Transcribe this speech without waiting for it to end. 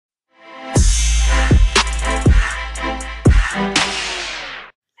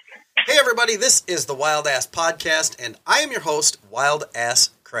everybody. This is the Wild Ass Podcast, and I am your host, Wild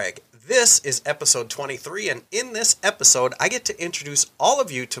Ass Craig. This is episode 23, and in this episode, I get to introduce all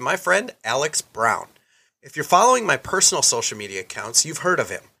of you to my friend, Alex Brown. If you're following my personal social media accounts, you've heard of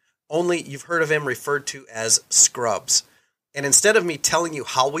him. Only you've heard of him referred to as Scrubs. And instead of me telling you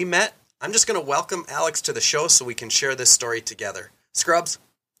how we met, I'm just going to welcome Alex to the show so we can share this story together. Scrubs,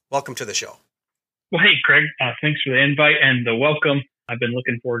 welcome to the show. Well, hey, Craig, thanks for the invite and the welcome. I've been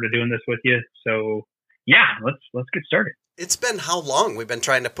looking forward to doing this with you. So, yeah, let's get started. It's been how long we've been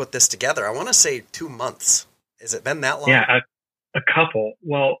trying to put this together? I want to say 2 months. Has it been that long? Yeah, a couple.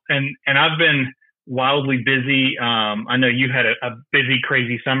 Well, and I've been wildly busy. I know you had a busy,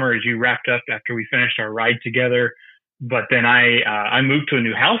 crazy summer as you wrapped up after we finished our ride together. But then I moved to a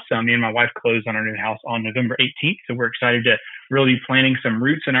new house. Me and my wife closed on our new house on November 18th. So we're excited to really be planting some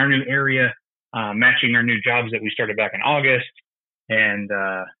roots in our new area, matching our new jobs that we started back in August. And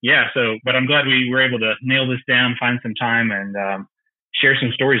but I'm glad we were able to nail this down, find some time, and share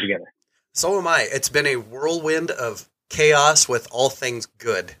some stories together. So am I. It's been a whirlwind of chaos with all things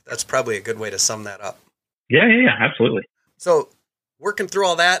good. That's probably a good way to sum that up. Yeah, absolutely. So working through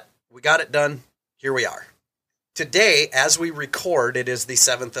all that, we got it done. Here we are. Today, as we record, it is the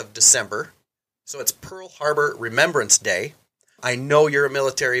 7th of December. So it's Pearl Harbor Remembrance Day. I know you're a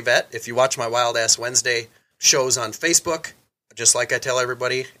military vet. If you watch my Wild Ass Wednesday shows on Facebook, just like I tell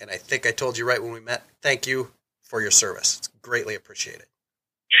everybody, and I think I told you right when we met, thank you for your service. It's greatly appreciated.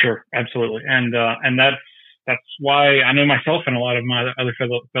 Sure, absolutely. And that's why I know myself and a lot of my other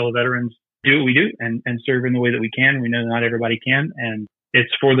fellow veterans do what we do and serve in the way that we can. We know not everybody can, and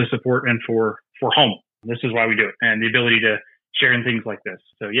it's for the support and for home. This is why we do it, and the ability to share in things like this.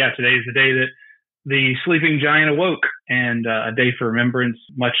 So yeah, today is the day that the sleeping giant awoke, and a day for remembrance,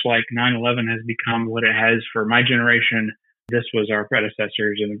 much like 9/11 has become what it has for my generation. This was our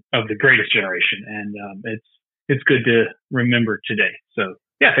predecessors of the greatest generation, and it's good to remember today. So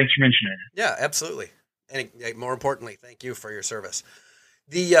yeah, thanks for mentioning it. Yeah, absolutely. And more importantly, thank you for your service.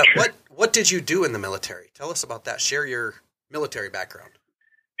 Sure. What did you do in the military? Tell us about that. Share your military background.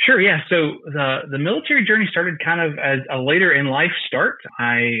 Sure, yeah. So the military journey started kind of as a later in life start.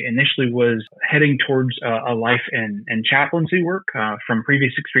 I initially was heading towards a life in chaplaincy work from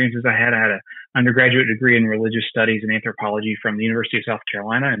previous experiences I had. I had an undergraduate degree in religious studies and anthropology from the University of South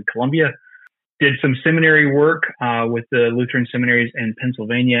Carolina in Columbia. Did some seminary work with the Lutheran seminaries in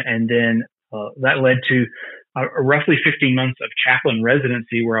Pennsylvania, and then that led to roughly 15 months of chaplain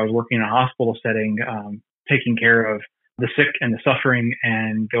residency where I was working in a hospital setting, taking care of the sick and the suffering,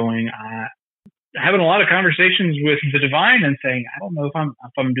 and having a lot of conversations with the divine and saying, I don't know if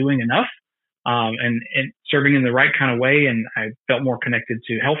I'm doing enough, and serving in the right kind of way. And I felt more connected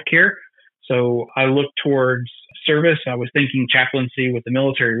to healthcare. So I looked towards service. I was thinking chaplaincy with the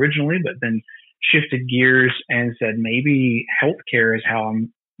military originally, but then shifted gears and said, maybe healthcare is how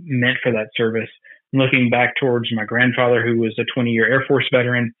I'm meant for that service. And looking back towards my grandfather, who was a 20-year Air Force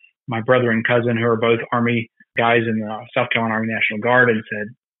veteran, my brother and cousin, who are both Army guys in the South Carolina Army National Guard, and said,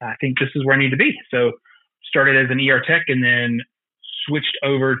 I think this is where I need to be. So started as an ER tech and then switched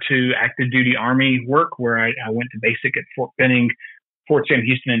over to active duty Army work, where I went to basic at Fort Benning, Fort Sam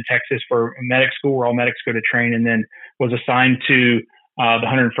Houston in Texas for medic school, where all medics go to train, and then was assigned to the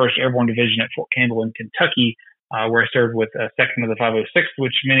 101st Airborne Division at Fort Campbell in Kentucky, where I served with a section of the 506th,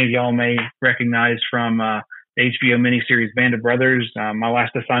 which many of y'all may recognize from the HBO miniseries Band of Brothers. My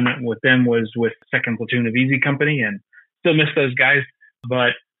last assignment with them was with 2nd Platoon of Easy Company, and still miss those guys.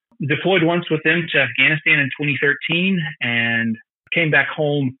 But deployed once with them to Afghanistan in 2013 and came back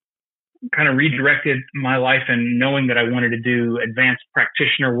home, kind of redirected my life, and knowing that I wanted to do advanced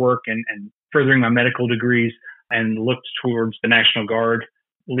practitioner work and furthering my medical degrees, and looked towards the National Guard,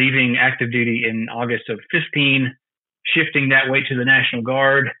 leaving active duty in August of 15, shifting that way to the National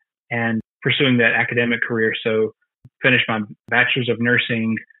Guard and pursuing that academic career. So finished my bachelor's of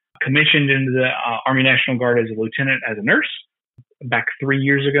nursing, commissioned into the Army National Guard as a lieutenant, as a nurse, back 3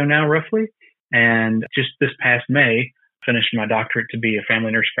 years ago now, roughly. And just this past May, finished my doctorate to be a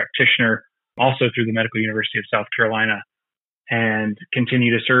family nurse practitioner, also through the Medical University of South Carolina, and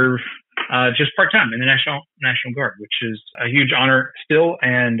continue to serve just part-time in the National Guard, which is a huge honor still,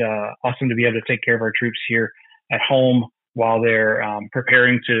 and awesome to be able to take care of our troops here at home while they're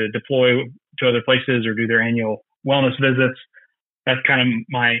preparing to deploy to other places or do their annual wellness visits. That's kind of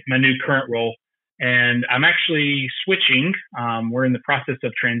my new current role. And I'm actually switching. We're in the process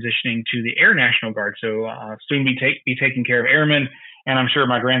of transitioning to the Air National Guard. So soon be taking care of airmen. And I'm sure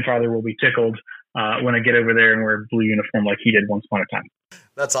my grandfather will be tickled when I get over there and wear a blue uniform like he did once upon a time.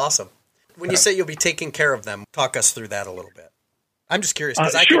 That's awesome. When you say you'll be taking care of them, talk us through that a little bit. I'm just curious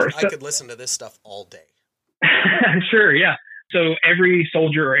because Sure. I could listen to this stuff all day. Sure, yeah. So every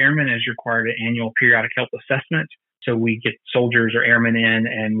soldier or airman is required an annual periodic health assessment. So we get soldiers or airmen in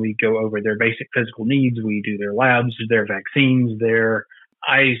and we go over their basic physical needs. We do their labs, their vaccines, their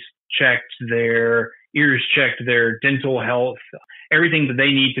eyes checked, their ears checked, their dental health, everything that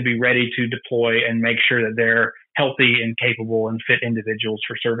they need to be ready to deploy and make sure that they're healthy and capable and fit individuals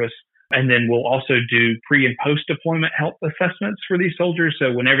for service. And then we'll also do pre and post deployment health assessments for these soldiers.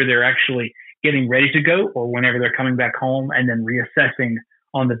 So whenever they're actually getting ready to go or whenever they're coming back home, and then reassessing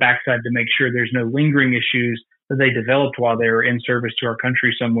on the backside to make sure there's no lingering issues that they developed while they were in service to our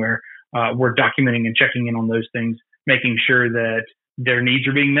country somewhere. We're documenting and checking in on those things, making sure that their needs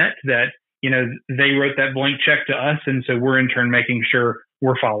are being met, that, you know, they wrote that blank check to us. And so we're in turn making sure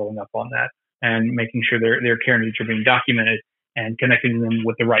we're following up on that and making sure their care needs are being documented and connecting them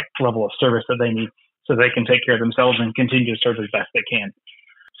with the right level of service that they need so they can take care of themselves and continue to serve as best they can.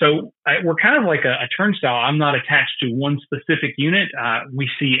 So we're kind of like a turnstile. I'm not attached to one specific unit. We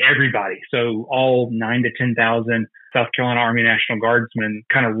see everybody. So all 9 to 10,000 South Carolina Army National Guardsmen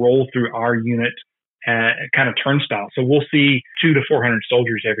kind of roll through our unit kind of turnstile. So we'll see 200 to 400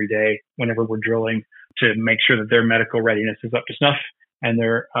 soldiers every day whenever we're drilling to make sure that their medical readiness is up to snuff and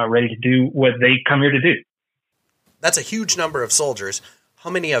they're ready to do what they come here to do. That's a huge number of soldiers.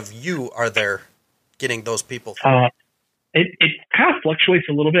 How many of you are there getting those people? It kind of fluctuates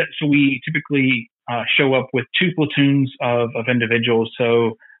a little bit. So we typically show up with 2 platoons of individuals.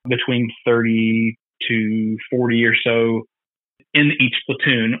 So between 30 to 40 or so in each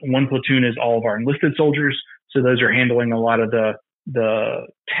platoon. One platoon is all of our enlisted soldiers. So those are handling a lot of the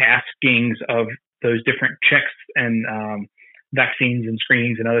taskings of those different checks and vaccines and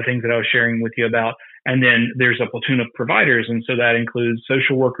screenings and other things that I was sharing with you about. And then there's a platoon of providers. And so that includes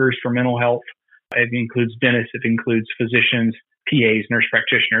social workers for mental health. It includes dentists. It includes physicians, PAs, nurse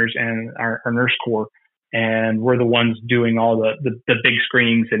practitioners, and our nurse corps. And we're the ones doing all the big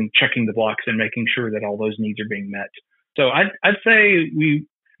screenings and checking the blocks and making sure that all those needs are being met. So I'd say we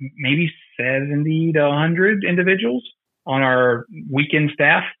maybe 70 to 100 individuals on our weekend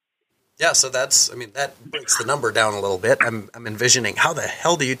staff. Yeah, so that breaks the number down a little bit. I'm envisioning, how the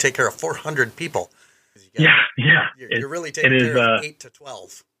hell do you take care of 400 people? Yeah. You're really taking care of 8 to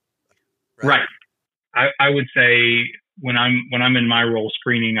 12. Right. I would say when I'm in my role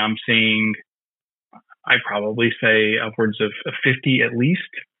screening, I'm seeing, I probably say upwards of 50 at least,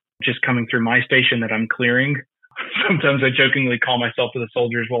 just coming through my station that I'm clearing. Sometimes I jokingly call myself to the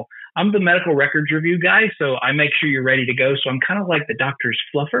soldiers, well, I'm the medical records review guy, so I make sure you're ready to go. So I'm kind of like the doctor's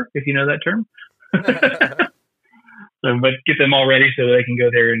fluffer, if you know that term. But get them all ready so they can go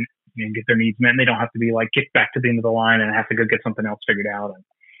there and get their needs met. And they don't have to be like kicked back to the end of the line and have to go get something else figured out.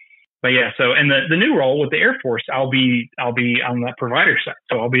 But yeah, so and the new role with the Air Force, I'll be on the provider side.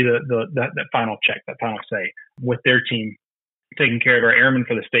 So I'll be that final check, that final say with their team, taking care of our airmen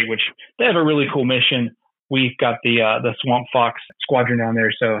for the state, which they have a really cool mission. We've got the Swamp Fox squadron down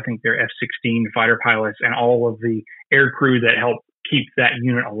there. So I think they're F-16 fighter pilots and all of the air crew that help keep that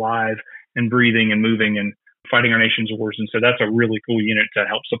unit alive and breathing and moving and fighting our nation's wars. And so that's a really cool unit to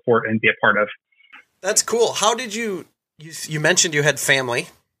help support and be a part of. That's cool. How did you mentioned you had family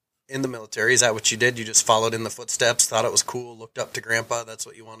in the military. Is that what you did? You just followed in the footsteps, thought it was cool, looked up to grandpa. That's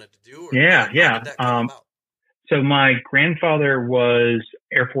what you wanted to do? Or yeah. How did that come about? So my grandfather was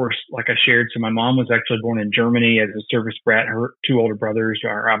Air Force, like I shared. So my mom was actually born in Germany as a service brat. Her 2 older brothers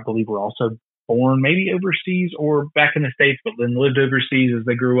I believe, were also born maybe overseas or back in the States, but then lived overseas as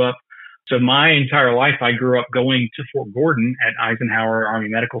they grew up. So my entire life, I grew up going to Fort Gordon at Eisenhower Army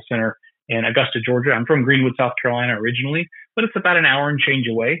Medical Center in Augusta, Georgia. I'm from Greenwood, South Carolina originally, but it's about an hour and change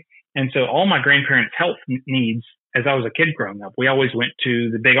away. And so all my grandparents' health needs, as I was a kid growing up, we always went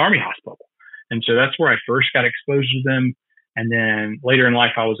to the big Army hospital. And so that's where I first got exposed to them. And then later in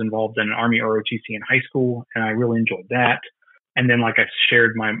life, I was involved in an Army ROTC in high school, and I really enjoyed that. And then, like I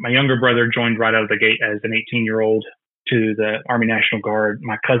shared, my younger brother joined right out of the gate as an 18-year-old to the Army National Guard.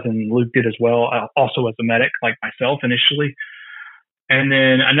 My cousin Luke did as well, also as a medic like myself initially. And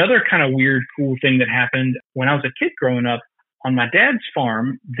then another kind of weird, cool thing that happened when I was a kid growing up, on my dad's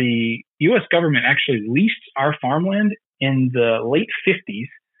farm, the U.S. government actually leased our farmland in the late 50s,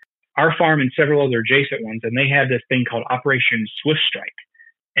 our farm and several other adjacent ones, and they had this thing called Operation Swift Strike.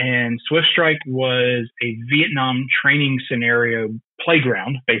 And Swift Strike was a Vietnam training scenario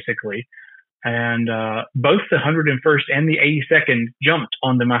playground, basically. And both the 101st and the 82nd jumped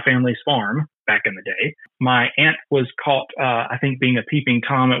onto my family's farm back in the day. My aunt was caught, I think, being a peeping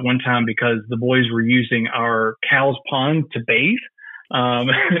Tom at one time because the boys were using our cow's pond to bathe.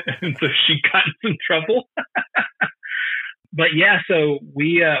 And so she got in some trouble. But yeah, so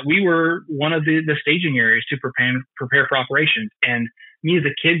we were one of the staging areas to prepare for operations. And me as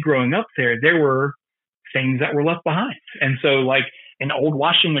a kid growing up there were things that were left behind. And so like in old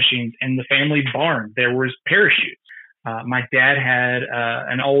washing machines in the family barn, there was parachutes. My dad had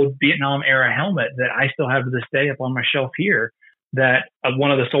an old Vietnam era helmet that I still have to this day up on my shelf here that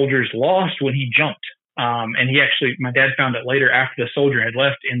one of the soldiers lost when he jumped. And my dad found it later after the soldier had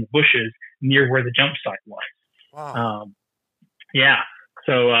left in the bushes near where the jump site was. Wow. Yeah.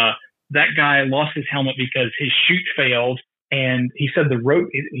 So that guy lost his helmet because his chute failed. And he said the rope,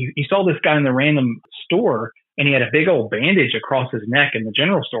 he saw this guy in the random store and he had a big old bandage across his neck in the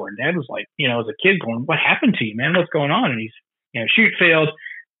general store. And dad was like, as a kid going, what happened to you, man? What's going on? And he's, chute failed,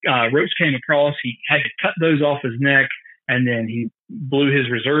 ropes came across. He had to cut those off his neck. And then he blew his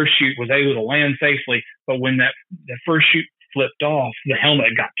reserve chute, was able to land safely. But when the first chute flipped off, the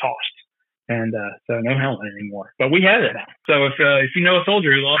helmet got tossed. And so no helmet anymore. But we have it now. So if you know a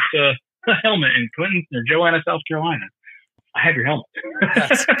soldier who lost a helmet in Clinton or Joanna, South Carolina, I have your helmet.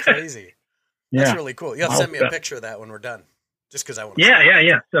 That's crazy. That's yeah. really cool. You have to send me a picture of that when we're done, just because I want to.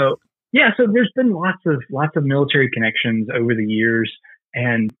 Yeah. So there's been lots of military connections over the years,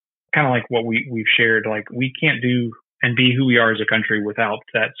 and kind of like what we've shared. Like we can't do and be who we are as a country without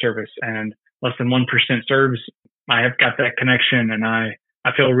that service. And less than 1% serves. I have got that connection, and I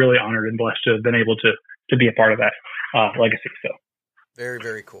feel really honored and blessed to have been able to be a part of that legacy. So very,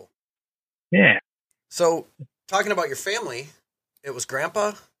 very cool. Yeah. So talking about your family, it was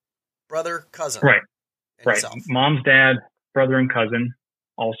grandpa, brother, cousin. Right. Yourself. Mom's dad, brother, and cousin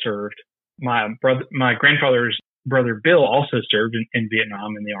all served. My grandfather's brother, Bill, also served in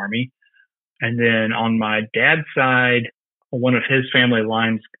Vietnam in the Army. And then on my dad's side, one of his family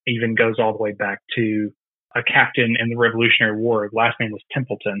lines even goes all the way back to a captain in the Revolutionary War. His last name was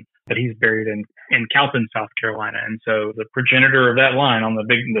Templeton, but he's buried in Cowpen, South Carolina. And so the progenitor of that line on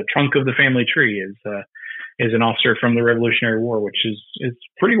the trunk of the family tree is an officer from the Revolutionary War, which is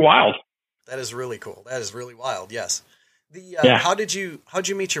pretty wild. That is really cool. That is really wild. Yes. Yeah. How'd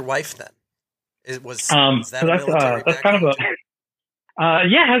you meet your wife then? Was that so that's kind of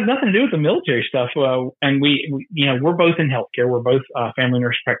it has nothing to do with the military stuff. And we're both in healthcare. We're both family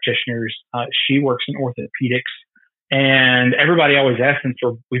nurse practitioners. She works in orthopedics, and everybody always asks, since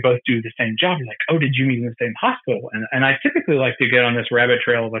we both do the same job, like, oh, did you meet in the same hospital? And I typically like to get on this rabbit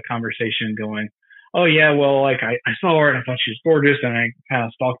trail of a conversation going, oh yeah, well, like I saw her and I thought she was gorgeous, and I kind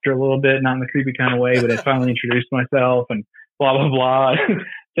of stalked her a little bit, not in the creepy kind of way, but I finally introduced myself and blah, blah, blah.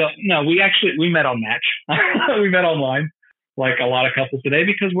 So no, we met on Match. We met online, like a lot of couples today,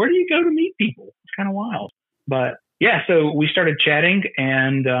 because where do you go to meet people? It's kind of wild. But yeah, so we started chatting,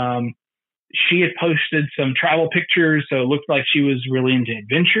 and she had posted some travel pictures, so it looked like she was really into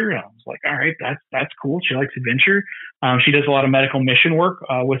adventure. And I was like, all right, that's cool. She likes adventure. She does a lot of medical mission work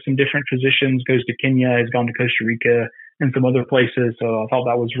with some different physicians, goes to Kenya, has gone to Costa Rica and some other places. So I thought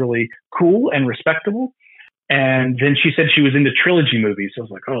that was really cool and respectable. And then she said she was into trilogy movies. So I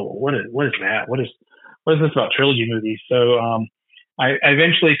was like, oh, what is that? What is this about trilogy movies? So I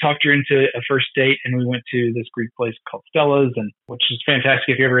eventually talked her into a first date, and we went to this Greek place called Stella's, and which is fantastic.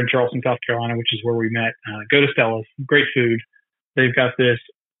 If you're ever in Charleston, South Carolina, which is where we met, go to Stella's. Great food. They've got this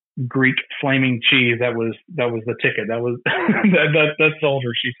Greek flaming cheese that was the ticket. That was that sold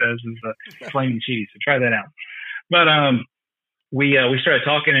her. She says is the flaming cheese. So try that out. But we started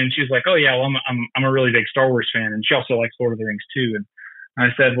talking, and she was like, oh yeah, well I'm a really big Star Wars fan, and she also likes Lord of the Rings too. And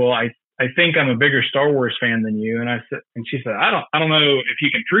I said, well, I think I'm a bigger Star Wars fan than you. And she said, I don't know if you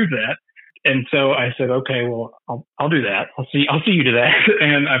can prove that. And so I said, okay, well, I'll do that. I'll see you to that.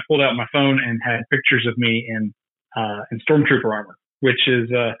 And I pulled out my phone and had pictures of me in Stormtrooper armor, which is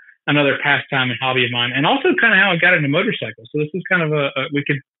another pastime and hobby of mine, and also kind of how I got into motorcycles. So this is kind of we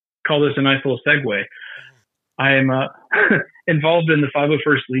could call this a nice little segue. I am involved in the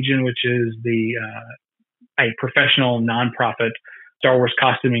 501st Legion, which is a professional nonprofit Star Wars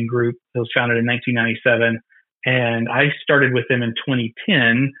costuming group. It was founded in 1997, and I started with them in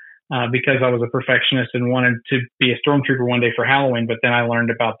 2010 because I was a perfectionist and wanted to be a stormtrooper one day for Halloween. But then I learned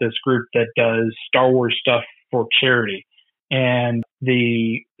about this group that does Star Wars stuff for charity, and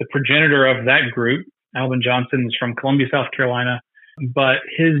the progenitor of that group, Alvin Johnson, is from Columbia, South Carolina, but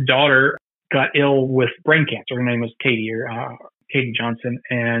his daughter got ill with brain cancer. Her name was Katie Johnson,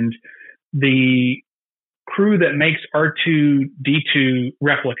 and the crew that makes R2-D2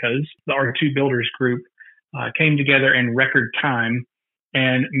 replicas, the R2 Builders Group, came together in record time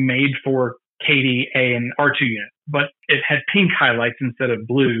and made for Katie an R2 unit, but it had pink highlights instead of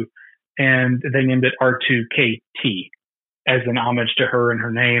blue, and they named it R2KT as an homage to her and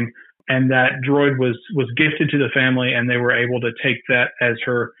her name. And that droid was gifted to the family, and they were able to take that as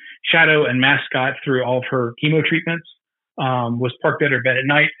her shadow and mascot through all of her chemo treatments. Was parked at her bed at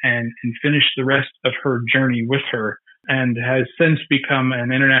night and finished the rest of her journey with her, and has since become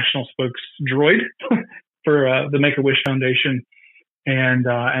an international spokes droid for the Make-A-Wish Foundation. And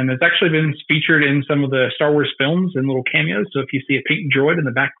it's actually been featured in some of the Star Wars films in little cameos. So if you see a pink droid in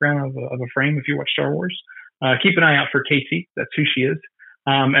the background of a frame, if you watch Star Wars, keep an eye out for Casey. That's who she is.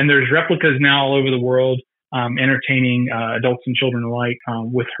 And there's replicas now all over the world, entertaining adults and children alike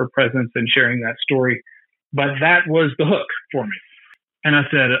with her presence and sharing that story. But that was the hook for me. And I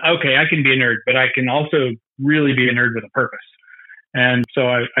said, okay, I can be a nerd, but I can also really be a nerd with a purpose. And so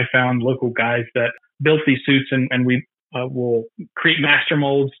I found local guys that built these suits, and we will create master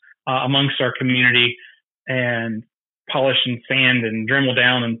molds amongst our community and polish and sand and Dremel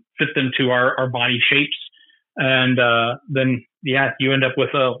down and fit them to our body shapes. And then, you end up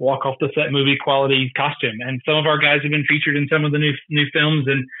with a walk off the set movie quality costume. And some of our guys have been featured in some of the new films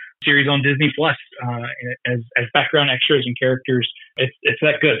and series on Disney Plus as background extras and characters. It's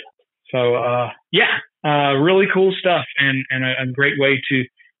that good. So really cool stuff, and a great way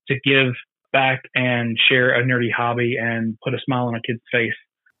to give back and share a nerdy hobby and put a smile on a kid's face.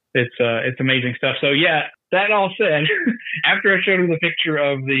 It's amazing stuff. So that all said, after I showed her the picture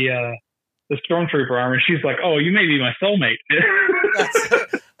of the Stormtrooper armor, she's like, "Oh, you may be my soulmate."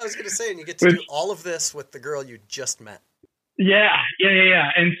 I was going to say, and you get to do all of this with the girl you just met. Yeah.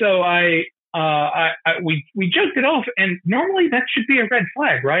 And so we joked it off, and normally that should be a red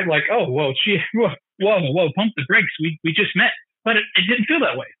flag, right? Like, oh, well, whoa, pump the brakes. We just met, but it didn't feel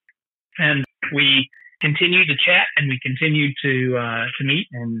that way. And we continued to chat, and we continued to meet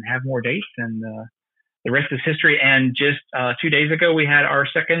and have more dates, and the rest is history. And just 2 days ago, we had our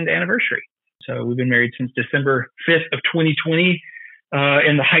second anniversary. So we've been married since December 5th of 2020.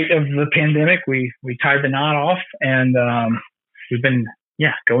 In the height of the pandemic, we tied the knot off, and we've been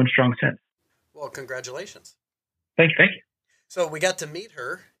going strong since. Well, congratulations. Thank you. So we got to meet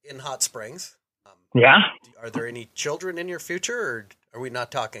her in Hot Springs. Are there any children in your future, or are we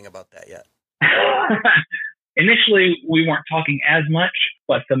not talking about that yet? Initially, we weren't talking as much,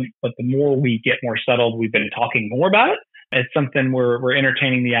 but the more we get more settled, we've been talking more about it. It's something we're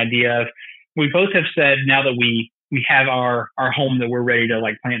entertaining the idea of. We both have said now that we have our home that we're ready to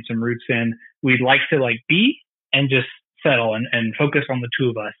plant some roots in, we'd like to be and just settle and focus on the two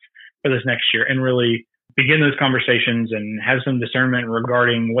of us for this next year and really begin those conversations and have some discernment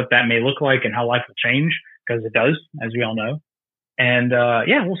regarding what that may look like and how life will change, because it does, as we all know. And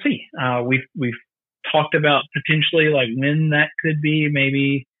we'll see. We've talked about potentially when that could be,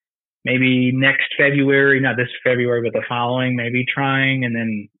 maybe next February, not this February, but the following, maybe trying, and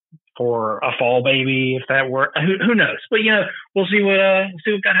then for a fall baby, if that were, who knows? But we'll see what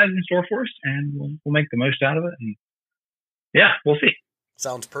God has in store for us, and we'll make the most out of it. And we'll see.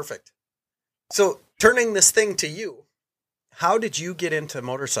 Sounds perfect. So turning this thing to you, how did you get into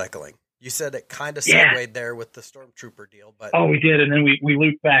motorcycling? You said it kind of segued there with the Stormtrooper deal, but we did, and then we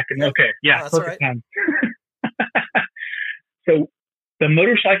looped back, and that's perfect right. time. So the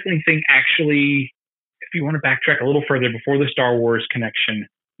motorcycling thing, actually, if you want to backtrack a little further before the Star Wars connection,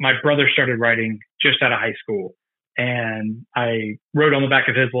 my brother started riding just out of high school, and I rode on the back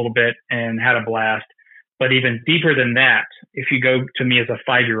of his a little bit and had a blast. But even deeper than that, if you go to me as a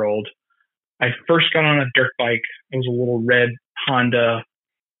 5-year-old, I first got on a dirt bike. It was a little red Honda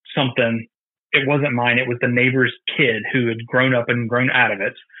something. It wasn't mine. It was the neighbor's kid who had grown up and grown out of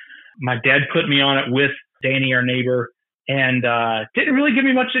it. My dad put me on it with Danny, our neighbor, and didn't really give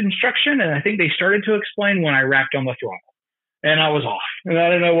me much instruction. And I think they started to explain when I rapped on the throttle. And I was off, and I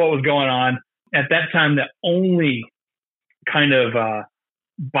didn't know what was going on. At that time, the only kind of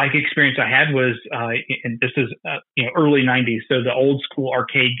bike experience I had was, and this is early 90s, so the old school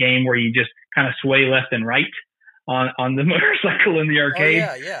arcade game where you just kind of sway left and right on the motorcycle in the arcade.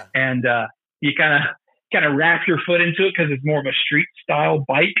 Oh, yeah. And you kind of wrap your foot into it because it's more of a street style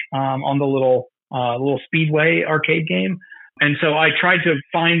bike on the little speedway arcade game. And so I tried to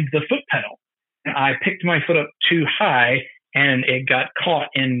find the foot pedal. I picked my foot up too high, and it got caught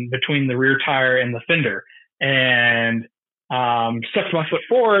in between the rear tire and the fender, and sucked my foot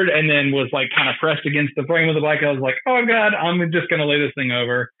forward, and then was kind of pressed against the frame of the bike. I was like, oh God, I'm just going to lay this thing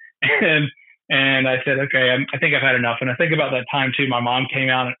over. And I said, okay, I think I've had enough. And I think about that time too, my mom came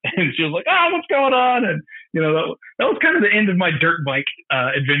out and she was like, oh, what's going on? And that was kind of the end of my dirt bike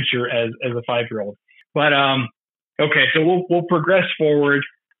adventure as a 5-year-old. But okay, so we'll progress forward.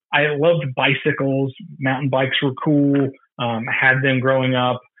 I loved bicycles. Mountain bikes were cool. I had them growing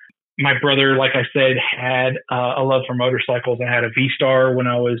up. My brother, like I said, had a love for motorcycles. I had a V-Star when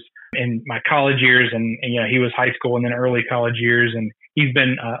I was in my college years, and he was high school and then early college years, and he's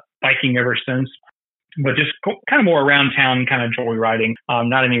been biking ever since. But just kind of more around town, kind of joyriding,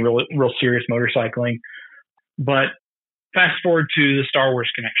 not any real serious motorcycling. But fast forward to the Star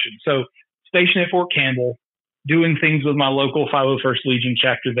Wars connection. So stationed at Fort Campbell, doing things with my local 501st Legion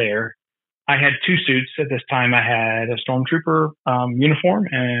chapter there. I had two suits at this time. I had a Stormtrooper uniform,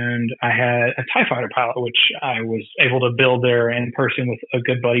 and I had a TIE Fighter pilot, which I was able to build there in person with a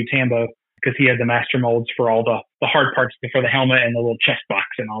good buddy, Tambo, because he had the master molds for all the hard parts for the helmet and the little chest box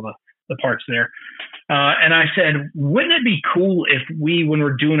and all the parts there. And I said, wouldn't it be cool if we, when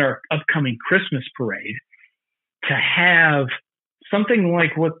we're doing our upcoming Christmas parade, to have something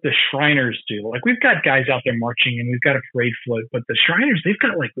like what the Shriners do? Like, we've got guys out there marching and we've got a parade float, but the Shriners, they've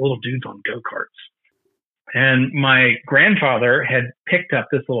got like little dudes on go-karts. And my grandfather had picked up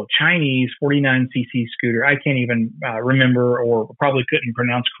this little Chinese 49cc scooter. I can't even remember, or probably couldn't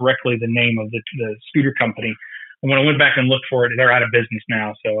pronounce correctly the name of the scooter company. And when I went back and looked for it, they're out of business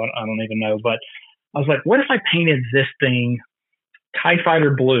now, so I don't even know. But I was like, what if I painted this thing TIE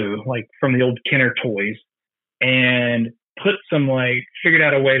Fighter blue, like from the old Kenner toys, and put some, figured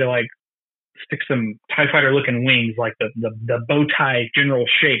out a way to stick some TIE Fighter looking wings, like the bow tie general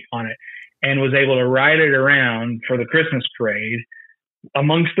shape on it, and was able to ride it around for the Christmas parade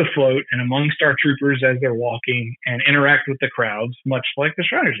amongst the float and amongst our troopers as they're walking, and interact with the crowds, much like the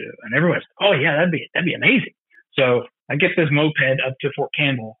Shriners do. And everyone's like, oh yeah, that'd be amazing. So I get this moped up to Fort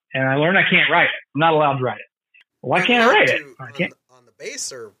Campbell, and I learn I can't ride it. I'm not allowed to ride it. Why can't I ride it? I can't. On the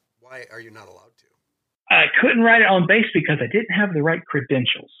base, or why are you not allowed to? I couldn't ride it on base because I didn't have the right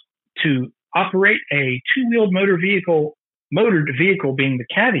credentials to operate a two-wheeled motored vehicle being the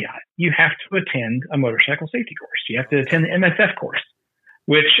caveat. You have to attend a motorcycle safety course. You have to attend the MSF course,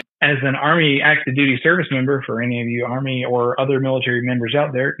 which, as an Army active duty service member, for any of you Army or other military members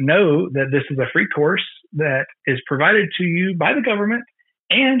out there, know that this is a free course that is provided to you by the government,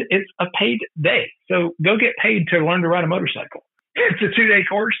 and it's a paid day. So go get paid to learn to ride a motorcycle. It's a 2-day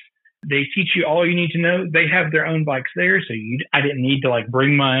course. They teach you all you need to know. They have their own bikes there, so I didn't need to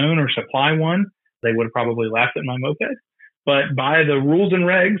bring my own or supply one. They would have probably laughed at my moped. But by the rules and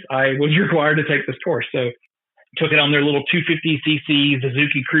regs, I was required to take this course. So took it on their little 250cc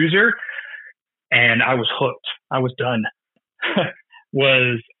Suzuki Cruiser, and I was hooked. I was done.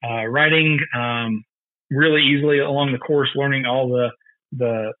 Was riding really easily along the course, learning all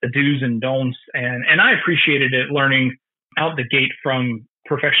the do's and don'ts, and I appreciated it, learning out the gate from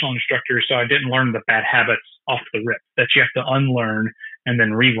professional instructors, so I didn't learn the bad habits off the rip that you have to unlearn and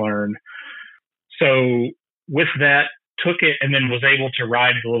then relearn. So with that, took it and then was able to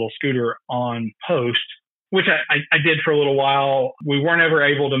ride the little scooter on post, which I did for a little while. We weren't ever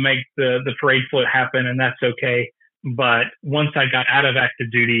able to make the parade float happen, and that's okay. But once I got out of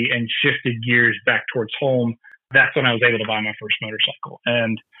active duty and shifted gears back towards home, that's when I was able to buy my first motorcycle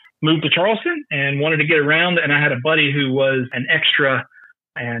and moved to Charleston and wanted to get around. And I had a buddy who was an extra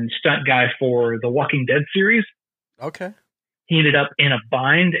and stunt guy for the Walking Dead series. Okay. He ended up in a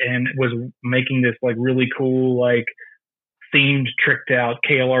bind and was making this really cool, themed, tricked out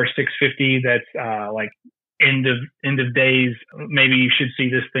KLR 650 that's end of days. Maybe you should see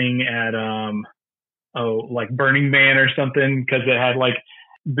this thing at Burning Man or something, because it had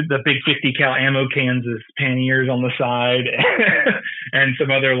the big 50 cal ammo cans as panniers on the side and some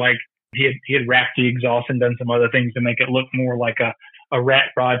other he had wrapped the exhaust and done some other things to make it look more like a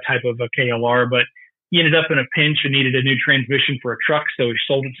rat rod type of a KLR. But he ended up in a pinch and needed a new transmission for a truck, so he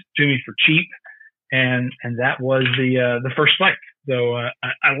sold it to me for cheap. And that was the first bike. So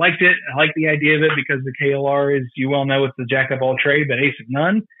I liked it. I liked the idea of it because the KLR is, you well know, it's the jack of all trade, but ace of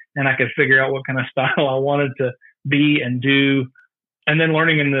none. And I could figure out what kind of style I wanted to be and do. And then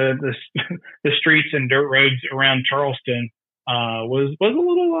learning in the streets and dirt roads around Charleston was a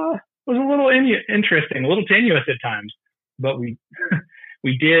little interesting, a little tenuous at times, but we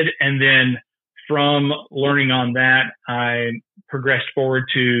did. And then from learning on that, I progressed forward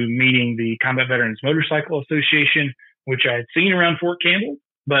to meeting the Combat Veterans Motorcycle Association, which I had seen around Fort Campbell,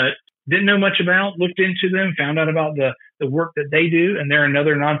 but didn't know much about. Looked into them, found out about the work that they do, and they're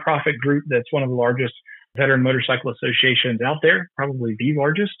another nonprofit group that's one of the largest veteran motorcycle associations out there, probably the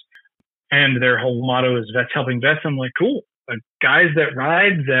largest. And their whole motto is vets helping vets. I'm like, cool. Guys that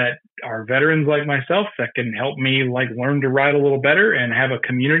ride that are veterans like myself that can help me learn to ride a little better and have a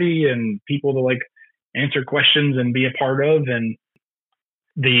community and people to answer questions and be a part of. And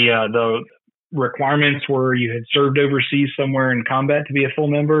the requirements were you had served overseas somewhere in combat to be a full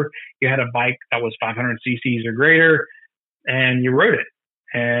member. You had a bike that was 500 cc's or greater, and you rode it.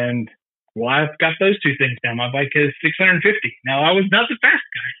 And well, I've got those two things now. My bike is 650. Now, I was not the fast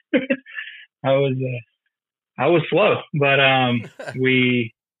guy. I was slow, but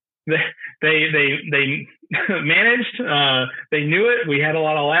we they managed. They knew it. We had a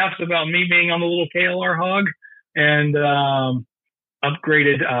lot of laughs about me being on the little KLR hog, and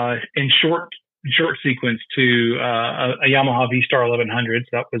upgraded in short sequence to a Yamaha V-Star 1100.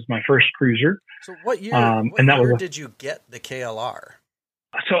 So that was my first cruiser. So what year? And that was did you get the KLR?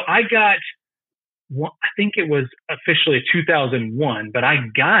 So I got, I think it was officially 2001, but I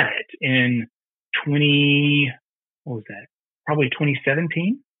got it in what was that? Probably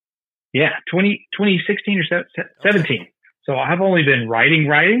 2017. Yeah, 2016 or 17. Okay. So I've only been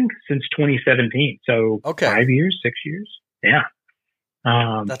riding since 2017. So 5 years, 6 years. Yeah.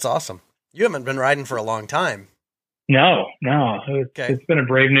 That's awesome. You haven't been riding for a long time. No. It's been a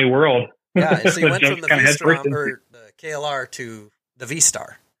brave new world. Yeah, so you went from the V-Star or the KLR to the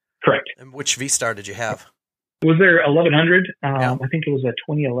V-Star. Correct. And which V-Star did you have? Was there 1100? I think it was a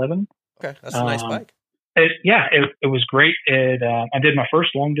 2011. Okay, that's a nice bike. It was great. I did my first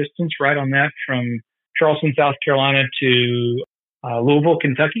long distance ride on that from Charleston, South Carolina to Louisville,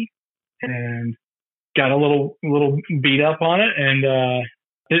 Kentucky, and got a little beat up on it, and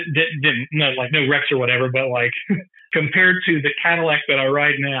it didn't no wrecks or whatever, but like compared to the Cadillac that I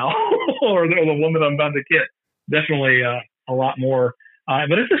ride now or the one that I'm about to get, definitely a lot more.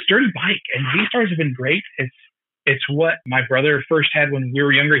 But it's a sturdy bike, and V-Stars have been great. It's what my brother first had when we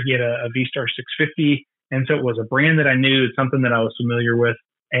were younger. He had a V-Star 650. And so it was a brand that I knew, it's something that I was familiar with,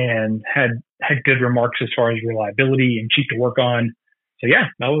 and had good remarks as far as reliability and cheap to work on. So yeah,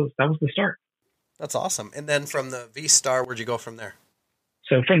 that was the start. That's awesome. And then from the V-Star, where'd you go from there?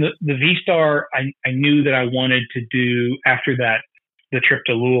 So from the V-Star, I knew that I wanted to do, after that, the trip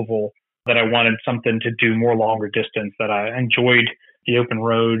to Louisville, that I wanted something to do more longer distance, that I enjoyed the open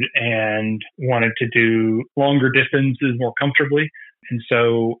road and wanted to do longer distances more comfortably. And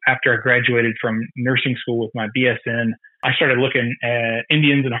so after I graduated from nursing school with my BSN, I started looking at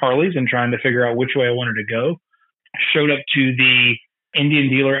Indians and Harleys and trying to figure out which way I wanted to go. I showed up to the Indian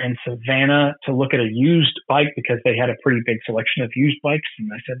dealer in Savannah to look at a used bike because they had a pretty big selection of used bikes. And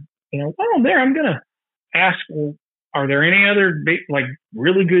I said, while there, I'm going to ask, well, are there any other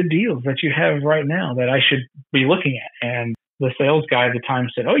really good deals that you have right now that I should be looking at? And the sales guy at the time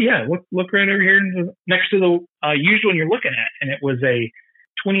said, oh yeah, look right over here next to the used one you're looking at. And it was a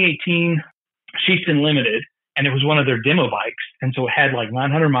 2018 Sheepton Limited, and it was one of their demo bikes. And so it had like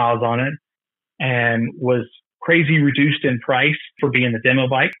 900 miles on it and was crazy reduced in price for being the demo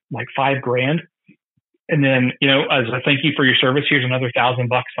bike, like $5,000. And then, as a thank you for your service, here's another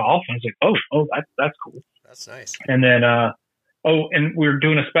 $1,000 off. And I was like, oh, that's cool. That's nice. And then, and we're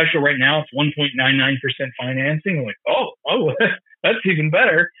doing a special right now. It's 1.99% financing. I'm like, oh, that's even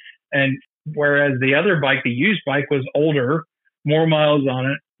better. And whereas the other bike, the used bike, was older, more miles on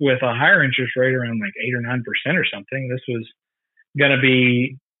it with a higher interest rate around like 8 or 9% or something. This was going to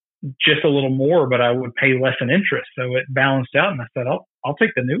be just a little more, but I would pay less in interest. So it balanced out. And I said, I'll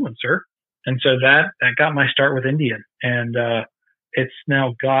take the new one, sir. And so that got my start with Indian. And it's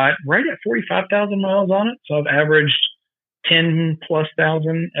now got right at 45,000 miles on it. So I've averaged 10+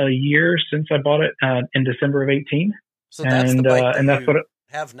 thousand a year since I bought it in December of 18. So that's the bike and that's what I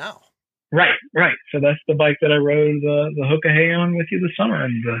have now. Right. So that's the bike that I rode the A.K.A on with you this summer.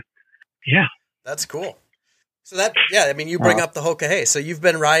 And yeah. That's cool. So you bring up the A.K.A. So you've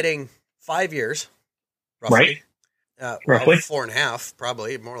been riding 5 years, roughly. Right. Roughly. 4.5,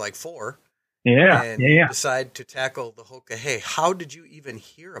 probably, more like 4. Yeah. And you decide to tackle the A.K.A. How did you even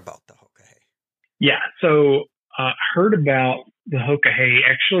hear about the A.K.A? Yeah. So heard about the A.K.A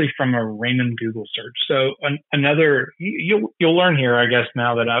actually from a random Google search. So you'll learn here, I guess,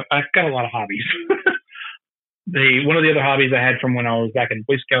 now that I've got a lot of hobbies. One of the other hobbies I had from when I was back in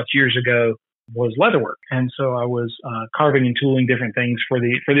Boy Scouts years ago was leatherwork. And so I was carving and tooling different things for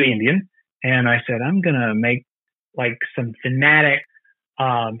the Indian. And I said, I'm going to make like some thematic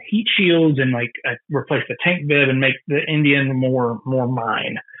heat shields and replace the tank bib and make the Indian more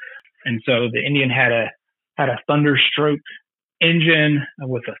mine. And so the Indian had a Thunderstroke engine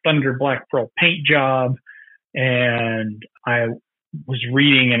with a Thunder Black Pearl paint job. And I was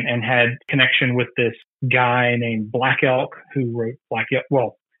reading and had connection with this guy named Black Elk who wrote Black Elk.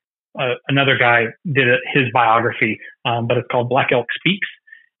 Well, another guy did his biography, but it's called Black Elk Speaks.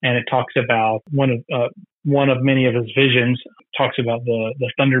 And it talks about one of many of his visions, talks about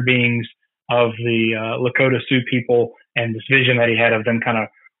the thunder beings of the Lakota Sioux people and this vision that he had of them kind of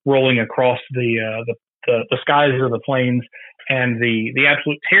rolling across the skies or the plains and the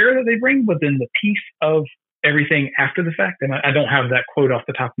absolute terror that they bring, but then the peace of everything after the fact. And I don't have that quote off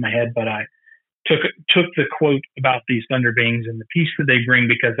the top of my head, but I took the quote about these thunder beings and the peace that they bring,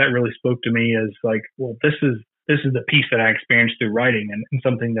 because that really spoke to me as like, well, this is the peace that I experienced through writing, and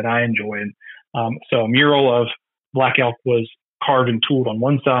something that I enjoy. And so a mural of Black Elk was carved and tooled on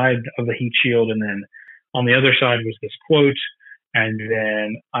one side of the heat shield, and then on the other side was this quote. And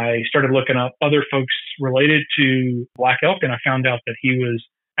then I started looking up other folks related to Black Elk, and I found out that he was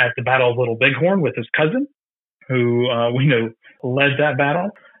at the Battle of Little Bighorn with his cousin, who we know led that battle.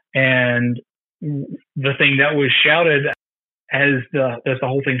 And the thing that was shouted as the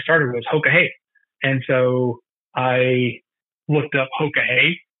whole thing started was Ho.A.A. And so I looked up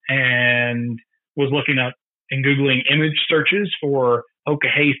Ho.A.A. and was looking up and Googling image searches for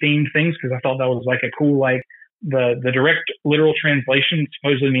Ho.A.A. themed things, because I thought that was like a cool, like the direct literal translation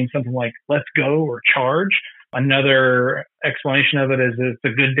supposedly means something like let's go or charge. Another explanation of it is it's a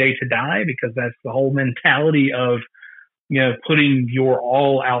good day to die, because that's the whole mentality of, putting your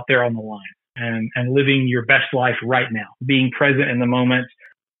all out there on the line and living your best life right now, being present in the moment.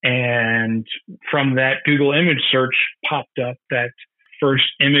 And from that Google image search popped up that first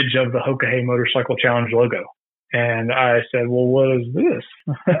image of the Ho.A.A. Motorcycle Challenge logo. And I said, well, what is this?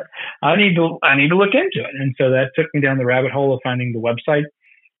 I need to look into it. And so that took me down the rabbit hole of finding the website,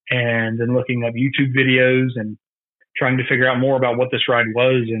 and then looking up YouTube videos and trying to figure out more about what this ride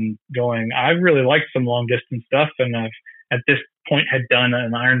was, and going, I really liked some long distance stuff. And I've at this point had done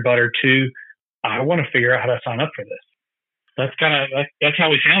an Iron Butter 2. I want to figure out how to sign up for this. That's how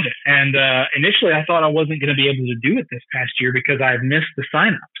we found it. And initially I thought I wasn't going to be able to do it this past year because I had missed the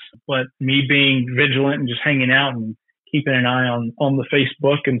signups. But me being vigilant and just hanging out and keeping an eye on the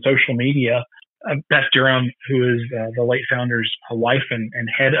Facebook and social media, Beth Durham, who is the late founder's wife and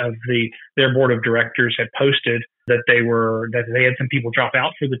head of their board of directors, had posted that they had some people drop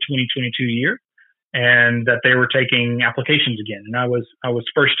out for the 2022 year, and that they were taking applications again. And I was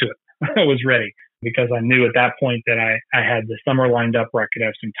first to it. I was ready, because I knew at that point that I had the summer lined up where I could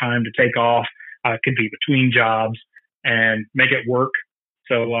have some time to take off. I could be between jobs and make it work.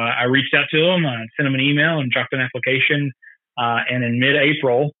 So I reached out to them, sent them an email, and dropped an application. And in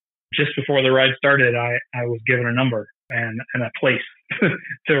mid-April, just before the ride started, I was given a number and a place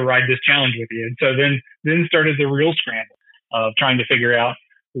to ride this challenge with you. And so then started the real scramble of trying to figure out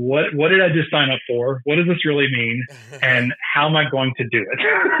what did I just sign up for? What does this really mean? And how am I going to do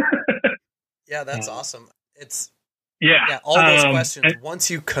it? Yeah, that's awesome. It's yeah, all those questions. Once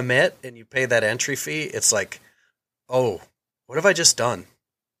you commit and you pay that entry fee, it's like, oh, what have I just done?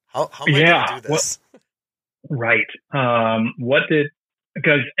 How am I going to do this? Right.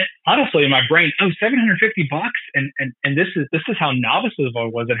 Because honestly, in my brain, $750, and this is how novice I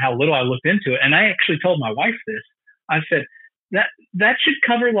was and how little I looked into it. And I actually told my wife this. I said that should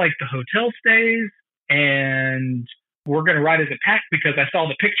cover like the hotel stays, and we're going to ride as a pack, because I saw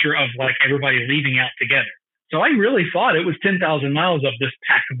the picture of like everybody leaving out together. So I really thought it was 10,000 miles of this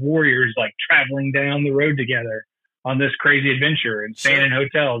pack of warriors like traveling down the road together on this crazy adventure and staying in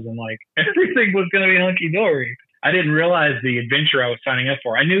hotels, and like everything was going to be hunky dory. I didn't realize the adventure I was signing up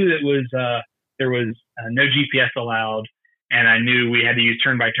for. I knew that there was no GPS allowed, and I knew we had to use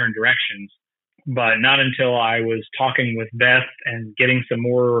turn-by-turn directions. But not until I was talking with Beth and getting some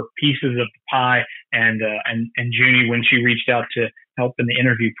more pieces of the pie, and Junie, when she reached out to help in the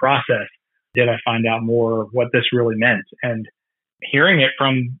interview process, did I find out more what this really meant. And hearing it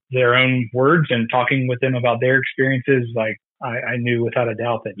from their own words and talking with them about their experiences, like I knew without a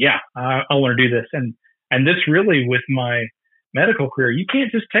doubt that, I want to do this. And this really, with my medical career, you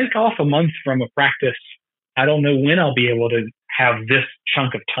can't just take off a month from a practice. I don't know when I'll be able to have this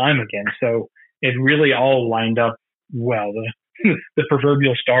chunk of time again. So it really all lined up well. The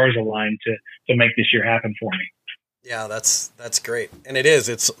proverbial stars aligned to make this year happen for me. Yeah, that's great. And it is.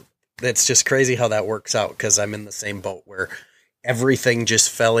 It's just crazy how that works out, because I'm in the same boat where everything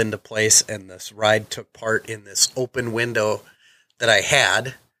just fell into place, and this ride took part in this open window that I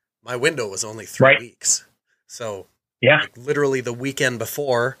had. My window was only 3 weeks. So like literally the weekend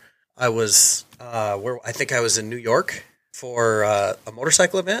before, I was I think I was in New York for a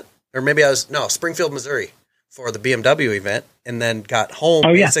motorcycle event, or maybe Springfield, Missouri for the BMW event, and then got home,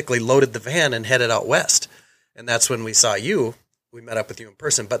 basically loaded the van and headed out west. And that's when we saw you. We met up with you in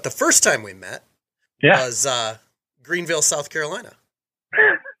person. But the first time we met was Greenville, South Carolina.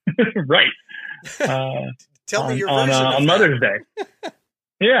 Right. Tell me your version on Mother's Day.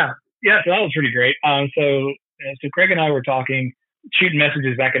 Yeah, so that was pretty great. So Craig and I were talking, shooting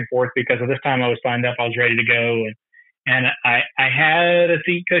messages back and forth, because at this time I was signed up, I was ready to go, and I had a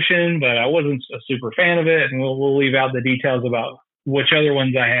seat cushion, but I wasn't a super fan of it, and we'll leave out the details about which other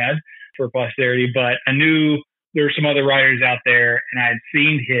ones I had. for posterity, but I knew there were some other riders out there, and I had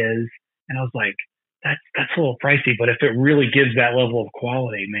seen his, and I was like, that's a little pricey, but if it really gives that level of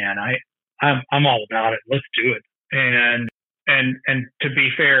quality, man, I'm all about it. Let's do it. And to be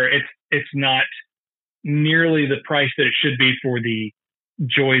fair, it's not nearly the price that it should be for the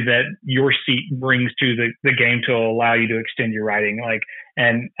joy that your seat brings to the game to allow you to extend your riding.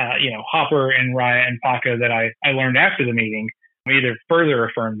 Hopper and Raya and Paco that I learned after the meeting either further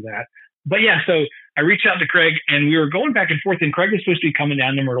affirmed that. But yeah, so I reached out to Craig, and we were going back and forth, and Craig was supposed to be coming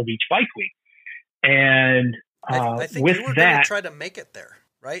down to Myrtle Beach Bike Week. And I think with you were that, going to try to make it there,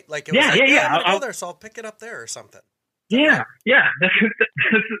 right? Like it was I'm going to go there, so I'll pick it up there or something. Yeah,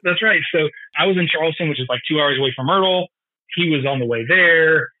 that's right. So I was in Charleston, which is like 2 hours away from Myrtle. He was on the way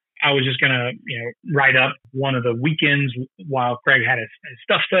there. I was just going to, ride up one of the weekends while Craig had his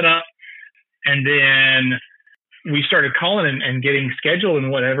stuff set up. And then we started calling and getting scheduled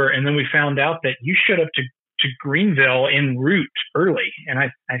and whatever. And then we found out that you showed up to Greenville en route early. And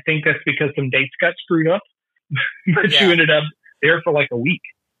I think that's because some dates got screwed up, but you ended up there for like a week.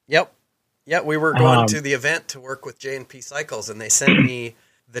 Yep. Yeah, we were going to the event to work with J&P Cycles, and they sent me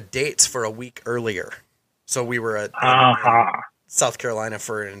the dates for a week earlier. So we were at South Carolina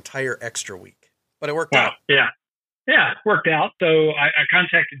for an entire extra week. But it worked out. Yeah, it worked out. So I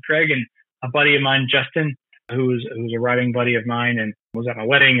contacted Craig and a buddy of mine, Justin, who's a riding buddy of mine and was at my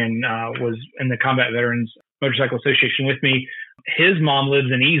wedding and was in the Combat Veterans Motorcycle Association with me. His mom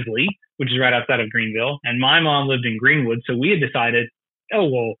lives in Easley, which is right outside of Greenville, and my mom lived in Greenwood. So we had decided,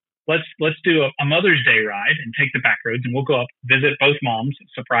 let's do a Mother's Day ride and take the back roads, and we'll go up, visit both moms,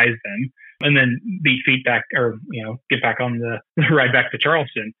 surprise them, and then beat feet back, or get back on the ride back to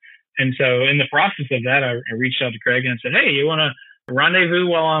Charleston. And so in the process of that, I reached out to Craig and said, hey, you want to rendezvous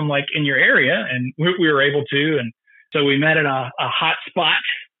while I'm like in your area? And we were able to. And so we met at a hot spot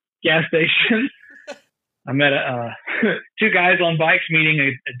gas station. I met two guys on bikes meeting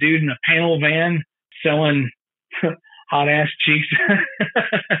a dude in a panel van selling hot ass cheeks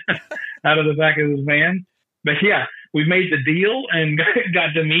out of the back of his van. But yeah, we made the deal and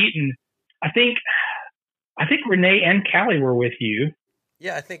got to meet. And I think Renee and Callie were with you.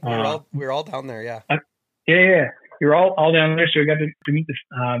 Yeah, I think we were all down there. Yeah. Yeah. You were all down there. So we got to meet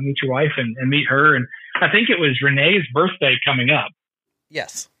meet your wife and meet her. And I think it was Renee's birthday coming up.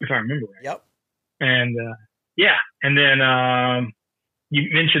 Yes. If I remember right. Yep. And and then you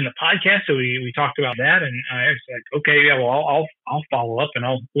mentioned the podcast, so we talked about that, and I was like, okay, yeah, well, I'll follow up and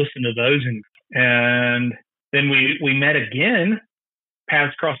I'll listen to those, and then we met again,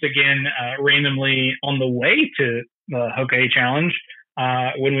 paths crossed again randomly on the way to the A.K.A. Challenge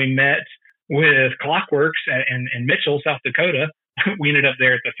when we met with Clockworks in Mitchell, South Dakota. We ended up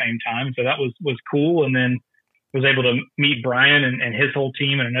there at the same time, so that was cool, and then was able to meet Brian and his whole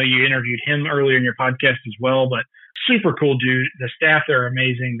team, and I know you interviewed him earlier in your podcast as well, but super cool dude. The staff there are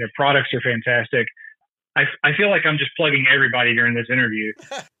amazing. Their products are fantastic. I feel like I'm just plugging everybody during this interview.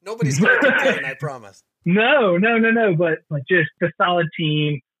 Nobody's going to complain, I promise. No, but just a solid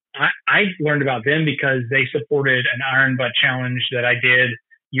team. I learned about them because they supported an Iron Butt challenge that I did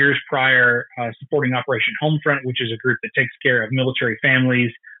years prior, supporting Operation Homefront, which is a group that takes care of military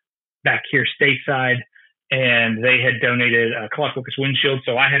families back here stateside. And they had donated a Clockworks windshield.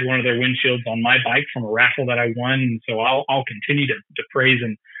 So I had one of their windshields on my bike from a raffle that I won. And so I'll continue to praise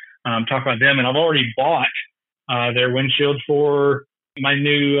and talk about them. And I've already bought their windshield for my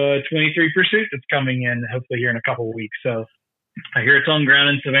new 23 Pursuit that's coming in hopefully here in a couple of weeks. So I hear it's on ground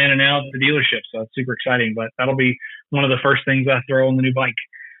in Savannah now at the dealership. So it's super exciting. But that'll be one of the first things I throw on the new bike,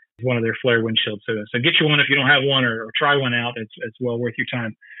 is one of their flare windshields. So get you one if you don't have one, or try one out. It's well worth your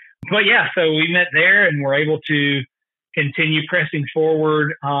time. But yeah, so we met there and were able to continue pressing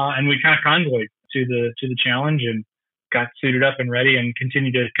forward, and we kind of convoyed to the challenge and got suited up and ready and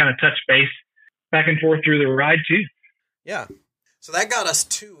continued to kind of touch base back and forth through the ride too. Yeah. So that got us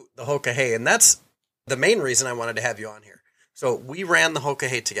to the A.K.A, and that's the main reason I wanted to have you on here. So we ran the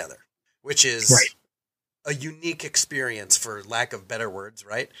A.K.A together, which is a unique experience, for lack of better words,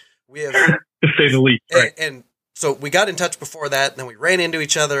 right? We have, to say the least, right? And so we got in touch before that, and then we ran into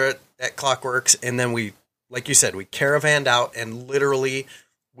each other at Clockworks, and then we, like you said, we caravanned out, and literally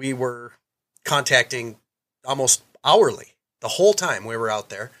we were contacting almost hourly the whole time we were out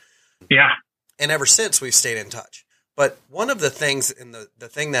there. Yeah. And ever since, we've stayed in touch. But one of the things, and the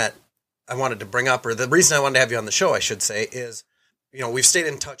thing that I wanted to bring up, or the reason I wanted to have you on the show, I should say, is, we've stayed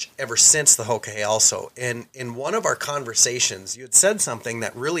in touch ever since the A.K.A also. And in one of our conversations, you had said something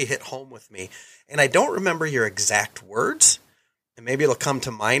that really hit home with me. And I don't remember your exact words, and maybe it'll come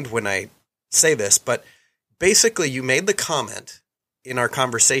to mind when I say this, but basically you made the comment in our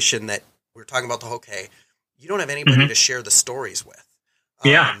conversation that we were talking about the Hoke, you don't have anybody to share the stories with.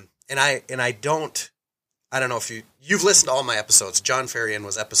 Yeah. And I don't know if you've listened to all my episodes. John Ferrian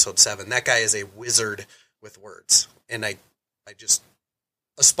was episode 7. That guy is a wizard with words. And I just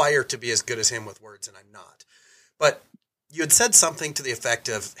aspire to be as good as him with words, and I'm not. But you had said something to the effect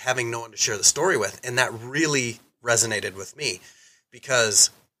of having no one to share the story with, and that really resonated with me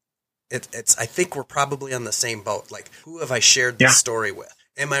because it's I think we're probably on the same boat. Like, who have I shared this story with?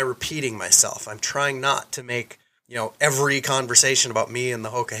 Am I repeating myself? I'm trying not to make, every conversation about me and the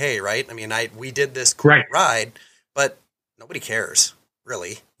Hoka, right? I mean, we did this cool ride, but nobody cares,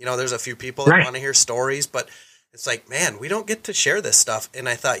 really. There's a few people that want to hear stories, but it's like, man, we don't get to share this stuff. And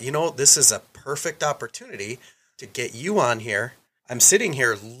I thought, this is a perfect opportunity to get you on here. I'm sitting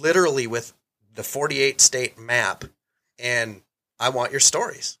here literally with the 48 state map, and I want your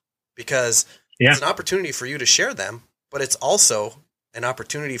stories because it's an opportunity for you to share them, but it's also an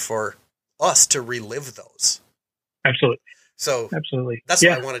opportunity for us to relive those. Absolutely. So absolutely, that's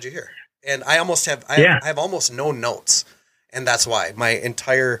why I wanted you here. And I almost have, I have almost no notes. And that's why my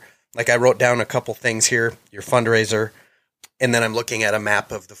entire, I wrote down a couple things here, your fundraiser, and then I'm looking at a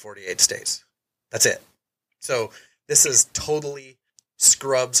map of the 48 states. That's it. So this is totally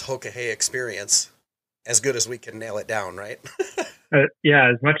Scrubs Hoka experience, as good as we can nail it down, right?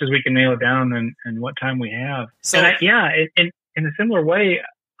 As much as we can nail it down and what time we have. So, and in a similar way,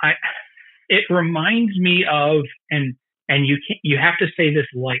 it reminds me of, and you have to say this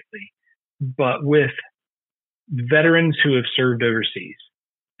lightly, but with veterans who have served overseas,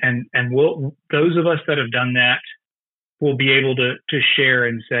 and those of us that have done that will be able to share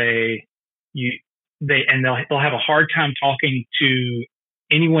and say they'll have a hard time talking to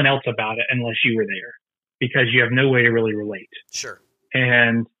anyone else about it unless you were there, because you have no way to really relate. Sure.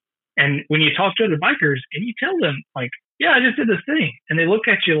 And when you talk to other bikers and you tell them, like, yeah, I just did this thing, and they look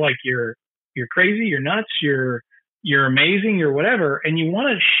at you like you're crazy, you're nuts, you're amazing, you're whatever, and you want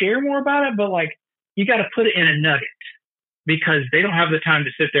to share more about it, but you got to put it in a nugget because they don't have the time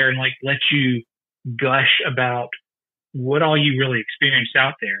to sit there and let you gush about what all you really experienced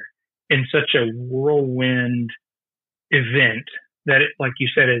out there in such a whirlwind event that, like you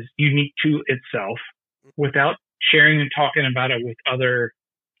said, is unique to itself, without sharing and talking about it with other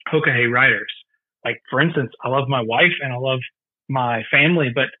Hoka riders. Like, for instance, I love my wife and I love my family,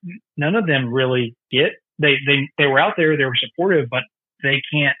 but none of them really get, they were out there, they were supportive, but they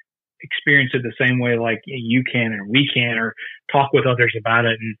can't experience it the same way like you can or we can, or talk with others about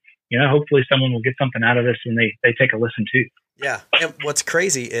it. And, hopefully someone will get something out of this and they take a listen too. Yeah. And what's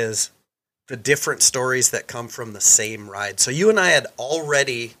crazy is the different stories that come from the same ride. So you and I had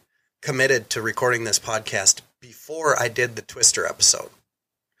already committed to recording this podcast before I did the Twister episode.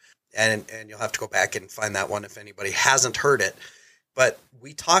 And you'll have to go back and find that one if anybody hasn't heard it. But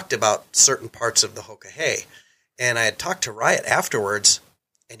we talked about certain parts of the Hoka, and I had talked to Riot afterwards,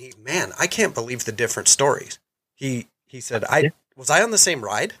 and I can't believe the different stories. He said, was I on the same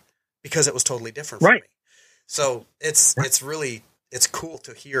ride? Because it was totally different for me. So it's really, it's cool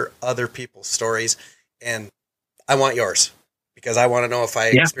to hear other people's stories, and I want yours because I want to know if I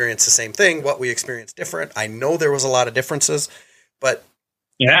experienced the same thing, what we experienced different. I know there was a lot of differences, but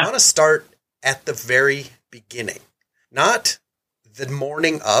I want to start at the very beginning, not the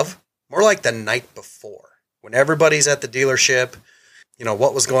morning of, more like the night before, when everybody's at the dealership.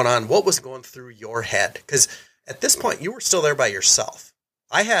 What was going on, what was going through your head? Because at this point, you were still there by yourself.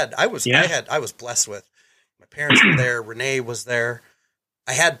 I was blessed with, my parents were there, Renee was there.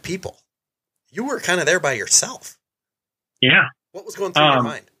 I had people. You were kind of there by yourself. Yeah. What was going through your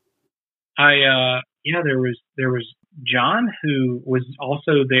mind? There was John, who was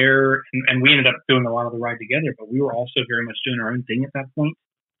also there, and we ended up doing a lot of the ride together, but we were also very much doing our own thing at that point.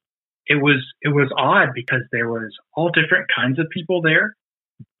 It was odd because there was all different kinds of people there.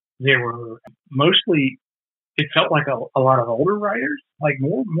 There were mostly, it felt like a lot of older riders, like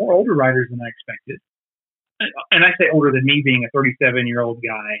more older riders than I expected. And I say older than me, being a 37-year-old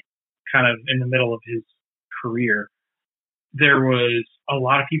guy, kind of in the middle of his career. There was a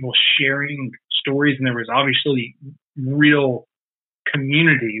lot of people sharing stories, and there was obviously real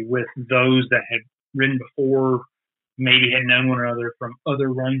community with those that had ridden before, maybe had known one another from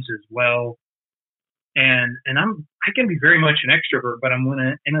other runs as well. And I can be very much an extrovert, but I'm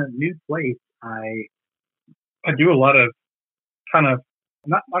in a new place. I do a lot of kind of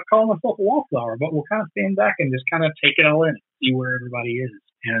not calling myself a wallflower, but we'll kind of stand back and just kind of take it all in and see where everybody is.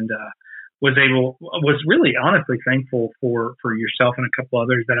 And was really honestly thankful for yourself and a couple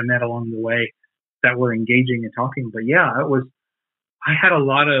others that I met along the way that were engaging and talking. But yeah, I had a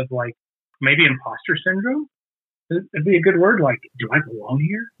lot of maybe imposter syndrome, it'd be a good word. Like, do I belong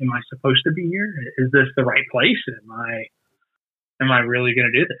here? Am I supposed to be here? Is this the right place? Am I really going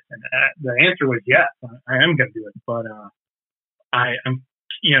to do this? And the answer was yes, I am going to do it. But I'm,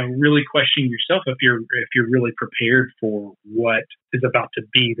 really questioning yourself if you're really prepared for what is about to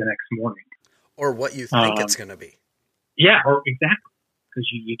be the next morning, or what you think it's going to be. Yeah, or exactly, because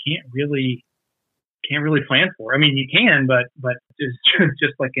you can't really plan for it. I mean, you can, but it's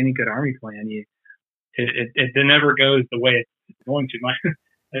just like any good Army plan, it never goes the way it's going to.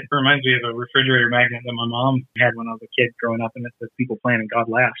 It reminds me of a refrigerator magnet that my mom had when I was a kid growing up, and it says "People plan and God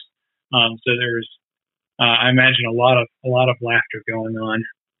laughs." So there's, I imagine, a lot of laughter going on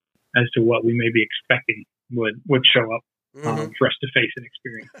as to what we may be expecting would show up for us to face and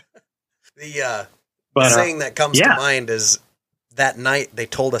experience. The saying that comes to mind is that night they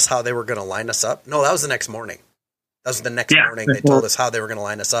told us how they were going to line us up. No, that was the next morning. That was the next morning they told us how they were going to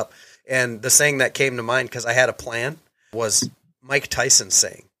line us up. And the saying that came to mind, because I had a plan, was Mike Tyson's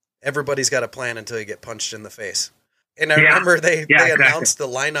saying, "Everybody's got a plan until you get punched in the face." And I remember they announced the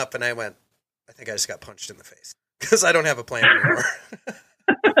lineup, and I went, I think I just got punched in the face because I don't have a plan anymore.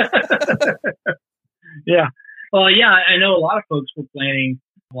 Yeah. Well, yeah, I know a lot of folks were planning,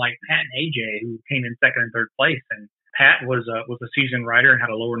 like Pat and AJ, who came in second and third place. And Pat was a seasoned rider and had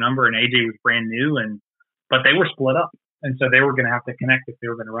a lower number, and AJ was brand new, but they were split up. And so they were going to have to connect if they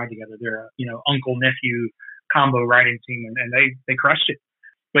were going to ride together. They're a uncle-nephew combo riding team, and they crushed it.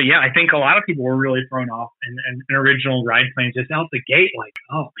 But yeah, I think a lot of people were really thrown off, and original ride plans just out the gate, like,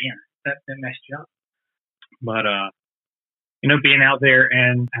 oh man, that messed you up. But being out there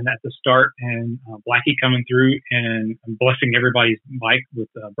and at the start, and Blackie coming through and blessing everybody's bike with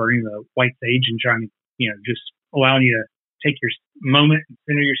burning the white sage and trying to, just allowing you to take your moment and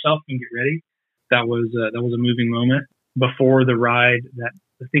center yourself and get ready. That was a moving moment. Before the ride, that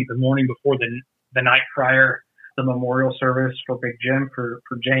I think the morning before the night prior, the memorial service for Big Jim for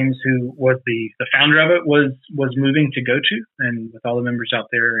James, who was the founder of it, was moving to go to, and with all the members out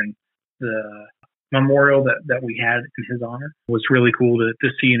there, and the memorial that we had in his honor was really cool to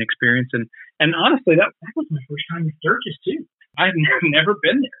see and experience. And honestly, that was my first time in Sturgis too. I've never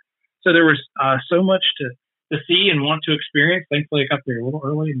been there, so there was so much to see and want to experience. Thankfully, I got there a little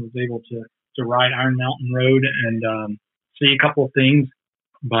early and was able to ride Iron Mountain Road and see a couple of things.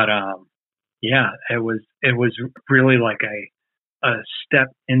 But it was really like a step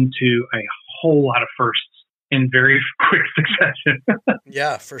into a whole lot of firsts in very quick succession.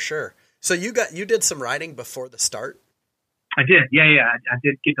 Yeah, for sure. So you did some riding before the start? I did. Yeah. I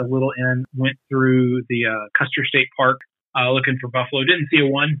did get a little in, went through the Custer State Park looking for buffalo. Didn't see a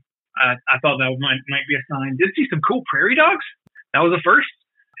one. I thought that might be a sign. Did see some cool prairie dogs. That was a first.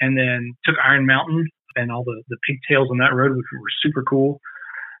 And then took Iron Mountain and all the pigtails on that road, which were super cool.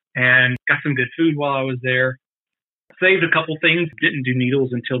 And got some good food while I was there. Saved a couple things. Didn't do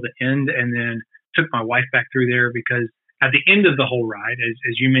needles until the end. And then took my wife back through there because at the end of the whole ride,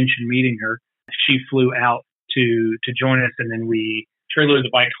 as you mentioned meeting her, she flew out to join us. And then we trailered the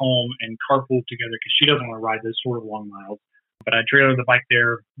bike home and carpooled together because she doesn't want to ride those sort of long miles. But I trailered the bike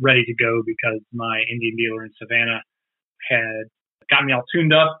there ready to go because my Indian dealer in Savannah had got me all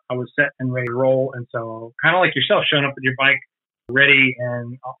tuned up. I was set and ready to roll. And so kind of like yourself, showing up with your bike ready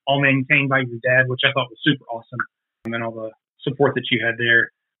and all maintained by your dad, which I thought was super awesome. And then all the support that you had there,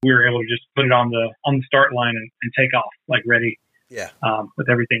 we were able to just put it on the start line and take off like ready. Yeah. With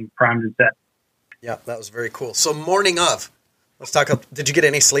everything primed and set. Yeah, that was very cool. So morning of, let's talk. Did you get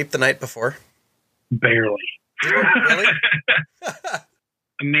any sleep the night before? Barely. Did you really?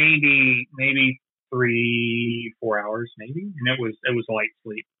 Maybe 3-4 hours, maybe, and it was light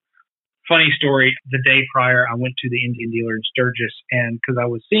sleep. Funny story. The day prior, I went to the Indian dealer in Sturgis, and because I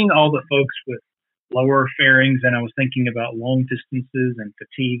was seeing all the folks with lower fairings, and I was thinking about long distances and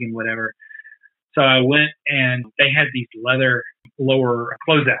fatigue and whatever. So I went, and they had these leather lower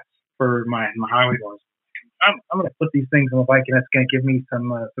closeouts for my highway bars. I'm going to put these things on the bike, and it's going to give me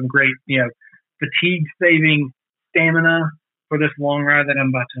some great, fatigue saving stamina for this long ride that I'm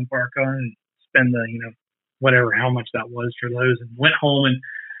about to embark on, and spend the, whatever, how much that was for those, and went home. And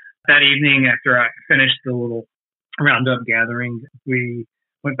that evening, after I finished the little roundup gathering, we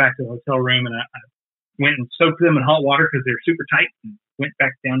went back to the hotel room, and I went and soaked them in hot water because they were super tight, and went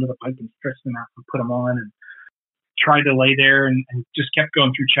back down to the bike and stretched them out and put them on, and tried to lay there and just kept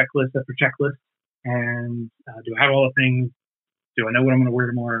going through checklist after checklist. And do I have all the things? Do I know what I'm going to wear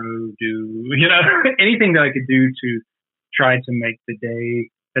tomorrow? Anything that I could do to try to make the day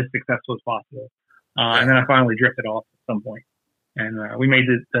as successful as possible. And then I finally drifted off at some point. And we made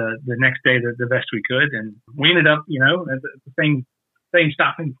the next day the best we could. And we ended up, at the same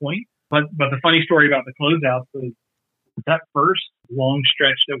stopping point. But the funny story about the closeouts was that first long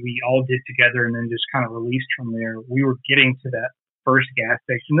stretch that we all did together and then just kind of released from there, we were getting to that first gas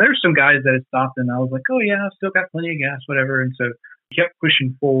station. There were some guys that had stopped, and I was like, oh, yeah, I've still got plenty of gas, whatever. And so we kept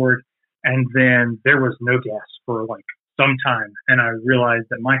pushing forward, and then there was no gas for like some time. And I realized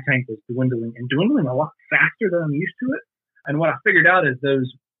that my tank was dwindling a lot faster than I'm used to it. And what I figured out is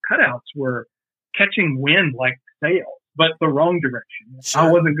those cutouts were catching wind like sails, but the wrong direction. Sure.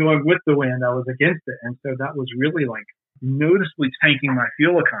 I wasn't going with the wind. I was against it. And so that was really like noticeably tanking my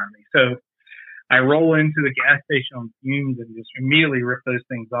fuel economy. So I roll into the gas station on fumes and just immediately rip those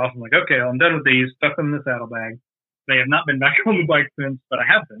things off. I'm like, okay, I'm done with these. Stuff them in the saddlebag. They have not been back on the bike since, but I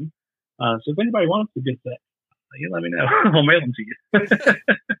have them. So if anybody wants to get that, you let me know. I'll mail them to you.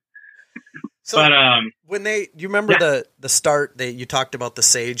 So but, you remember the start that you talked about the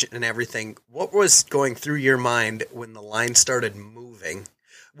Sage and everything, what was going through your mind when the line started moving?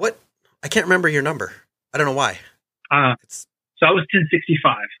 I can't remember your number. I don't know why. So I was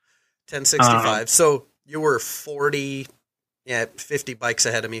 1065. 1065. So you were 50 bikes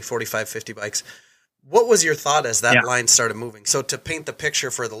ahead of me, 45, 50 bikes. What was your thought as that line started moving? So to paint the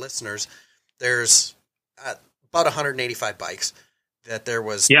picture for the listeners, there's about 185 bikes. That there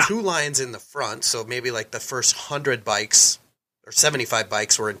was two lines in the front, so maybe like the first 100 bikes or 75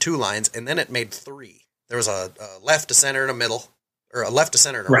 bikes were in two lines, and then it made three. There was a left, a center, and a middle, or a left, a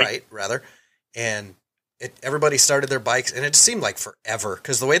center, and a right rather, and everybody started their bikes, and it seemed like forever,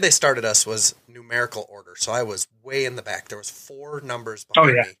 because the way they started us was numerical order, so I was way in the back. There was 4 numbers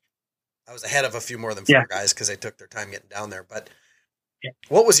behind me. I was ahead of a few more than 4 guys because they took their time getting down there, but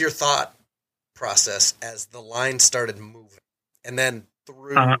what was your thought process as the line started moving? And then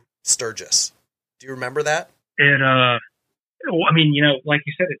through Sturgis. Do you remember that? I mean, like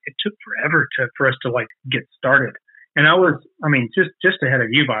you said, it took forever for us to like get started. And I was, just ahead of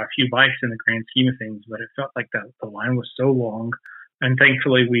you by a few bikes in the grand scheme of things, but it felt like the line was so long. And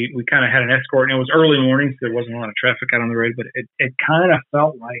thankfully we kind of had an escort, and it was early morning, so there wasn't a lot of traffic out on the road, but it kind of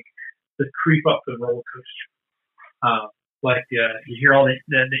felt like the creep up the roller coaster. Like you hear all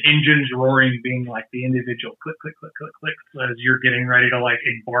the engines roaring, being like the individual click, click, click, click, click, as you're getting ready to like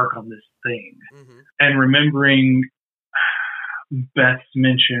embark on this thing. Mm-hmm. And remembering Beth's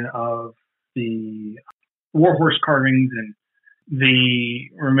mention of the warhorse carvings and the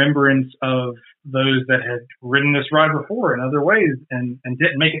remembrance of those that had ridden this ride before in other ways and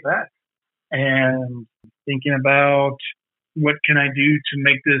didn't make it back. And thinking about what can I do to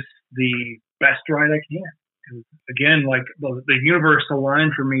make this the best ride I can. Again, like the universe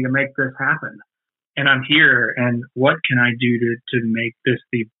aligned for me to make this happen. And I'm here, and what can I do to make this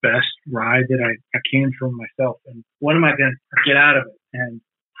the best ride that I can for myself? And what am I going to get out of it? And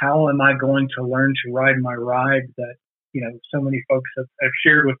how am I going to learn to ride my ride that, so many folks have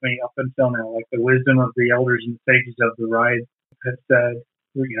shared with me up until now, like the wisdom of the elders and sages of the ride have said,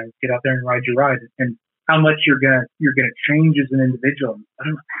 get out there and ride your ride. And how much you're gonna change as an individual. I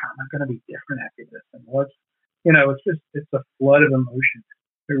don't know, how am I going to be different after this? And it's a flood of emotion.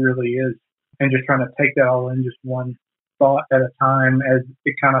 It really is. And just trying to take that all in just one thought at a time as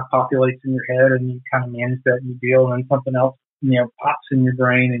it kind of populates in your head, and you kind of manage that and you deal, and then something else, pops in your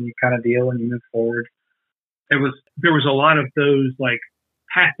brain and you kind of deal and you move forward. There was a lot of those like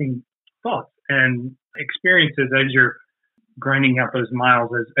passing thoughts and experiences as you're grinding out those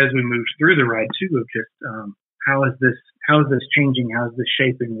miles as we moved through the ride too, of just how is this changing? How is this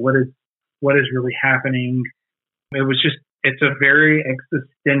shaping? What is really happening? It's a very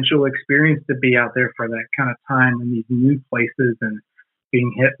existential experience to be out there for that kind of time in these new places and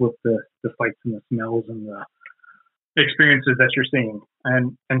being hit with the sights and the smells and the experiences that you're seeing.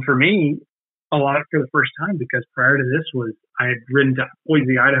 And for me, a lot for the first time, because prior to this I had ridden to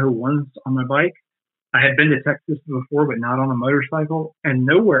Boise, Idaho once on my bike. I had been to Texas before, but not on a motorcycle, and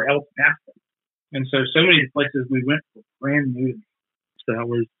nowhere else past them. And so many places we went were brand new to me. So that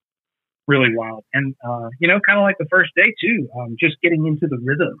was really wild. And, kind of like the first day too, just getting into the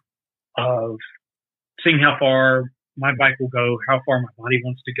rhythm of seeing how far my bike will go, how far my body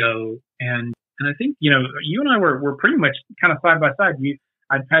wants to go. And I think, you and I were pretty much kind of side by side.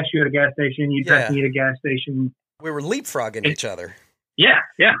 I'd pass you at a gas station, you'd pass me at a gas station. We were leapfrogging each other. Yeah.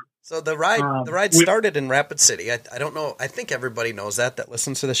 So the ride started in Rapid City. I don't know. I think everybody knows that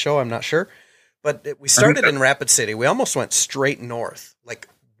listens to the show. I'm not sure. But we started in Rapid City. We almost went straight north, like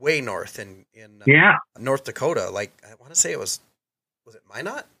way north in North Dakota. Like, I want to say was it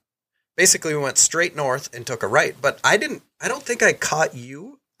Minot? Basically, we went straight north and took a right. But I don't think I caught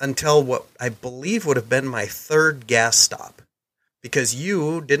you until what I believe would have been my third gas stop, because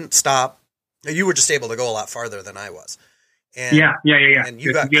you didn't stop. You were just able to go a lot farther than I was. And, and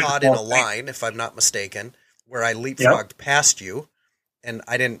you got caught in a line, if I'm not mistaken, where I leapfrogged past you, and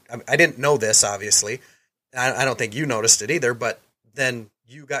I didn't know this, obviously. I don't think you noticed it either, but then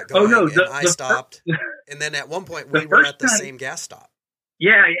you got going and I stopped. And then at one point we were at the same gas stop.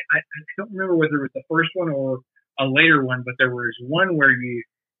 Yeah, I don't remember whether it was the first one or a later one, but there was one where you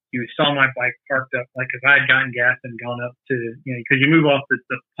saw my bike parked up, like, because I had gotten gas and gone up to, because you move off the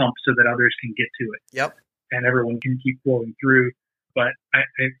pump so that others can get to it. Yep. And everyone can keep flowing through. But I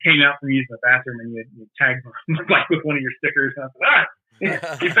came out from using the bathroom and you tagged my bike with one of your stickers. And I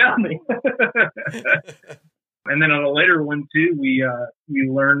said, you found me. And then on a later one too, we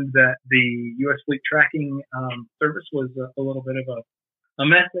learned that the U.S. fleet tracking service was a little bit of a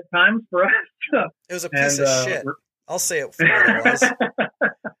mess at times for us. It was a piece of shit. I'll say it for what it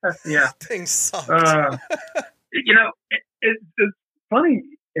was. Yeah. Things sucked. It's funny.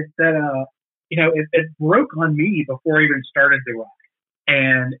 It's that, it broke on me before I even started the ride.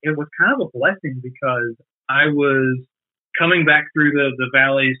 And it was kind of a blessing because I was coming back through the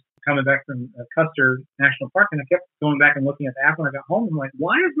valleys, coming back from Custer National Park, and I kept going back and looking at the app when I got home. I'm like,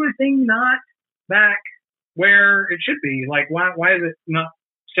 why is my thing not back where it should be? Like, why is it not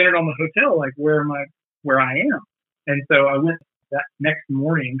centered on the hotel? Like, where I am? And so I went that next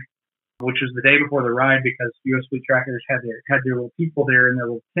morning, which was the day before the ride, because U.S. Fleet Trackers had their little people there in their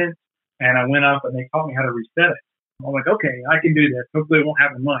little tent, and I went up and they taught me how to reset it. I'm like, okay, I can do this. Hopefully it won't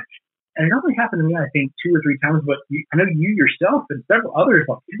happen much. And it only happened to me, I think, 2 or 3 times, but I know you yourself and several others,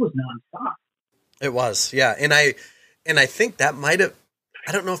 like, it was nonstop. It was, yeah. And I think that might have,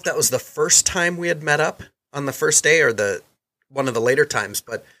 I don't know if that was the first time we had met up on the first day or one of the later times,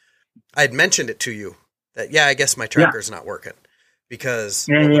 but I had mentioned it to you that, I guess my tracker's not working, because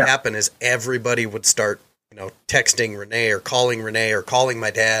what would happen is everybody would start, texting Renee or calling my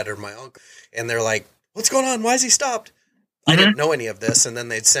dad or my uncle, and they're like, what's going on? Why is he stopped? I didn't know any of this. And then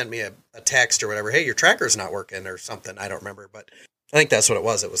they'd send me a text or whatever. Hey, your tracker's not working or something. I don't remember, but I think that's what it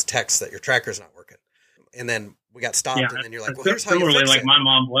was. It was text that your tracker's not working. And then we got stopped, and then you're like, well, here's how you fix like it. My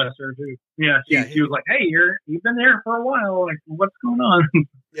mom, bless her too. Yeah. She was like, hey, you've been there for a while. Like, what's going on?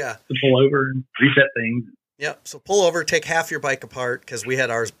 Yeah. To pull over and reset things. Yeah. So pull over, take half your bike apart, because we had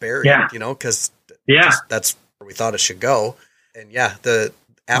ours buried, because that's where we thought it should go. And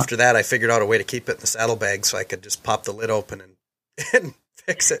after that, I figured out a way to keep it in the saddlebag so I could just pop the lid open and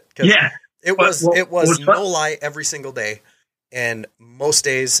fix it. It was no lie every single day, and most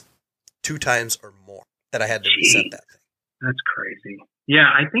days 2 times or more that I had to reset that thing. That's crazy. Yeah,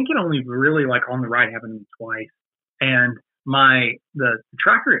 I think it only really, like, on the ride happened to me twice, and the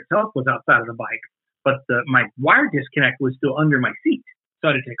tracker itself was outside of the bike, but my wire disconnect was still under my seat. So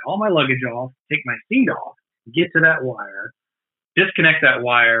I had to take all my luggage off, take my seat off, get to that wire, disconnect that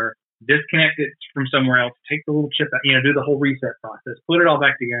wire, disconnect it from somewhere else, take the little chip out, do the whole reset process, put it all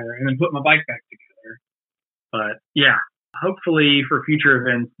back together, and then put my bike back together. But hopefully for future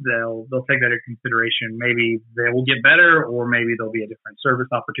events, they'll take that into consideration. Maybe they will get better, or maybe there'll be a different service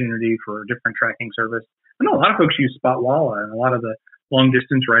opportunity for a different tracking service. I know a lot of folks use Spotwalla, and a lot of the long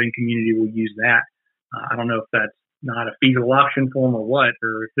distance riding community will use that. I don't know if that's not a feasible option for them or what,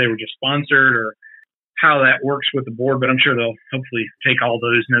 or if they were just sponsored, or how that works with the board, but I'm sure they'll hopefully take all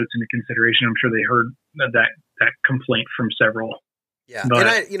those notes into consideration. I'm sure they heard that complaint from several. Yeah. But,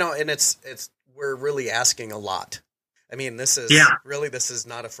 and it's we're really asking a lot. I mean, this is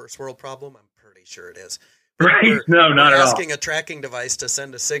not a first world problem. I'm pretty sure it is. But right. No, not at all. Asking a tracking device to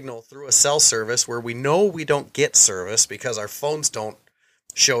send a signal through a cell service where we know we don't get service because our phones don't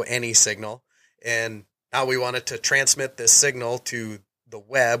show any signal. And now we want it to transmit this signal to the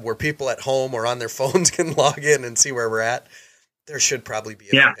web where people at home or on their phones can log in and see where we're at. There should probably be a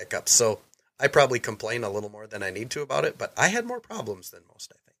few hiccups. So I probably complain a little more than I need to about it, but I had more problems than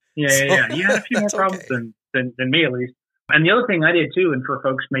most, I think. Yeah. You had a few more problems than me, at least. And the other thing I did too, and for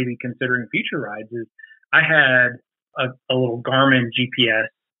folks maybe considering future rides, is I had a little Garmin GPS,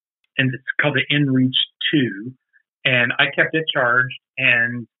 and it's called the InReach 2, and I kept it charged.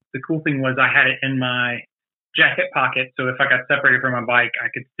 And the cool thing was I had it in my jacket pocket, so if I got separated from my bike, I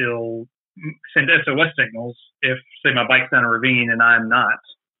could still send SOS signals if, say, my bike's down a ravine and I'm not,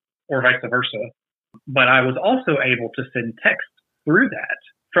 or vice versa. But I was also able to send text through that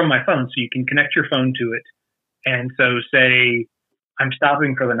from my phone, so you can connect your phone to it. And so, say I'm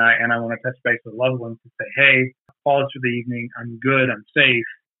stopping for the night and I want to touch base with loved ones and say, hey, pause for the evening, I'm good, I'm safe,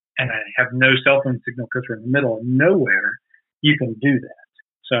 and I have no cell phone signal because we're in the middle of nowhere, you can do that.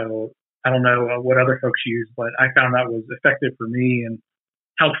 So I don't know what other folks use, but I found that was effective for me and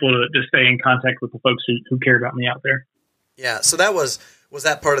helpful to stay in contact with the folks who care about me out there. Yeah. So was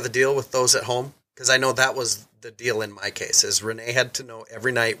that part of the deal with those at home? Because I know that was the deal in my case, is Renee had to know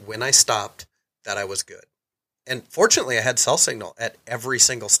every night when I stopped that I was good. And fortunately, I had cell signal at every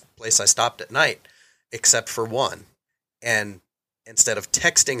single place I stopped at night, except for one. And instead of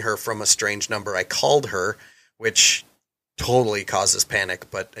texting her from a strange number, I called her, which totally causes panic,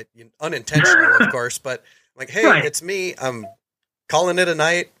 but unintentional, of course. But like, hey, Right. it's me. I'm calling it a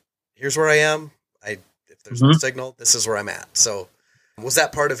night. Here's where I am. If there's no signal, this is where I'm at. So was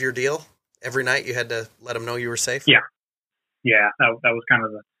that part of your deal? Every night you had to let them know you were safe? Yeah. Yeah. That was kind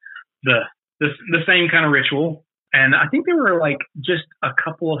of the same kind of ritual. And I think there were like just a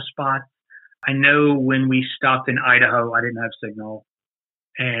couple of spots. I know when we stopped in Idaho, I didn't have signal.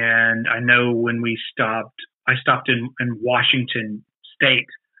 And I know when I stopped in Washington State.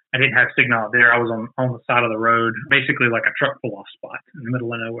 I didn't have signal out there. I was on the side of the road, basically like a truck pull off spot in the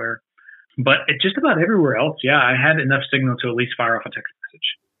middle of nowhere. But just about everywhere else, yeah, I had enough signal to at least fire off a text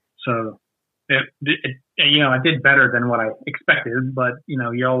message. So, I did better than what I expected. But,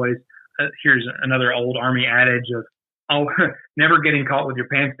 you always, here's another old Army adage of, never getting caught with your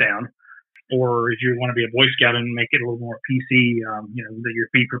pants down. Or if you want to be a Boy Scout and make it a little more PC, your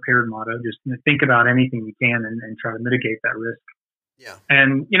Be Prepared motto, just think about anything you can and try to mitigate that risk. Yeah.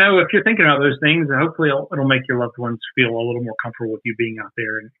 And, if you're thinking about those things, hopefully it'll make your loved ones feel a little more comfortable with you being out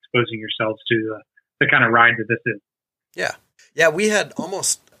there and exposing yourselves to the kind of ride that this is. Yeah. Yeah, we had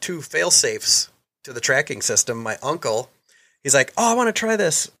almost 2 fail-safes to the tracking system. My uncle, he's like, oh, I want to try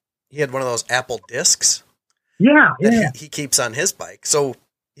this. He had one of those Apple discs. Yeah. That he keeps on his bike. So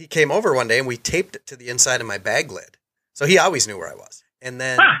he came over one day and we taped it to the inside of my bag lid. So he always knew where I was. And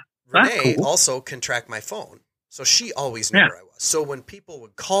then Renee also can track my phone. So she always knew where I was. So when people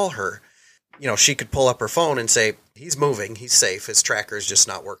would call her, she could pull up her phone and say, he's moving, he's safe, his tracker is just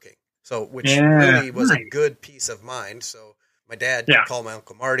not working. So, which really was a good peace of mind. So my dad could call my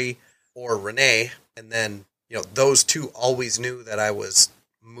Uncle Marty or Renee. And then, those two always knew that I was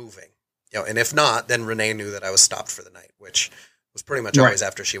moving. And if not, then Renee knew that I was stopped for the night, which was pretty much always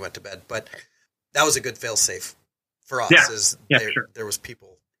after she went to bed. But that was a good fail-safe for us. There was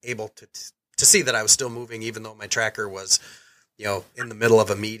people able to see that I was still moving, even though my tracker was, in the middle of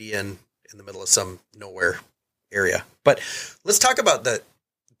a median, in the middle of some nowhere area. But let's talk about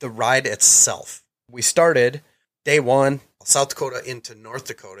the ride itself. We started day one, South Dakota into North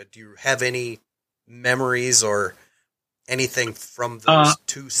Dakota. Do you have any memories or anything from those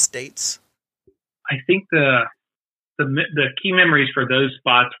 2 states? I think the key memories for those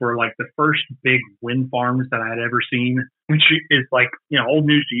spots were like the first big wind farms that I had ever seen, which is like, old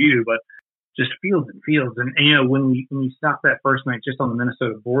news to you, but just fields and fields. And when we stopped that first night just on the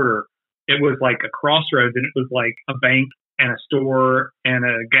Minnesota border, it was like a crossroads, and it was like a bank and a store and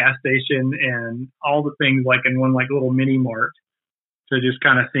a gas station and all the things like in one like little mini mart. So just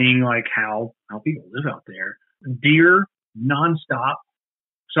kind of seeing like how people live out there. Deer nonstop.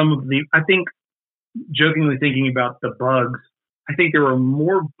 I think, jokingly thinking about the bugs, I think there were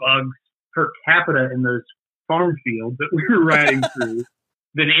more bugs per capita in those farm fields that we were riding through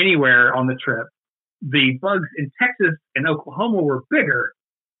than anywhere on the trip. The bugs in Texas and Oklahoma were bigger,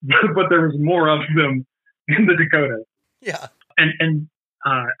 but there was more of them in the Dakotas. Yeah. And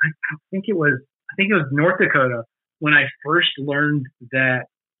I think it was North Dakota when I first learned that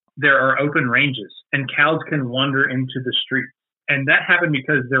there are open ranges and cows can wander into the street. And that happened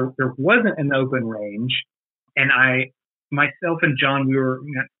because there wasn't an open range. And myself and John, we were,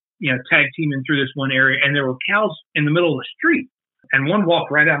 tag teaming through this one area, and there were cows in the middle of the street. And one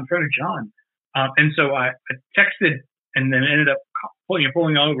walked right out in front of John. And so I texted and then ended up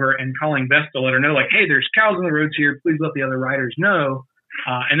pulling over and calling Beth to let her know, like, hey, there's cows on the roads here. Please let the other riders know.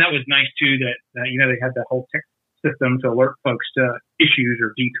 And that was nice, too, that they had that whole text system to alert folks to issues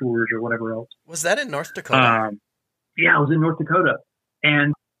or detours or whatever else. Was that in North Dakota? Yeah, I was in North Dakota.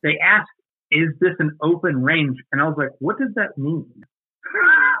 And they asked, is this an open range? And I was like, what does that mean?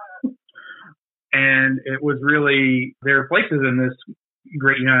 And it was really, there are places in this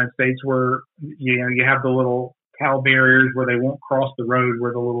great United States where, you have the little cow barriers where they won't cross the road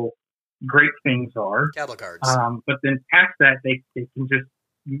where the little great things are. Cattle guards. But then past that, they can just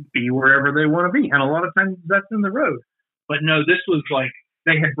be wherever they want to be. And a lot of times that's in the road. But no, this was like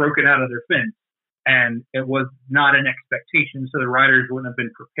they had broken out of their fence. And it was not an expectation, so the riders wouldn't have been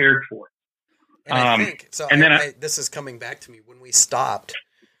prepared for it. And I think, so and this is coming back to me, when we stopped,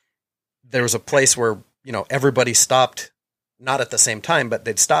 there was a place where, everybody stopped, not at the same time, but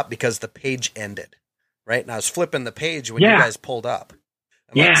they'd stop because the page ended, right? And I was flipping the page when you guys pulled up.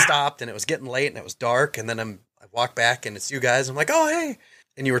 And I stopped, and it was getting late, and it was dark, and then I walked back, and it's you guys. I'm like, oh, hey.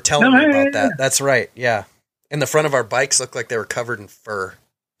 And you were telling me about that. That's right, yeah. And the front of our bikes looked like they were covered in fur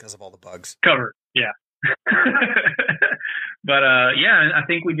because of all the bugs. Covered. Yeah. But I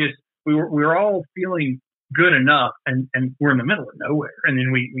think we were all feeling good enough, and we're in the middle of nowhere. And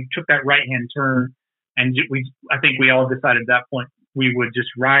then we took that right hand turn, and I think we all decided at that point we would just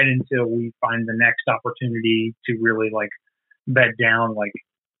ride until we find the next opportunity to really like bed down, like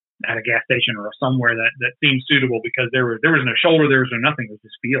at a gas station or somewhere that seemed suitable, because there was no shoulder, there was no nothing, it was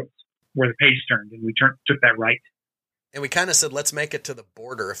just fields where the page turned, and we took that right. And we kind of said, let's make it to the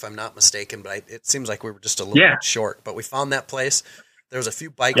border, if I'm not mistaken, but it seems like we were just a little bit short. But we found that place. There was a few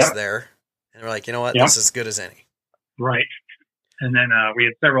bikes there, and we're like, you know what, this is as good as any. Right. And then we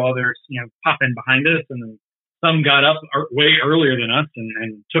had several others, pop in behind us, and then some got up way earlier than us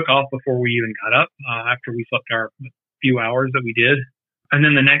and took off before we even got up, after we slept our few hours that we did. And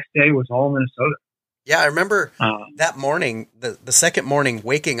then the next day was all Minnesota. Yeah, I remember that morning, the second morning,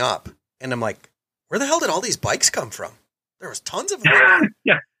 waking up, and I'm like, where the hell did all these bikes come from? There was tons of them.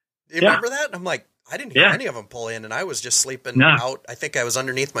 Yeah. Do you remember that? And I'm like, I didn't hear any of them pull in, and I was just sleeping out. I think I was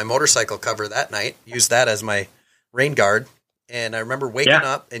underneath my motorcycle cover that night, used that as my rain guard. And I remember waking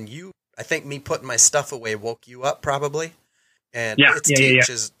up, and I think me putting my stuff away woke you up probably. And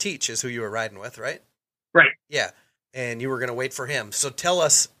Teach is who you were riding with, right? Right. Yeah. And you were going to wait for him. So tell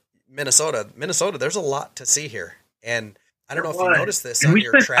us, Minnesota, there's a lot to see here. And I don't know if you noticed this on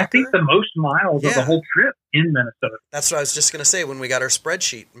your tracker. I think the most miles of the whole trip in Minnesota. That's what I was just going to say. When we got our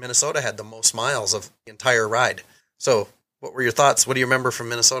spreadsheet, Minnesota had the most miles of the entire ride. So what were your thoughts? What do you remember from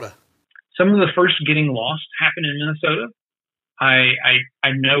Minnesota? Some of the first getting lost happened in Minnesota.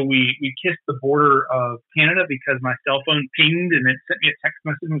 I know we kissed the border of Canada because my cell phone pinged and it sent me a text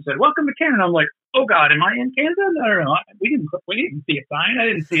message and said, "Welcome to Canada." I'm like, "Oh God, am I in Canada?" No. We didn't see a sign. I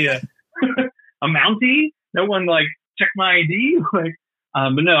didn't see a Mountie. No one checked my ID.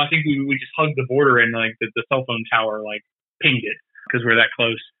 But no, I think we just hugged the border, and the cell phone tower pinged it because we're that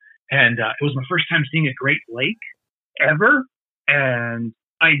close. And it was my first time seeing a Great Lake ever, and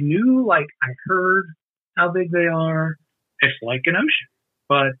I knew I heard how big they are. It's like an ocean,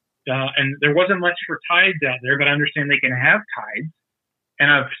 but and there wasn't much for tides out there, but I understand they can have tides.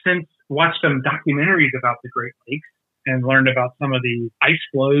 And I've since watched some documentaries about the Great Lakes and learned about some of the ice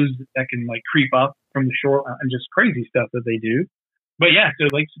flows that can creep up from the shore and just crazy stuff that they do. But yeah, so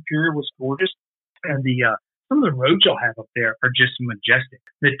Lake Superior was gorgeous, and some of the roads y'all have up there are just majestic.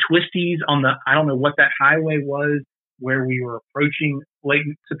 The twisties on I don't know what that highway was where we were approaching Lake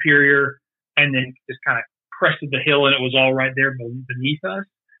Superior, and then just kind of crested the hill, and it was all right there beneath us.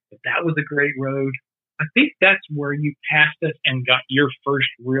 But that was a great road. I think that's where you passed us and got your first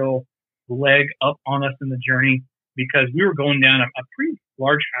real leg up on us in the journey, because we were going down a pretty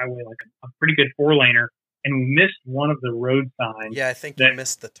large highway, a pretty good 4-laner, and we missed one of the road signs. Yeah, I think you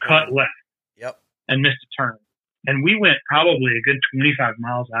missed the turn. Cut left. Yep. And missed a turn. And we went probably a good 25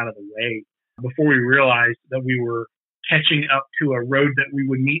 miles out of the way before we realized that we were catching up to a road that we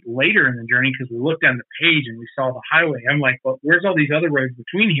would meet later in the journey, because we looked down the page and we saw the highway. I'm like, well, where's all these other roads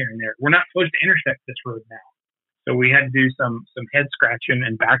between here and there? We're not supposed to intersect this road now. So we had to do some head scratching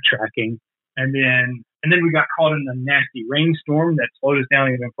and backtracking. And then we got caught in a nasty rainstorm that slowed us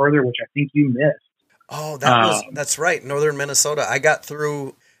down even further, which I think you missed. Oh, that's right. Northern Minnesota. I got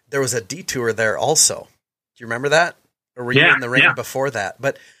through, there was a detour there also. Do you remember that? Or were you in the rain before that?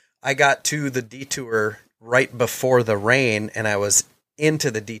 But I got to the detour right before the rain, and I was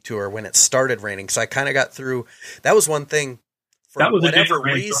into the detour when it started raining. So I kind of got through. That was one thing for whatever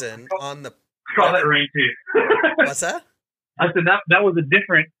reason on the. I caught that rain too. What's that? I said that was a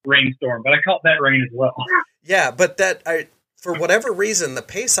different rainstorm, but I caught that rain as well. Yeah, but for whatever reason, the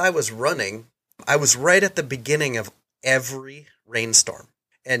pace I was running, I was right at the beginning of every rainstorm.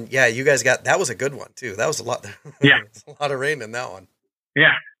 And yeah, you guys that was a good one too. That was a lot. Yeah. A lot of rain in that one.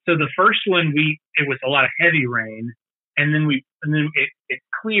 Yeah. So the first one, it was a lot of heavy rain, and then it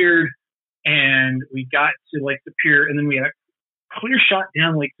cleared, and we got to Lake Superior, and then we had a clear shot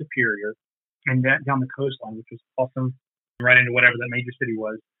down Lake Superior and down the coastline, which was awesome, right into whatever that major city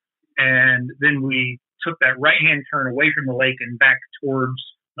was. And then we took that right-hand turn away from the lake and back towards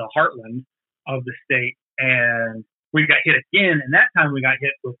the heartland of the state, and we got hit again, and that time we got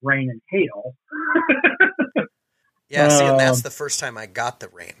hit with rain and hail. Yeah, see, and that's the first time I got the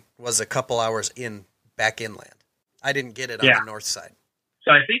rain, was a couple hours back inland. I didn't get it on the north side.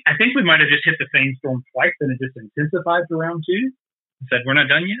 So I think we might have just hit the same storm twice, and it just intensified for round 2. I said, we're not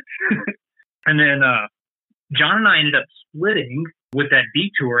done yet. And then John and I ended up splitting with that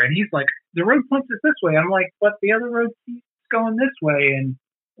detour, and he's like, the road points us this way. I'm like, but the other road keeps going this way. And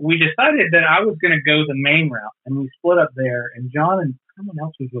we decided that I was going to go the main route, and we split up there, and John and someone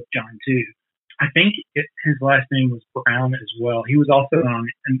else was with John too. I think his last name was Brown as well. He was also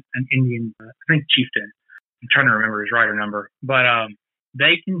an Indian, I think, chieftain. I'm trying to remember his rider number. But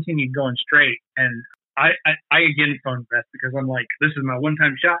they continued going straight, and I again phoned Beth because I'm like, this is my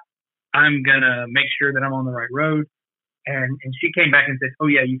one-time shot. I'm going to make sure that I'm on the right road. And she came back and said, oh,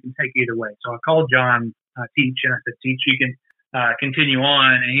 yeah, you can take either way. So I called John Teach, and I said, Teach, you can continue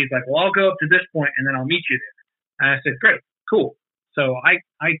on. And he's like, well, I'll go up to this point, and then I'll meet you there. And I said, great, cool. So I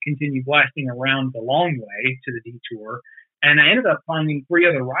continued blasting around the long way to the detour. And I ended up finding 3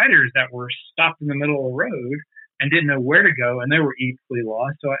 other riders that were stopped in the middle of the road and didn't know where to go, and they were equally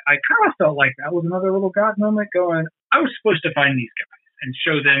lost. So I kind of felt like that was another little God moment going, I was supposed to find these guys and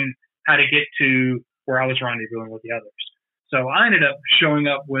show them how to get to where I was rendezvousing with the others. So I ended up showing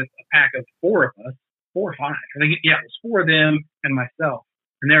up with a pack of 4 of us, 4 or 5. I think, yeah, it was 4 of them and myself,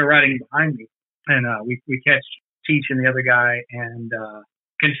 and they were riding behind me. And we catch Teach and the other guy and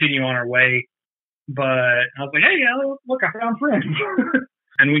continue on our way. But I was like, hey, look, I found friends.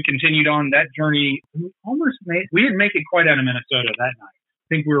 And we continued on that journey. We didn't make it quite out of Minnesota that night. I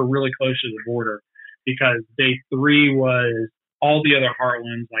think we were really close to the border because day 3 was all the other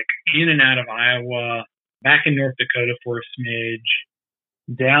heartlands, like in and out of Iowa, back in North Dakota for a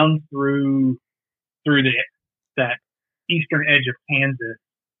smidge, down through that eastern edge of Kansas,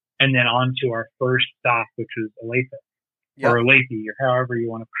 and then on to our first stop, which was Olathe, or Olathe, or however you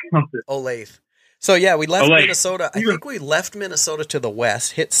want to pronounce it. Olathe. So, yeah, we left Minnesota. I think we left Minnesota to the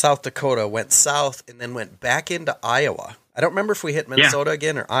west, hit South Dakota, went south, and then went back into Iowa. I don't remember if we hit Minnesota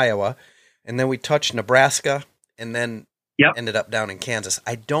again or Iowa. And then we touched Nebraska, and then ended up down in Kansas.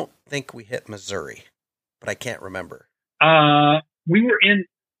 I don't think we hit Missouri, but I can't remember. We were in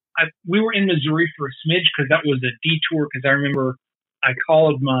Missouri for a smidge because that was a detour. Because I remember I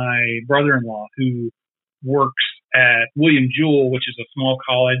called my brother-in-law who works at William Jewell, which is a small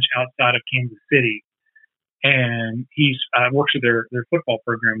college outside of Kansas City, and he's works with their football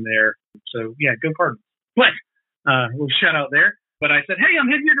program there. So yeah, go Cardinals. But we'll shout out there. But I said, hey, I'm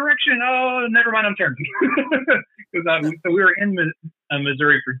heading your direction. Oh, never mind, I'm turning. So we were in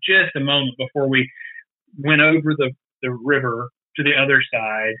Missouri for just a moment before we went over the river to the other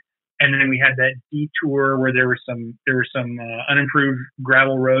side, and then we had that detour where there were some unimproved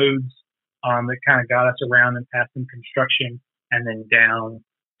gravel roads that kind of got us around and past some construction, and then down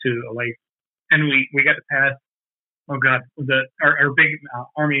to a lake. And we got to pass, our big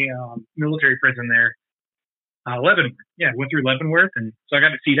Army military prison there, Leavenworth. Yeah, went through Leavenworth, and so I got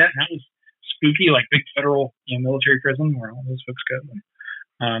to see that, and that was spooky, like big federal military prison where all those folks go.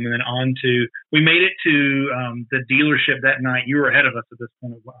 And then we made it to the dealership that night. You were ahead of us at this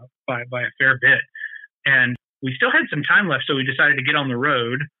point by a fair bit. And we still had some time left, so we decided to get on the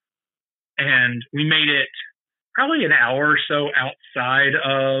road. And we made it probably an hour or so outside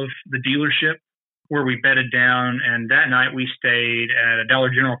of the dealership where we bedded down. And that night we stayed at a Dollar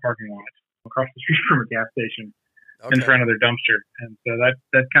General parking lot across the street from a gas station in front of their dumpster. And so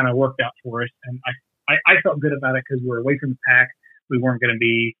that kind of worked out for us. And I felt good about it because we were away from the pack. We weren't going to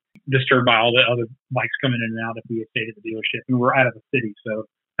be disturbed by all the other bikes coming in and out if we had stayed at the dealership. And we're out of the city, so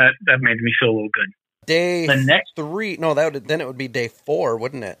that made me feel a little good. Day 3, no, then it would be day 4,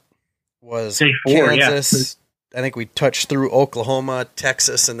 wouldn't it? Was day 4, Kansas. Yeah. I think we touched through Oklahoma,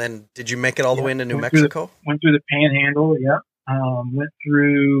 Texas, and then did you make it all the way into New Mexico? Went through the Panhandle, went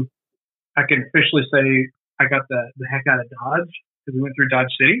through, I can officially say I got the heck out of Dodge because we went through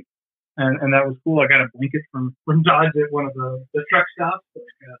Dodge City. And that was cool. I got a blanket from Dodge at one of the truck stops. Like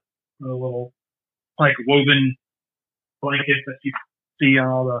a little like woven blanket that you see on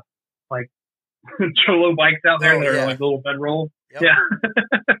all the like cholo bikes out there. They're like little bedroll. Yep.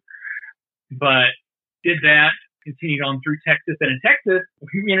 Yeah. But did that, continued on through Texas. And in Texas,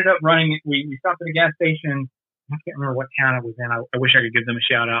 we ended up running, we stopped at a gas station. I can't remember what town it was in. I wish I could give them a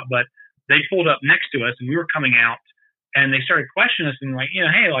shout out, but they pulled up next to us and we were coming out. And they started questioning us and like,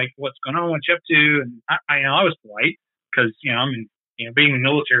 hey, like, what's going on? What you up to? And I was polite because, I'm being in the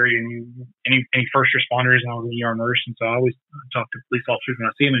military and any first responders, and I was an ER nurse. And so I always talk to police officers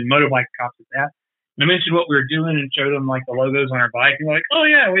when I see them, and motorbike cops at that. And I mentioned what we were doing and showed them like the logos on our bike. And they're like, oh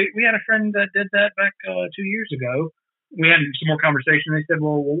yeah, we had a friend that did that back 2 years ago. We had some more conversation. They said,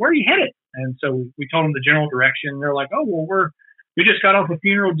 well, where are you headed? And so we told them the general direction. They're like, oh, well, we just got off a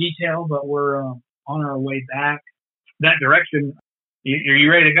funeral detail, but we're on our way back that direction. Are you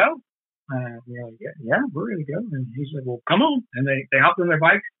ready to go? We're like, yeah, we're ready to go. And he said, well, come on. And they hopped on their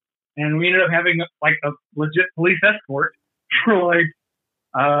bikes, and we ended up having like a legit police escort for like,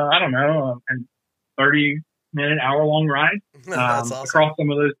 I don't know, a 30-minute, hour-long ride awesome. Across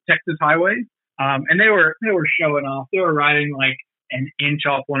some of those Texas highways. And they were showing off. They were riding like an inch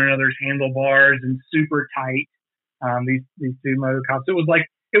off one another's handlebars and super tight. These two motor cops. It was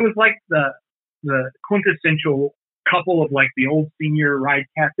like the quintessential couple of like the old senior ride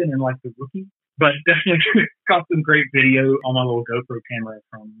captain and like the rookie. But definitely caught some great video on my little GoPro camera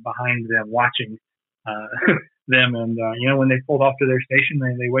from behind them watching uh, them. And, when they pulled off to their station,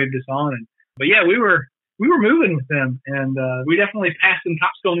 they waved us on. But yeah, we were moving with them, and we definitely passed some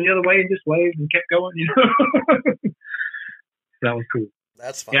cops going the other way and just waved and kept going, That was cool.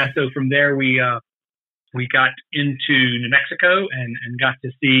 That's fun. Yeah, so from there we got into New Mexico and got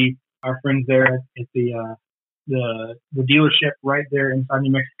to see our friends there at the dealership right there inside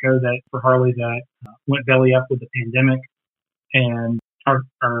New Mexico that for Harley that went belly up with the pandemic. And our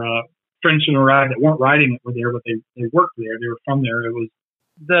friends from the ride that weren't riding it were there, but they worked there. They were from there. It was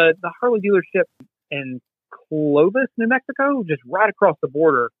the Harley dealership in Clovis, New Mexico, just right across the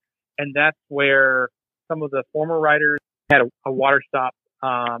border. And that's where some of the former riders had a water stop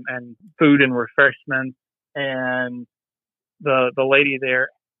and food and refreshments. And the lady there,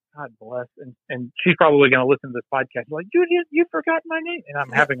 God bless, and she's probably going to listen to this podcast. She's like, Judy, you forgot my name. And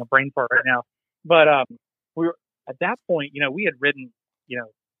I'm having a brain fart right now. But we were at that point, we had ridden,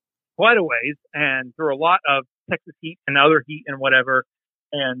 quite a ways and through a lot of Texas heat and other heat and whatever.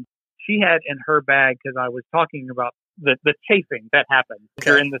 And she had in her bag, because I was talking about the chafing that happens if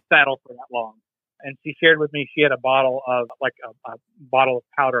you're in the saddle for that long. And she shared with me she had a bottle of like a bottle of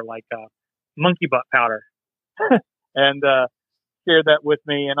powder, like monkey butt powder, and shared that with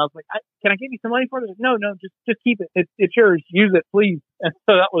me. And I was like, "Can I give you some money for this?" No, just keep it. It's yours. Use it, please. And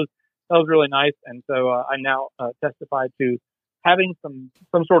so that was really nice. And so I now testify to having some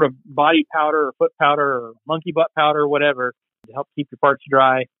sort of body powder or foot powder or monkey butt powder or whatever to help keep your parts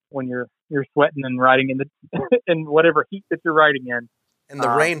dry when you're sweating and riding in the in whatever heat that you're riding in. And the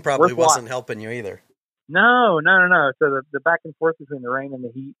rain probably wasn't helping you either. No. So the back and forth between the rain and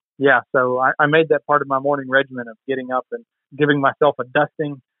the heat. Yeah. So I made that part of my morning regimen of getting up and giving myself a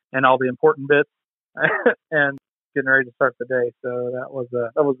dusting and all the important bits and getting ready to start the day. So that was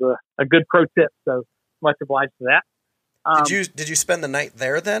a good pro tip. So much obliged for that. Did you spend the night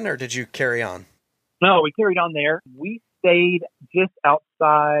there then, or did you carry on? No, we carried on there. We stayed just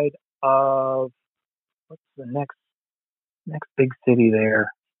outside of what's the next big city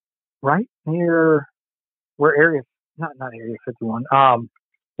there, right near where not Area 51.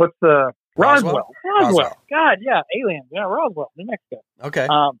 What's the Roswell? God, yeah, aliens. Yeah, Roswell, New Mexico. Okay.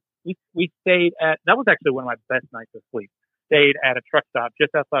 We stayed at, that was actually one of my best nights of sleep. Stayed at a truck stop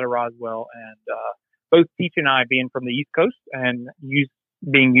just outside of Roswell, and both Peach and I, being from the East Coast and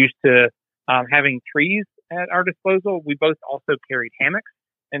being used to having trees at our disposal, we both also carried hammocks,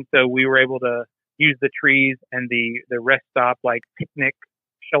 and so we were able to use the trees and the rest stop, like picnic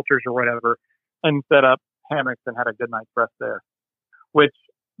shelters or whatever, and set up hammocks and had a good night's rest there. Which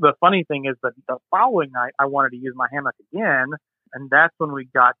the funny thing is that the following night I wanted to use my hammock again, and that's when we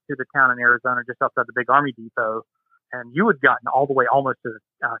got to the town in Arizona just outside the big Army depot, and you had gotten all the way almost to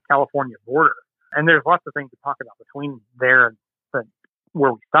the California border. And there's lots of things to talk about between there and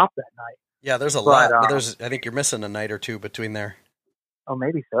where we stopped that night. Yeah, there's a lot. But I think you're missing a night or two between there. Oh,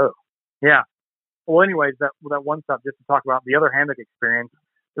 maybe so. Yeah. Well, anyways, that one stop, just to talk about the other hammock experience,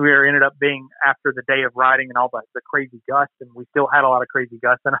 we ended up being after the day of riding and all the crazy gusts, and we still had a lot of crazy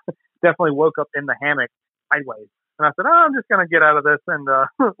gusts, and I definitely woke up in the hammock sideways. And I said, I'm just going to get out of this and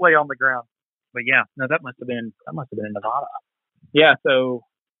lay on the ground. But yeah, no, that must have been in Nevada. Yeah, so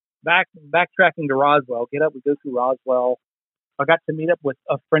backtracking to Roswell, we go through Roswell. I got to meet up with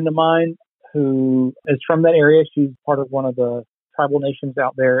a friend of mine who is from that area. She's part of one of the tribal nations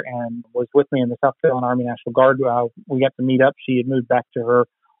out there and was with me in the South Carolina Army National Guard. We got to meet up. She had moved back to her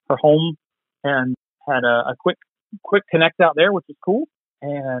home and had a quick connect out there, which is cool.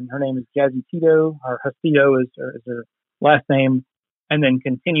 And her name is Jazzy Tito, or Hastito is her last name, and then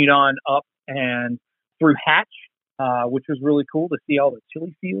continued on up and through Hatch, which was really cool to see all the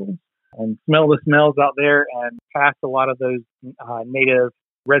chili fields and smell the smells out there, and past a lot of those native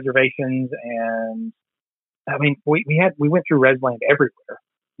reservations. And I mean, we went through Resland everywhere,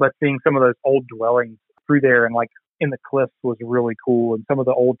 but seeing some of those old dwellings through there and like in the cliffs was really cool. And some of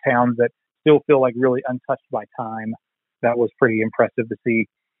the old towns that still feel like really untouched by time, that was pretty impressive to see.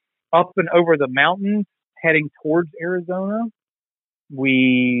 Up and over the mountains, heading towards Arizona,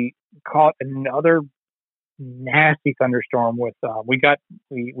 we caught another nasty thunderstorm with, we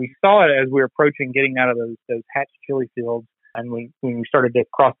saw it as we were approaching, getting out of those Hatch chili fields. And when we started to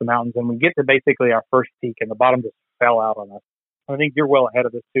cross the mountains, and we get to basically our first peak, and the bottom just fell out on us. I think you're well ahead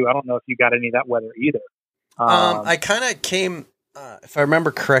of this too. I don't know if you got any of that weather either. I kind of came, if I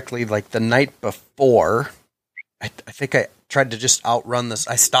remember correctly, like the night before. I think I tried to just outrun this.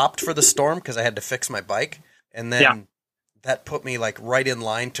 I stopped for the storm because I had to fix my bike, and then that put me like right in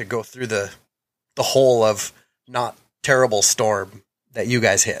line to go through the hole of not terrible storm that you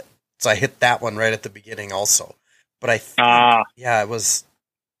guys hit. So I hit that one right at the beginning also. But I think, yeah, it was,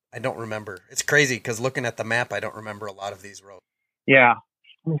 I don't remember. It's crazy because looking at the map, I don't remember a lot of these roads. Yeah.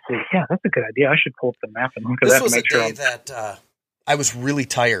 Let me see. Yeah, that's a good idea. I should pull up the map and look at This that was to a make sure day that I was really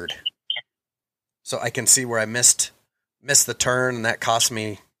tired. So I can see where I missed the turn, and that cost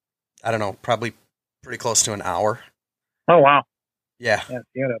me, I don't know, probably pretty close to an hour. Oh, wow. Yeah.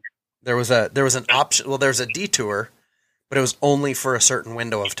 There was an option. Well, there's a detour, but it was only for a certain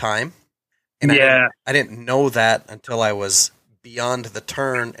window of time. And I didn't know that until I was beyond the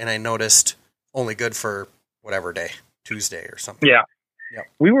turn, and I noticed only good for whatever day, Tuesday or something. Yeah. Yep.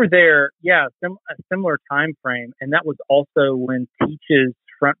 We were there, a similar time frame, and that was also when Teach's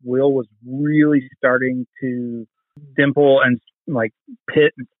front wheel was really starting to dimple and like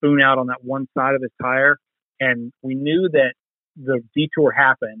pit and spoon out on that one side of his tire. And we knew that the detour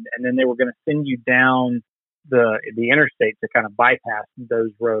happened, and then they were going to send you down the interstate to kind of bypass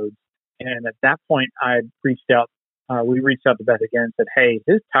those roads. And at that point, we reached out to Beth again and said, hey,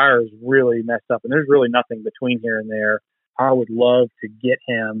 his tire is really messed up, and there's really nothing between here and there. I would love to get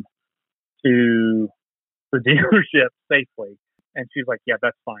him to the dealership safely. And she's like, yeah,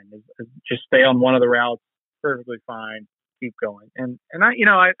 that's fine. Just stay on one of the routes. Perfectly fine. Keep going. And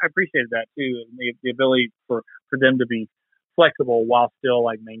I appreciated that too. The ability for them to be flexible while still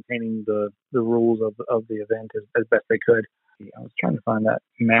like maintaining the rules of the event as best they could. I was trying to find that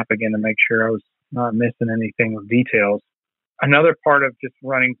map again to make sure I was not missing anything with details. Another part of just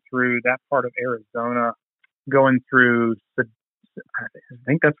running through that part of Arizona, going through, I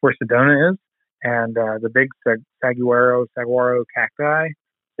think that's where Sedona is, and the big saguaro cacti.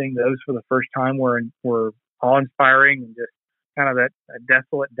 Seeing those for the first time were awe-inspiring, and just kind of that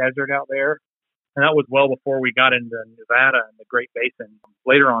desolate desert out there. And that was well before we got into Nevada and the Great Basin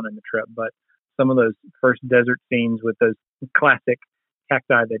later on in the trip. But some of those first desert scenes with those classic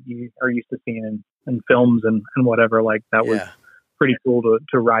cacti that you are used to seeing in films and whatever, like that was pretty cool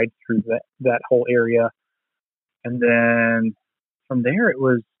to ride through that whole area. And then from there it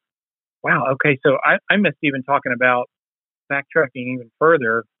was, wow, okay, so I missed even talking about backtracking even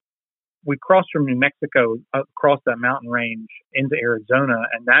further. We crossed from New Mexico across that mountain range into Arizona,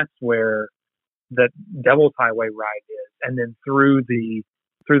 and that's where the Devil's Highway ride is, and then through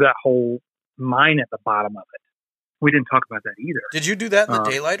that whole mine at the bottom of it. We didn't talk about that either. Did you do that in the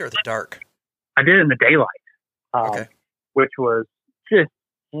daylight or the dark? I did it in the daylight, okay, which was just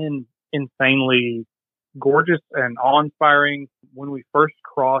insanely gorgeous and awe-inspiring. When we first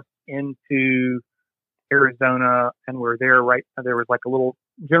crossed into Arizona and we're there, there was like a little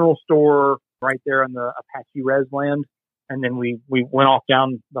general store right there on the Apache Res land, and then we went off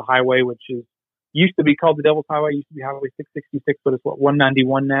down the highway, which used to be called the Devil's Highway, used to be Highway 666, but it's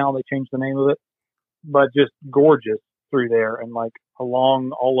 191 now. They changed the name of it. But just gorgeous through there, and like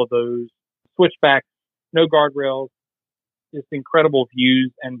along all of those switchbacks, no guardrails, just incredible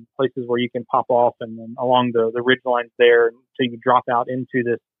views and places where you can pop off, and then along the ridge lines there until you drop out into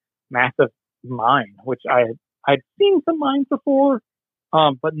this massive mine, which I'd seen some mines before,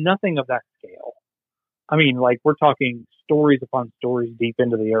 but nothing of that scale. I mean, like we're talking stories upon stories deep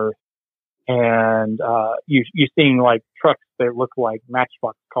into the earth, and you're seeing like trucks that look like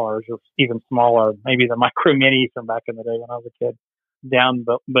Matchbox cars or even smaller, maybe the micro minis from back in the day when I was a kid, down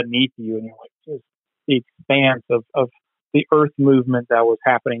beneath you, and you're like, just the expanse of the earth movement that was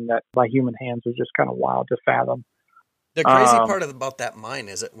happening that by human hands was just kind of wild to fathom. The crazy part about that mine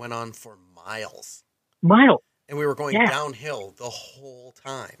is it went on for miles. And we were going downhill the whole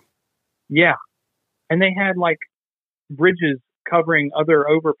time. Yeah. And they had like bridges covering other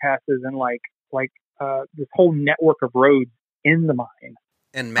overpasses and like this whole network of roads in the mine.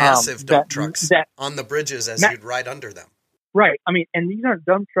 And massive dump trucks on the bridges as you'd ride under them. Right. I mean, and these aren't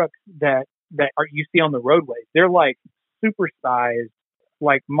dump trucks that you see on the roadways. They're like supersized,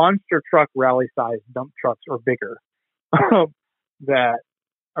 like monster truck rally sized dump trucks or bigger that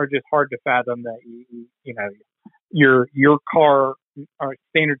are just hard to fathom that you know your car or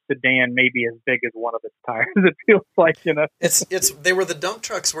standard sedan may be as big as one of its tires. It feels like, they were the dump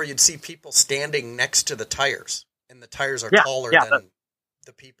trucks where you'd see people standing next to the tires, and the tires are taller than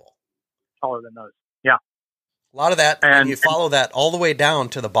the people. Taller than those. Yeah. A lot of that, and you follow that all the way down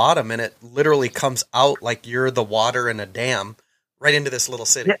to the bottom, and it literally comes out like you're the water in a dam right into this little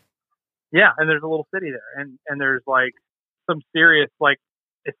city. Yeah, and there's a little city there, and there's like some serious like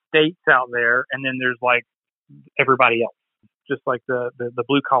estates out there, and then there's like everybody else, just like the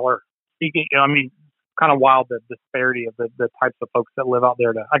blue collar. I mean, kind of wild the disparity of the types of folks that live out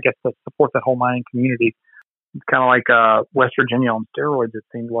there to support that whole mining community. It's kind of like West Virginia on steroids, it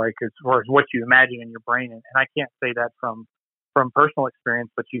seems like, as far as what you imagine in your brain. And I can't say that from from personal experience,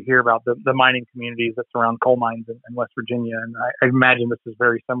 but you hear about the mining communities that surround coal mines in West Virginia. And I imagine this is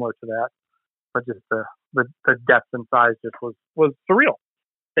very similar to that, but just the depth and size just was surreal.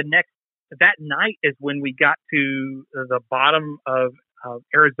 That night is when we got to the bottom of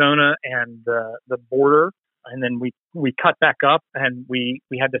Arizona and the border. And then we cut back up and we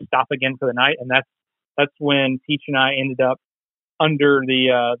had to stop again for the night. And that's when Teach and I ended up under in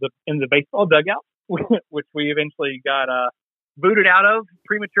the baseball dugout, which we eventually got booted out of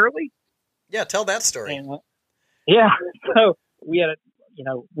prematurely. Yeah, tell that story. And, so we had a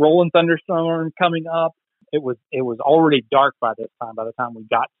rolling thunderstorm coming up. It was already dark by this time. By the time we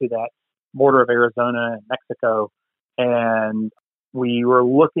got to that border of Arizona and Mexico, and we were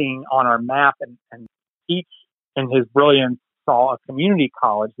looking on our map, and Teach, in his brilliance, saw a community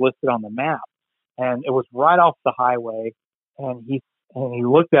college listed on the map, and it was right off the highway. And he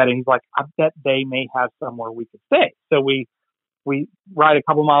looked at it and he's like, I bet they may have somewhere we could stay. So we ride a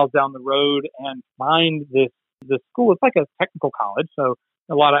couple miles down the road and find this school. It's like a technical college, so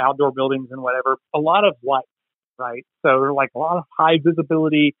a lot of outdoor buildings and whatever, a lot of light, right? So they're like a lot of high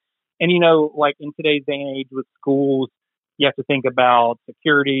visibility. And, like in today's day and age with schools, you have to think about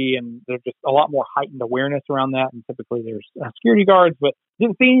security, and there's just a lot more heightened awareness around that. And typically there's security guards, but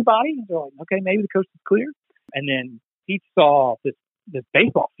didn't see anybody. They're like, okay, maybe the coast is clear. And then Teach saw this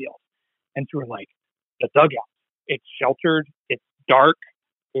baseball field, and so we're like, the dugout, it's sheltered, it's dark,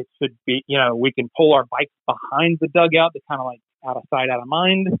 it should be, we can pull our bikes behind the dugout to kind of like out of sight, out of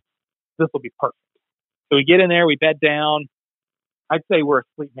mind. This will be perfect. So we get in there, we bed down. I'd say we're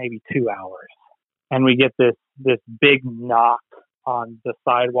asleep maybe 2 hours, and we get this big knock on the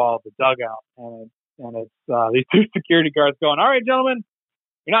sidewall of the dugout, and it's these two security guards going, all right, gentlemen,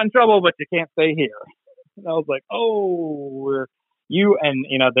 you're not in trouble, but you can't stay here. And I was like, oh,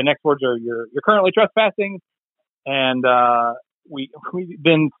 the next words are, you're currently trespassing. And we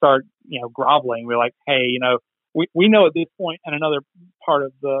then start, groveling. We're like, hey, we know at this point, and another part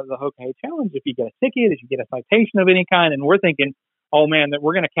of the Hoka challenge, if you get a ticket, if you get a citation of any kind, and we're thinking, oh man, that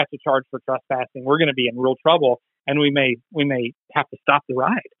we're going to catch a charge for trespassing, we're going to be in real trouble, and we may have to stop the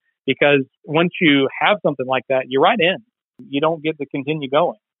ride, because once you have something like that, you're right in. You don't get to continue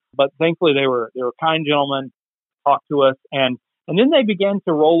going. But thankfully, they were kind gentlemen, talked to us, and then they began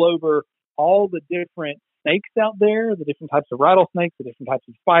to roll over all the different snakes out there, the different types of rattlesnakes, the different types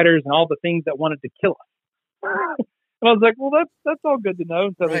of spiders, and all the things that wanted to kill us. And I was like, well, that's all good to know.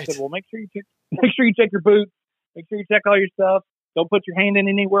 And so They said, well, make sure you check your boots, make sure you check all your stuff. Don't put your hand in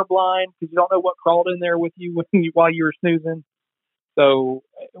anywhere blind, because you don't know what crawled in there with you while you were snoozing. So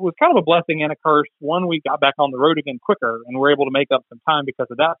it was kind of a blessing and a curse. One, we got back on the road again quicker, and were able to make up some time, because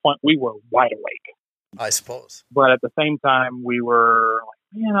at that point we were wide awake, I suppose. But at the same time, we were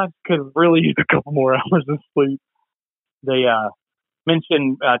like, man, I could really use a couple more hours of sleep. They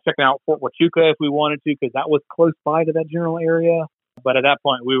mentioned checking out Fort Huachuca if we wanted to, because that was close by to that general area. But at that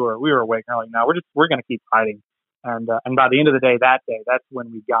point, we were awake, and we're like, no, we're going to keep fighting. And by the end of the day, that's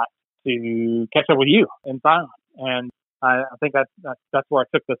when we got to catch up with you in Zion. And I think that's where I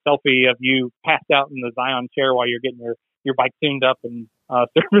took the selfie of you passed out in the Zion chair while you're getting your bike tuned up and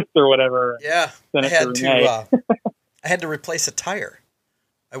serviced or whatever. Yeah, I had to replace a tire.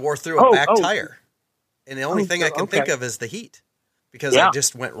 I wore through a back tire, and the only thing I can think of is the heat, because I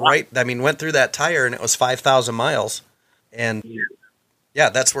just went through that tire, and it was 5,000 miles, and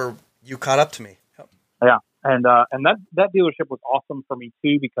that's where you caught up to me. Yeah. And that dealership was awesome for me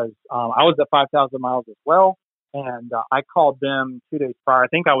too, because I was at 5,000 miles as well. And I called them 2 days prior. I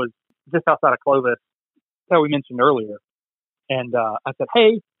think I was just outside of Clovis, that we mentioned earlier. And I said,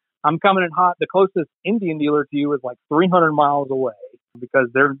 hey, I'm coming in hot. The closest Indian dealer to you is like 300 miles away, because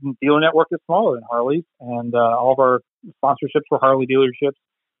their dealer network is smaller than Harley's. And all of our sponsorships were Harley dealerships.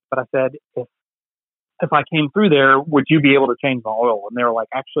 But I said, if I came through there, would you be able to change my oil? And they were like,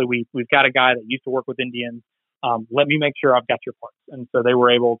 actually, we've got a guy that used to work with Indians. Let me make sure I've got your parts. And so they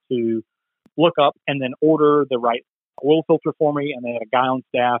were able to look up and then order the right oil filter for me. And they had a guy on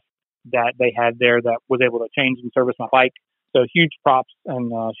staff that they had there that was able to change and service my bike. So huge props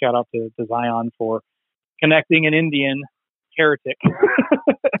and shout out to Zion for connecting an Indian heretic.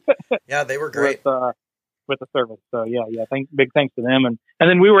 Yeah, they were great. With the service. So big thanks to them. And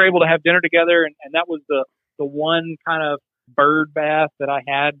then we were able to have dinner together, and that was the one kind of bird bath that I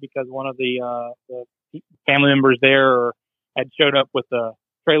had, because one of the family members there had showed up with the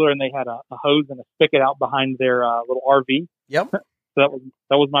trailer, and they had a hose and a spigot out behind their little RV. Yep. So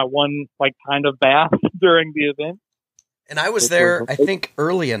that was my one kind of bath during the event. And I was there, I think,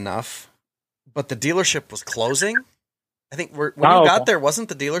 early enough, but the dealership was closing. I think when you got there, wasn't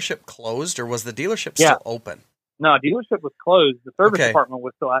the dealership closed, or was the dealership still open? No, dealership was closed. The service Okay. department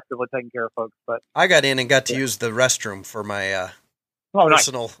was still actively taking care of folks, but I got in and got to use the restroom for my nice.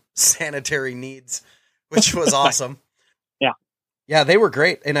 personal sanitary needs, which was awesome. Yeah. Yeah, they were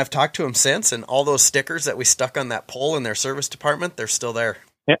great. And I've talked to them since, and all those stickers that we stuck on that pole in their service department, they're still there.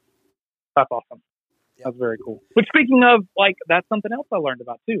 Yeah. That's awesome. Yep. That's very cool. But speaking of, like, that's something else I learned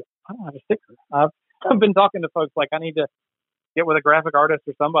about, too. I don't have a sticker. I've been talking to folks like I need to get with a graphic artist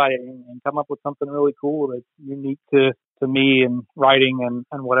or somebody and come up with something really cool that's unique to me and writing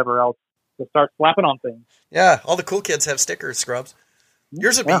and whatever else to start slapping on things. Yeah, all the cool kids have stickers, Scrubs.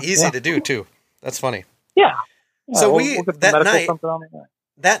 Yours would be easy to do, too. That's funny. Yeah. So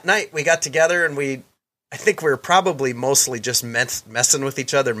that night we got together and I think we were probably mostly just messing with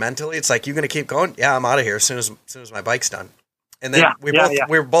each other mentally. It's like, you going to keep going? Yeah, I'm out of here as soon as my bike's done. And then we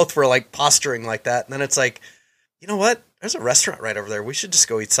both were like posturing like that. And then it's like, you know what? There's a restaurant right over there. We should just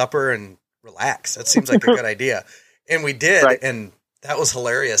go eat supper and relax. That seems like a good idea. And we did. Right. And that was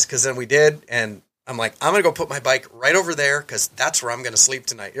hilarious because then we did. And I'm like, I'm going to go put my bike right over there because that's where I'm going to sleep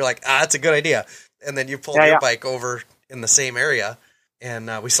tonight. You're like, that's a good idea. And then you pulled your bike over in the same area. And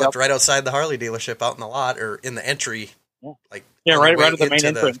we slept right outside the Harley dealership out in the lot or in the entry. Right at the main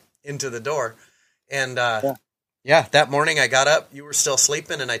entrance. Into the door. And that morning I got up, you were still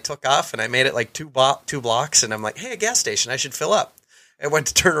sleeping, and I took off, and I made it like two blocks, and I'm like, hey, a gas station, I should fill up. I went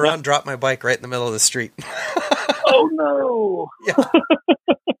to turn around, drop my bike right in the middle of the street. Oh, no. Yeah.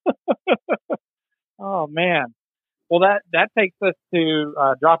 Oh, man. Well, that takes us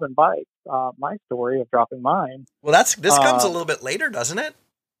to dropping bikes, my story of dropping mine. Well, this comes a little bit later, doesn't it?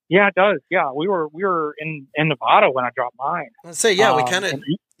 Yeah, it does. Yeah, we were in Nevada when I dropped mine. Let's say, we kind of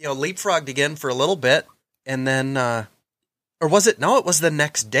leapfrogged again for a little bit. And then, or was it? No, it was the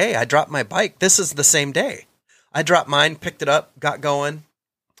next day. I dropped my bike. This is the same day. I dropped mine, picked it up, got going,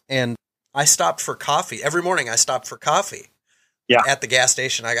 and I stopped for coffee. Every morning I stopped for coffee. Yeah. At the gas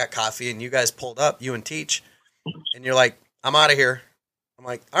station, I got coffee, and you guys pulled up, you and Teach, and you're like, I'm out of here. I'm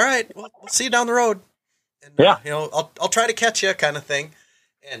like, all right, well, we'll see you down the road. And, I'll try to catch you kind of thing.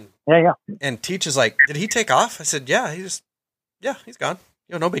 And And Teach is like, did he take off? I said, yeah, he's gone.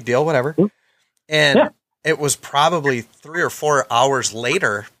 No big deal, whatever. And it was probably 3 or 4 hours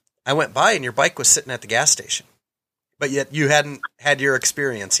later, I went by and your bike was sitting at the gas station. But yet you hadn't had your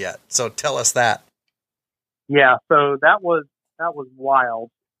experience yet. So tell us that. Yeah, so that was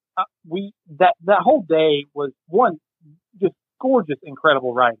wild. That whole day was one just gorgeous,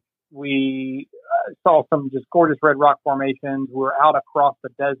 incredible ride. We saw some just gorgeous red rock formations. We were out across the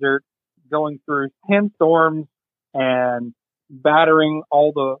desert, going through 10 storms and battering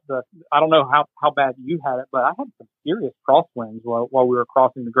all the I don't know how bad you had it, but I had some serious crosswinds while we were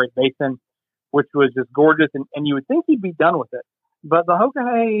crossing the Great Basin, which was just gorgeous. And you would think he'd be done with it. But the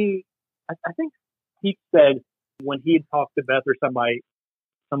A.K.A, I think he said when he had talked to Beth or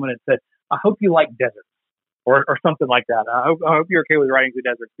someone had said, I hope you like deserts or something like that. I hope you're okay with riding through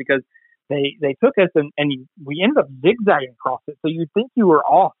deserts because they took us and we ended up zigzagging across it. So you'd think you were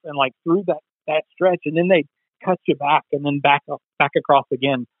off and like through that stretch, and then they cut you back and then back across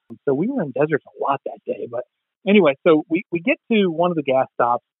again. So we were in deserts a lot that day. But anyway, so we get to one of the gas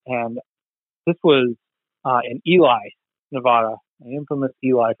stops, and this was in Ely, Nevada, an infamous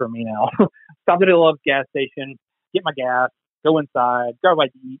Ely for me now. Stopped at a Love's gas station, get my gas, go inside, grab my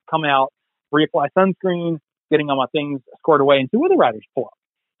eat, come out, reapply sunscreen, getting all my things squared away, and 2 other riders pull up.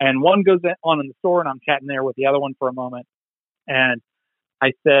 And one goes on in the store, and I'm chatting there with the other one for a moment. And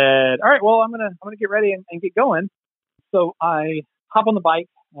I said, all right, well, I'm gonna get ready and get going. So I hop on the bike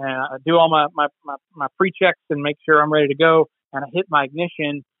and I do all my pre-checks and make sure I'm ready to go. And I hit my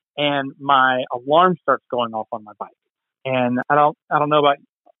ignition, and my alarm starts going off on my bike. And I don't know about,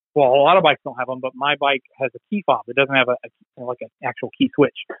 well, a lot of bikes don't have them, but my bike has a key fob. It doesn't have an actual key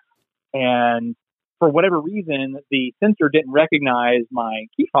switch. And for whatever reason, the sensor didn't recognize my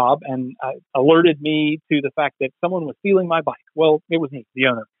key fob and alerted me to the fact that someone was stealing my bike. Well, it was me, the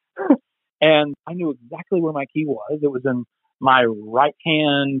owner. And I knew exactly where my key was. It was in my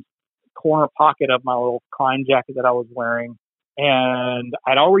right-hand corner pocket of my little Klein jacket that I was wearing. And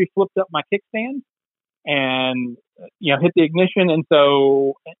I'd already flipped up my kickstand and, hit the ignition. And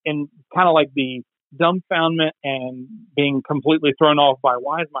so, in kind of like the dumbfoundment and being completely thrown off by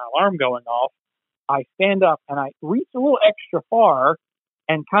why is my alarm going off, I stand up and I reach a little extra far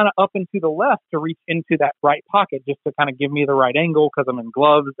and kind of up and to the left to reach into that right pocket just to kind of give me the right angle because I'm in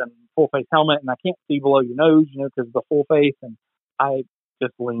gloves and full face helmet and I can't see below your nose, because of the full face. And I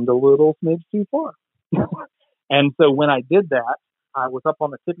just leaned a little smidge too far. And so when I did that, I was up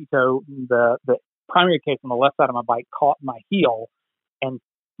on the tippy toe. The primary case on the left side of my bike caught my heel and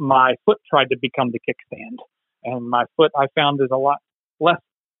my foot tried to become the kickstand. and my foot I found is a lot less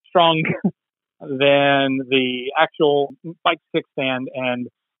strong than the actual bike kickstand, and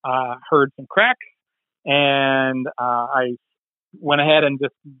heard some cracks, and I went ahead and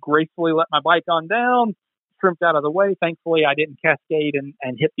just gracefully let my bike on down, trimmed out of the way. Thankfully, I didn't cascade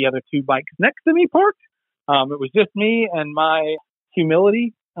and hit the other two bikes next to me parked. It was just me and my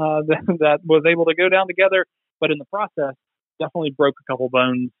humility that was able to go down together, but in the process, definitely broke a couple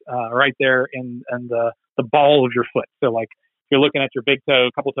bones right there in the ball of your foot. So like if you're looking at your big toe,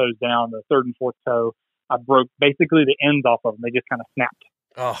 a couple toes down, the third and fourth toe, I broke basically the ends off of them. They just kind of snapped.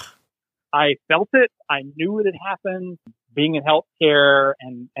 Oh, I felt it. I knew it had happened. Being in healthcare,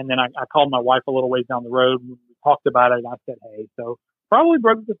 and then I called my wife a little ways down the road. We talked about it, and I said, "Hey, so probably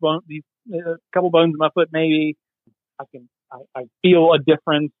broke this bone, these couple bones in my foot. Maybe I feel a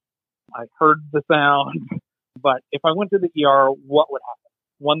difference. I heard the sound, but if I went to the ER, what would happen?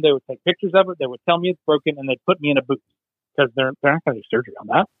 One, they would take pictures of it. They would tell me it's broken, and they'd put me in a boot because they're not going to do surgery on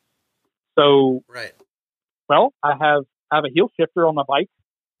that. So, right. Well, I have a heel shifter on my bike.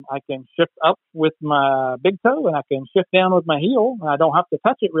 I can shift up with my big toe, and I can shift down with my heel, and I don't have to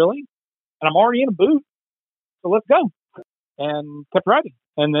touch it really. And I'm already in a boot, so let's go. And kept riding.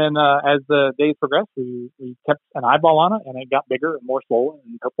 And then as the days progressed, we kept an eyeball on it, and it got bigger and more swollen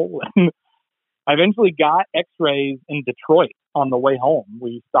and purple. And I eventually got X-rays in Detroit on the way home.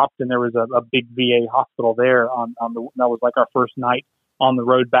 We stopped, and there was a big VA hospital there. That was like our first night on the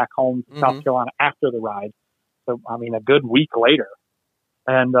road back home to South Carolina after the ride. So I mean, a good week later.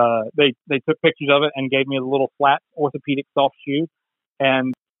 And they took pictures of it and gave me a little flat orthopedic soft shoe,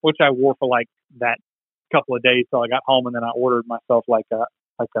 and which I wore for like that couple of days till I got home, and then I ordered myself like a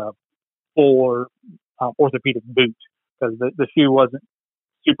full orthopedic boot because the shoe wasn't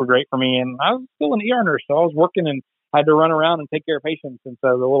super great for me, and I was still an ER nurse, so I was working and had to run around and take care of patients, and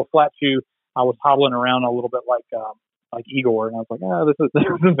so the little flat shoe I was hobbling around a little bit like Igor, and I was like, this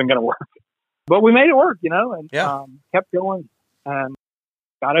isn't going to work, but we made it work, and kept going and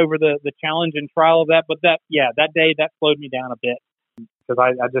got over the challenge and trial of that. But that day, that slowed me down a bit because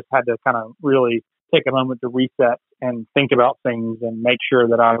I just had to kind of really take a moment to reset and think about things and make sure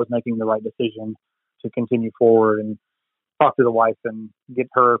that I was making the right decision to continue forward, and talk to the wife and get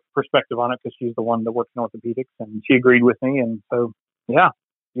her perspective on it because she's the one that works in orthopedics, and she agreed with me. And so,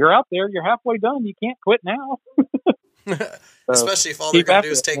 you're out there, you're halfway done. You can't quit now. Especially if all they're going to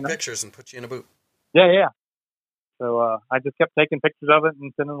do is take pictures and put you in a boot. Yeah. So I just kept taking pictures of it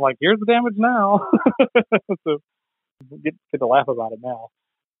and sending like, here's the damage now. So get to laugh about it now.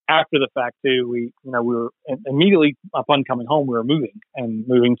 After the fact too, we were immediately upon coming home, we were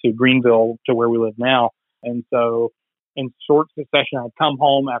moving to Greenville to where we live now. And so in short succession, I'd come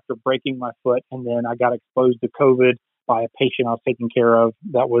home after breaking my foot, and then I got exposed to COVID by a patient I was taking care of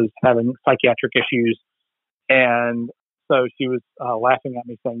that was having psychiatric issues. And so she was laughing at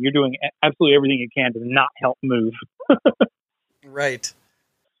me saying, you're doing absolutely everything you can to not help move. Right.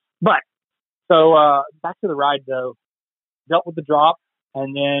 But so back to the ride though, dealt with the drop,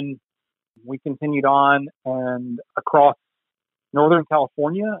 and then we continued on and across Northern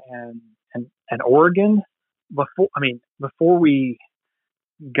California and Oregon. Before we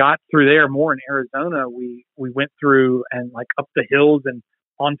got through there, more in Arizona, we went through and like up the hills and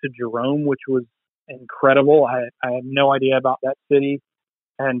onto Jerome, which was incredible. I had no idea about that city,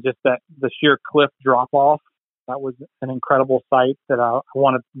 and just that the sheer cliff drop off. That was an incredible sight that I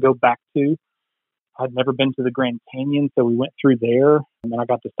want to go back to. I'd never been to the Grand Canyon, so we went through there, and then I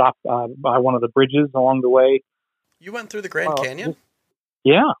got to stop by one of the bridges along the way. You went through the Grand Canyon?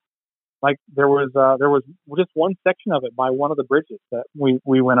 Yeah. Like there was just one section of it by one of the bridges that we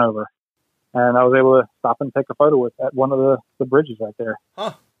went over, and I was able to stop and take a photo at one of the bridges right there.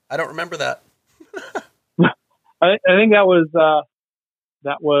 Huh. I don't remember that. I think that was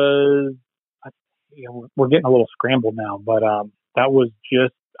we're getting a little scrambled now, but that was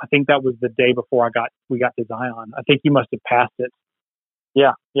just, I think that was the day before we got to Zion. I think you must have passed it.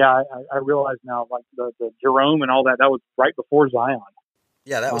 Yeah. I realize now, like the Jerome and all that was right before Zion.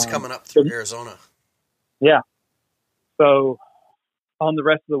 Yeah, that was coming up through Arizona. Yeah. So on the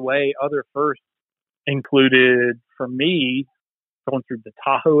rest of the way, other firsts included, for me, going through the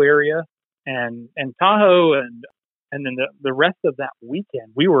Tahoe area and Tahoe, and then the rest of that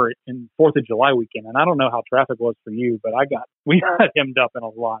weekend, we were in 4th of July weekend, and I don't know how traffic was for you, but we got hemmed up in a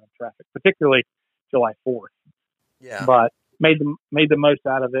lot of traffic, particularly July 4th. Yeah. But made the most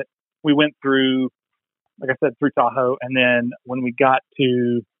out of it. We went through, like I said, through Tahoe, and then when we got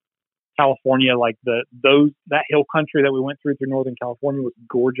to California, like that hill country that we went through Northern California was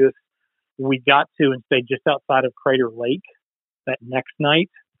gorgeous. We got to and stayed just outside of Crater Lake that next night,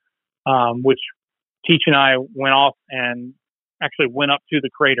 which Teach and I went off and actually went up to the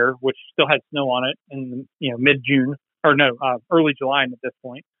crater, which still had snow on it in, mid-June, or no, early July at this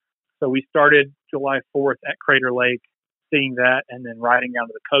point. So we started July 4th at Crater Lake, seeing that, and then riding down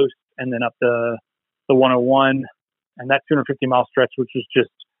to the coast, and then up the 101, and that 250-mile stretch, which was just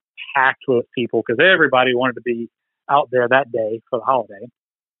packed with people because everybody wanted to be out there that day for the holiday.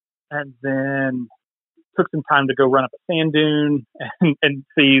 And then took some time to go run up a sand dune and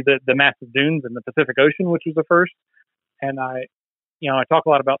see the massive dunes in the Pacific Ocean, which was the first. And I talk a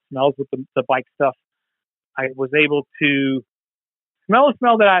lot about smells with the bike stuff. I was able to smell a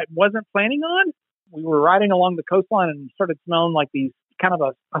smell that I wasn't planning on. We were riding along the coastline and started smelling like these kind of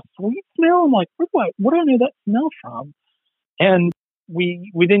a sweet smell. I'm like, what do I know that smell from? And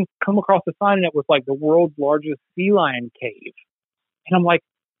we then come across a sign, and it was like the world's largest sea lion cave. And I'm like,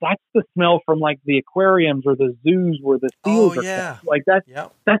 that's the smell from like the aquariums or the zoos where the seals are kept. Like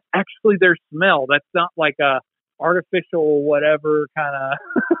that's actually their smell. That's not like a artificial whatever kind of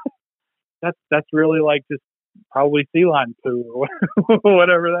that's really like just probably sea lion poo or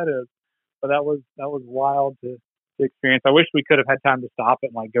whatever that is. But that was wild to experience. I wish we could have had time to stop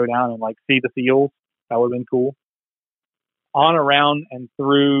and like go down and like see the seals. That would have been cool. On around and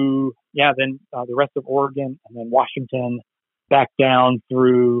through then the rest of Oregon, and then Washington, back down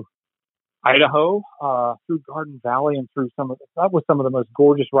through Idaho, through Garden Valley, and through that was some of the most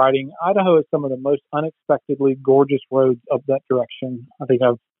gorgeous riding. Idaho is some of the most unexpectedly gorgeous roads up that direction. I think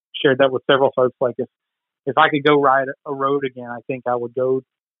I've shared that with several folks. Like if I could go ride a road again, I think I would go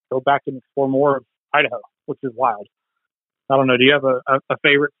back and explore more of Idaho, which is wild. I don't know. Do you have a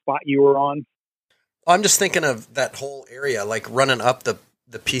favorite spot you were on? I'm just thinking of that whole area, like running up the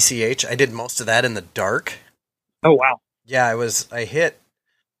PCH. I did most of that in the dark. Oh, wow. Yeah, I hit,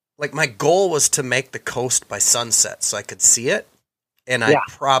 like my goal was to make the coast by sunset so I could see it. And I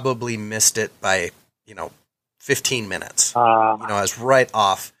probably missed it by, 15 minutes. I was right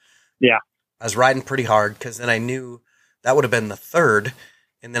off. Yeah. I was riding pretty hard because then I knew that would have been the 3rd.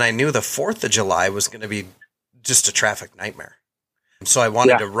 And then I knew the 4th of July was going to be just a traffic nightmare. So I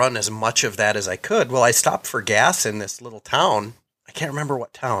wanted to run as much of that as I could. Well, I stopped for gas in this little town. I can't remember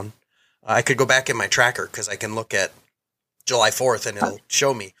what town. I could go back in my tracker because I can look at July 4th and it'll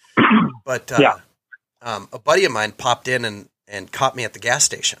show me. But a buddy of mine popped in and caught me at the gas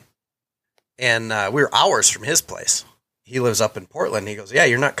station. And we were hours from his place. He lives up in Portland. He goes, yeah,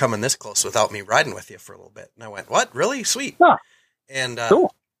 you're not coming this close without me riding with you for a little bit. And I went, what? Really? Sweet. Huh. And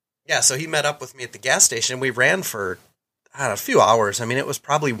cool. So he met up with me at the gas station. We ran for a few hours. I mean, it was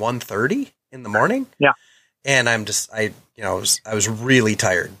probably 1:30 in the morning. Yeah. And I was really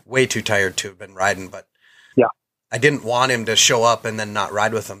tired, way too tired to have been riding, but I didn't want him to show up and then not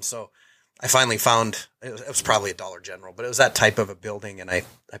ride with him. So I finally found, it was probably a Dollar General, but it was that type of a building. And I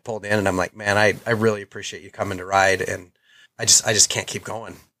pulled in and I'm like, man, I really appreciate you coming to ride. And I just can't keep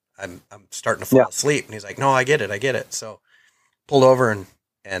going. I'm starting to fall asleep. And he's like, no, I get it. So pulled over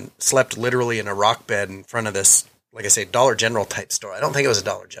and slept literally in a rock bed in front of this, like I say, Dollar General type store. I don't think it was a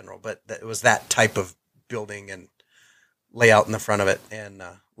Dollar General, but it was that type of building and layout in the front of it, and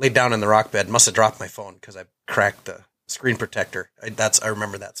laid down in the rock bed. Must have dropped my phone because I cracked the screen protector. I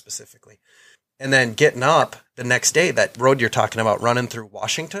remember that specifically. And then getting up the next day, that road you're talking about, running through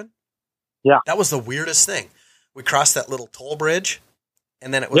Washington. Yeah. That was the weirdest thing. We crossed that little toll bridge,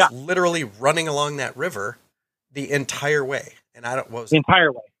 and then it was literally running along that river the entire way. And what was the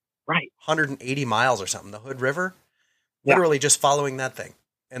entire way? Right. 180 miles or something. The Hood River, literally just following that thing.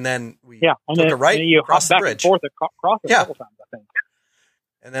 And then we took a right, across the bridge. Forth across a couple times, I think.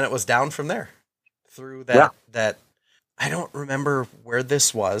 And then it was down from there through that. I don't remember where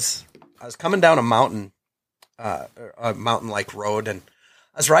this was. I was coming down a mountain like road, and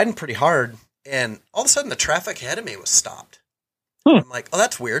I was riding pretty hard. And all of a sudden, the traffic ahead of me was stopped. I'm like, oh,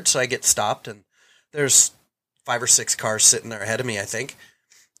 that's weird. So I get stopped, and there's 5 or 6 cars sitting there ahead of me, I think.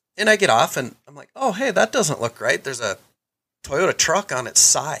 And I get off, and I'm like, oh, hey, that doesn't look right. There's a Toyota truck on its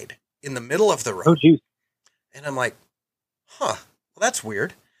side in the middle of the road. Oh, geez. And I'm like, well, that's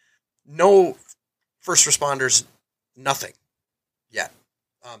weird. No first responders, nothing yet.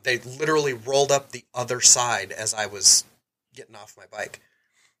 They literally rolled up the other side as I was getting off my bike.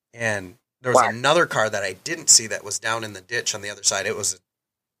 And there was another car that I didn't see that was down in the ditch on the other side. It was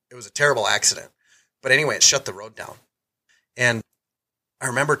a terrible accident. But anyway, it shut the road down. And I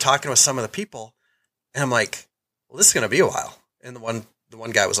remember talking with some of the people, and I'm like, well, this is going to be a while. And the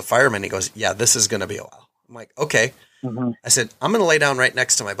one guy was a fireman. He goes, yeah, this is going to be a while. I'm like, okay. Mm-hmm. I said, I'm going to lay down right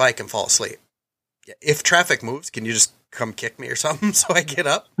next to my bike and fall asleep. If traffic moves, can you just come kick me or something? So I get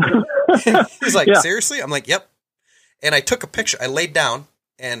up. He's like, seriously? I'm like, yep. And I took a picture. I laid down,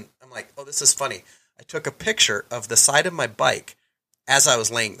 and I'm like, oh, this is funny. I took a picture of the side of my bike as I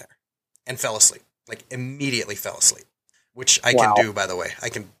was laying there and fell asleep. Like immediately fell asleep, which I can do, by the way. I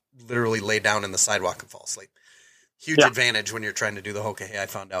can literally lay down in the sidewalk and fall asleep. Huge advantage when you're trying to do the A.K.A, I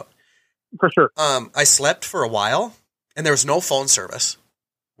found out. For sure. I slept for a while and there was no phone service,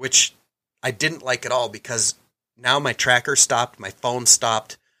 which I didn't like at all because now my tracker stopped, my phone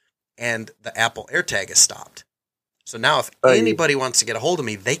stopped, and the Apple AirTag is stopped. So now if anybody wants to get a hold of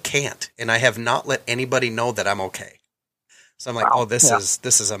me, they can't. And I have not let anybody know that I'm okay. So I'm like,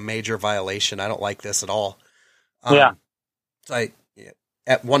 this is a major violation. I don't like this at all. So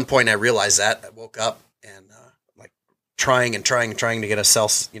at one point I realized that. I woke up and like trying to get a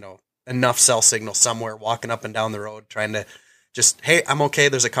cell, enough cell signal somewhere, walking up and down the road, trying to just, hey, I'm okay.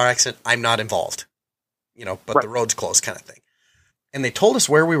 There's a car accident. I'm not involved, but the road's closed kind of thing. And they told us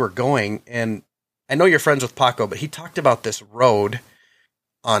where we were going. And I know you're friends with Paco, but he talked about this road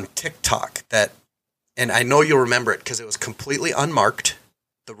on TikTok and I know you'll remember it because it was completely unmarked,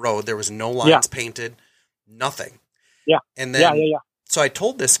 the road. There was no lines painted, nothing. Yeah. And then, so I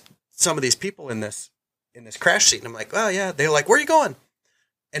told some of these people in this crash scene, I'm like, oh yeah. They're like, where are you going?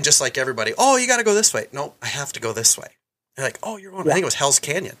 And just like everybody, oh, you got to go this way. No, I have to go this way. They're like, oh, you're going, I think it was Hell's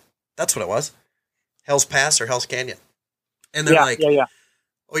Canyon. That's what it was. Hell's Pass or Hell's Canyon. And they're like,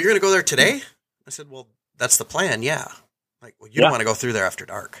 oh, you're going to go there today? I said, well, that's the plan. Yeah. Like, well, you don't want to go through there after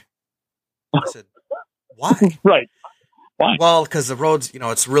dark. I said, why? Right. Why? Well, because the road's,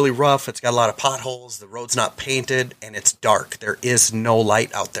 it's really rough. It's got a lot of potholes. The road's not painted and it's dark. There is no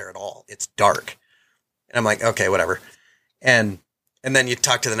light out there at all. It's dark. And I'm like, okay, whatever. And then you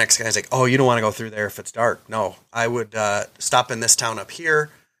talk to the next guy. He's like, oh, you don't want to go through there if it's dark. No, I would stop in this town up here,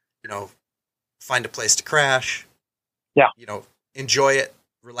 find a place to crash. Yeah. Enjoy it,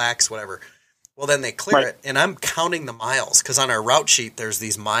 relax, whatever. Well, then they clear it, and I'm counting the miles because on our route sheet, there's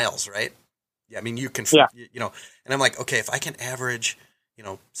these miles, right? Yeah, I mean, you can, and I'm like, okay, if I can average,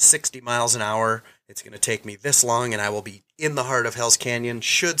 60 miles an hour, it's going to take me this long, and I will be in the heart of Hell's Canyon.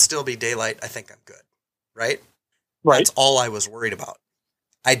 Should still be daylight. I think I'm good, right? Right. That's all I was worried about.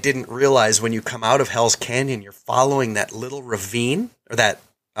 I didn't realize when you come out of Hell's Canyon, you're following that little ravine or that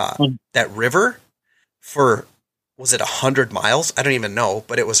river for, was it 100 miles? I don't even know,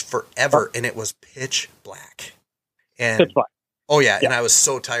 but it was forever and it was pitch black. Pitch black. Oh yeah. And I was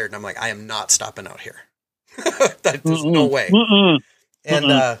so tired and I'm like, I am not stopping out here. There's no way.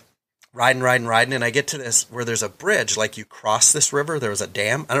 And riding. And I get to this where there's a bridge, like you cross this river. There was a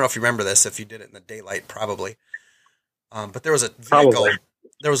dam. I don't know if you remember this, if you did it in the daylight, probably. But there was a vehicle, probably.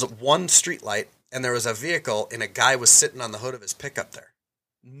 There was one street light and there was a vehicle and a guy was sitting on the hood of his pickup there.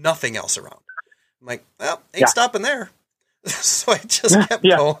 Nothing else around. I'm like, well, ain't stopping there. So I just kept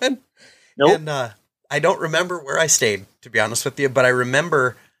going. Nope. And I don't remember where I stayed, to be honest with you, but I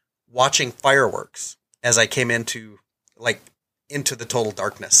remember watching fireworks as I came into the total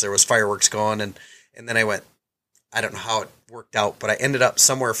darkness. There was fireworks going and then I went, I don't know how it worked out, but I ended up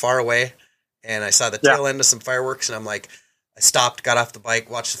somewhere far away and I saw the tail end of some fireworks and I'm like, I stopped, got off the bike,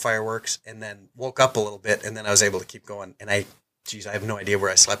 watched the fireworks and then woke up a little bit and then I was able to keep going. And I have no idea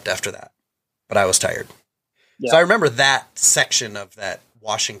where I slept after that, but I was tired. Yeah. So I remember that section of that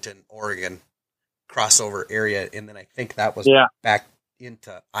Washington, Oregon crossover area. And then I think that was back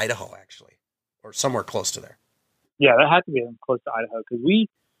into Idaho actually, or somewhere close to there. Yeah, that had to be close to Idaho because we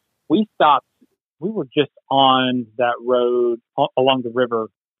stopped. We were just on that road along the river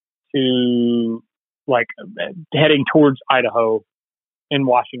to heading towards Idaho in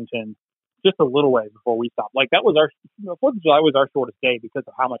Washington, just a little way before we stopped. Like that was our 4th of July was our shortest day because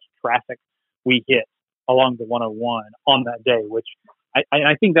of how much traffic we hit along the 101 on that day, which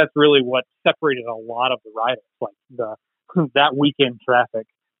I think that's really what separated a lot of the riders, like that weekend traffic.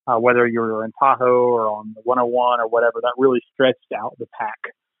 Whether you're in Tahoe or on the 101 or whatever, that really stretched out the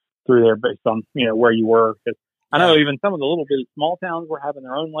pack through there based on, where you were. Cause I know even some of the little bitty small towns were having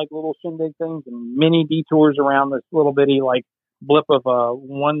their own little shindig things and mini detours around this little bitty blip of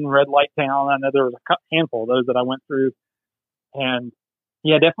one red light town. I know there was a handful of those that I went through and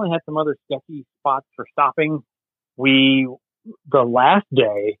definitely had some other sketchy spots for stopping. The last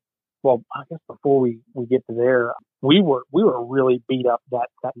day, well, I guess before we get to there, we were really beat up that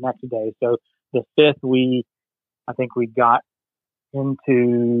next day. So the 5th, I think we got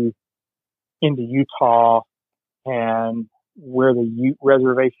into Utah and where the Ute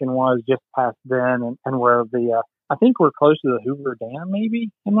reservation was just past then and where I think we're close to the Hoover Dam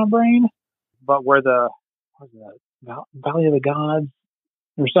maybe in my brain, but where Valley of the Gods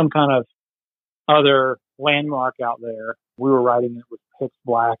or some kind of other landmark out there. We were riding it with pitch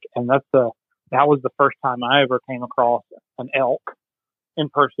black and that was the first time I ever came across an elk in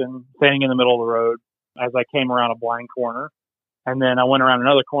person standing in the middle of the road as I came around a blind corner. And then I went around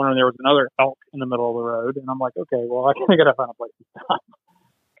another corner and there was another elk in the middle of the road. And I'm like, okay, well, I got to find a place to stop.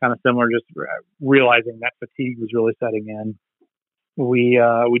 Kind of similar, just realizing that fatigue was really setting in. We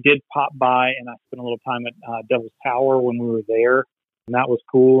did pop by and I spent a little time at Devil's Tower when we were there. And that was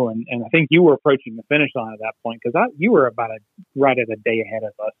cool. And I think you were approaching the finish line at that point because you were about right at a day ahead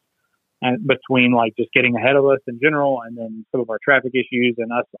of us. And between like just getting ahead of us in general and then some of our traffic issues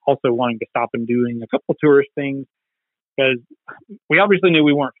and us also wanting to stop and doing a couple tourist things because we obviously knew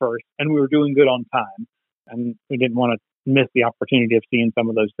we weren't first and we were doing good on time and we didn't want to miss the opportunity of seeing some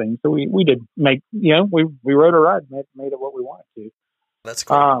of those things. So we did make, we rode a ride, made it what we wanted to. That's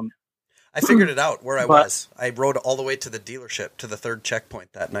cool. I figured it out where I was. I rode all the way to the dealership to the third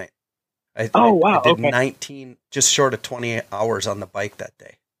checkpoint that night. Wow. I did okay. 19, just short of 20 hours on the bike that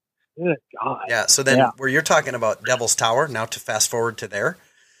day. Good God. Yeah. So then where you're talking about Devil's Tower, now to fast forward to there,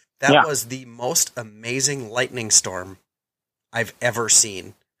 that was the most amazing lightning storm I've ever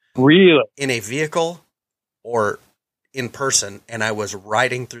seen. Really? In a vehicle or in person. And I was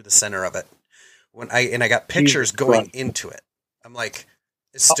riding through the center of it and I got pictures going into it. I'm like,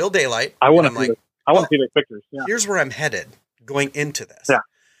 it's still daylight. I want to see those pictures. Yeah. Here's where I'm headed going into this. Yeah.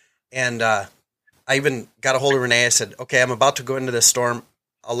 And I even got a hold of Renee. I said, okay, I'm about to go into this storm.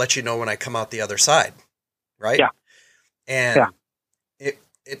 I'll let you know when I come out the other side. Right? Yeah. And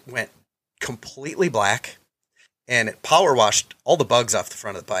it went completely black and it power washed all the bugs off the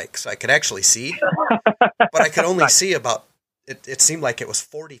front of the bike. So I could actually see, but I could only see about, it seemed like it was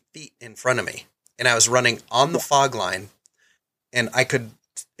 40 feet in front of me. And I was running on the fog line and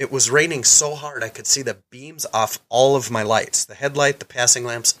it was raining so hard I could see the beams off all of my lights, the headlight, the passing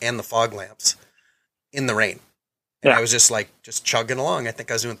lamps, and the fog lamps in the rain. And I was just chugging along. I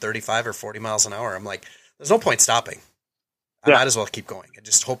think I was doing 35 or 40 miles an hour. I'm like, there's no point stopping. I might as well keep going. I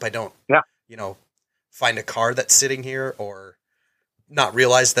just hope I don't, find a car that's sitting here or not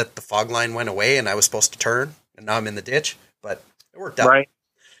realize that the fog line went away and I was supposed to turn and now I'm in the ditch, but it worked out. Right.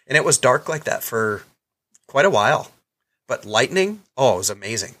 And it was dark like that for quite a while, but lightning, it was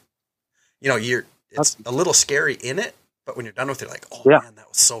amazing. It's a little scary in it, but when you're done with it, you're like, man, that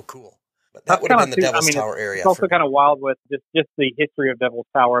was so cool. But that would have been the Devil's Tower area. It's also kind of wild with just the history of Devil's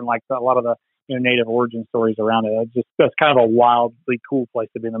Tower and like a lot of the native origin stories around it. That's kind of a wildly cool place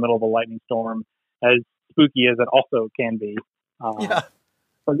to be in the middle of a lightning storm, as spooky as it also can be. But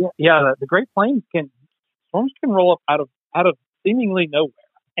the Great Plains storms can roll up out of seemingly nowhere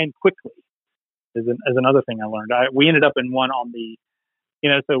and quickly. Is another thing I learned. We ended up in one on the,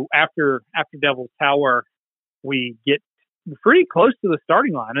 so after Devil's Tower, we get pretty close to the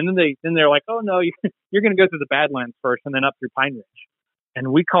starting line, and then they're like, oh no, you're going to go through the Badlands first, and then up through Pine Ridge.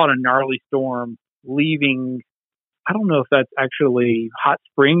 And we caught a gnarly storm leaving. I don't know if that's actually Hot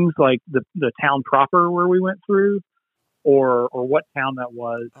Springs, like the town proper where we went through, or what town that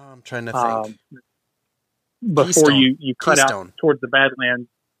was. I'm trying to think. Before Keystone. you cut out towards the Badlands,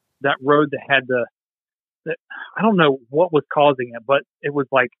 that road that had I don't know what was causing it, but it was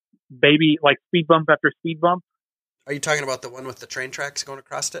like speed bump after speed bump. Are you talking about the one with the train tracks going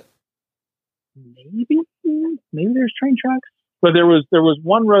across it? Maybe there's train tracks. But there was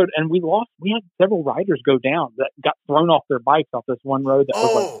one road, and we had several riders go down that got thrown off their bikes off this one road.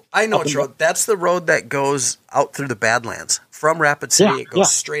 I know which road. That's the road that goes out through the Badlands. From Rapid City, it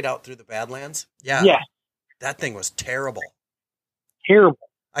goes straight out through the Badlands. Yeah. Yeah. That thing was terrible. Terrible.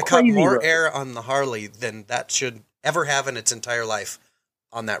 I caught more air on the Harley than that should ever have in its entire life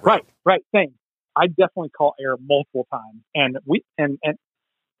on that road. Right. Same. I definitely caught air multiple times. And and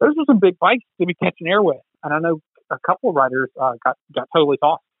those were some big bikes to be catching air with. And I know a couple of riders got totally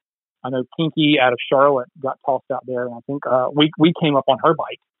tossed. I know Kinky out of Charlotte got tossed out there, and I think we came up on her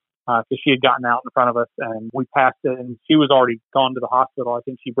bike because she had gotten out in front of us, and we passed it, and she was already gone to the hospital. I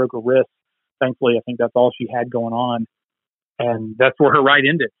think she broke her wrist. Thankfully, I think that's all she had going on, and that's where her ride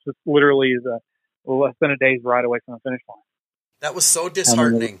ended. Just literally is less than a day's ride away from the finish line. That was so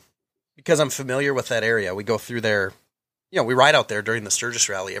disheartening because I'm familiar with that area. We go through there, we ride out there during the Sturgis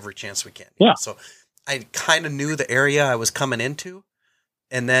Rally every chance we can. Yeah. So I kind of knew the area I was coming into,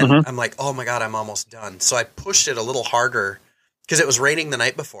 and then I'm like, oh my God, I'm almost done. So I pushed it a little harder because it was raining the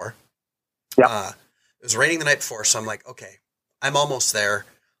night before. Yeah. It was raining the night before. So I'm like, okay, I'm almost there.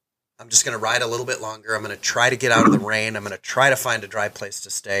 I'm just going to ride a little bit longer. I'm going to try to get out of the rain. I'm going to try to find a dry place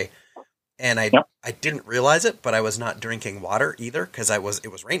to stay. And I didn't realize it, but I was not drinking water either because it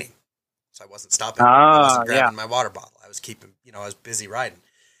was raining. So I wasn't stopping. I wasn't grabbing my water bottle. I was keeping, I was busy riding.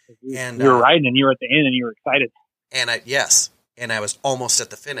 And you were riding and you were at the end and you were excited. And I was almost at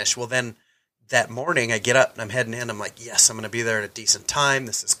the finish. Well, then that morning I get up and I'm heading in. I'm like, yes, I'm going to be there at a decent time.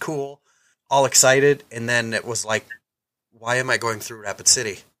 This is cool. all excited, and then it was like, why am I going through Rapid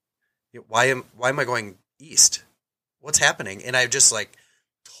City? Why am I going east? What's happening? And I just like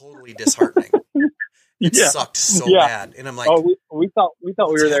totally disheartening. It sucked so bad, and I'm like, we thought we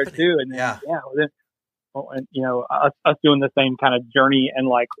were there too, and then, then, and us doing the same kind of journey, and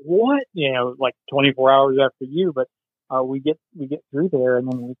like what, like 24 hours after you, but we get through there,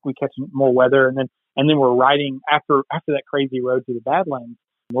 and then we catch more weather, and then we're riding after that crazy road to the Badlands.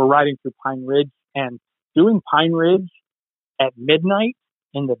 We're riding through Pine Ridge, and doing Pine Ridge at midnight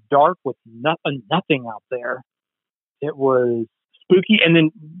in the dark with nothing out there. It was spooky. And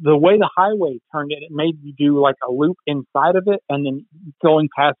then the way the highway turned it made you do like a loop inside of it and then going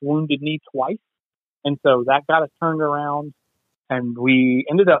past Wounded Knee twice. And so that got us turned around, and we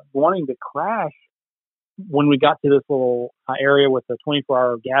ended up wanting to crash when we got to this little area with a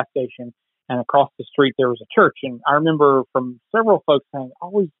 24-hour gas station, and across the street there was a church. And I remember from several folks saying,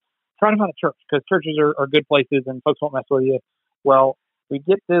 always try to find a church, because churches are good places and folks won't mess with you. Well, we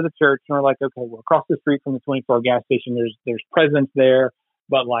get to the church and we're like, okay, we're across the street from the 24-hour gas station. There's presence there,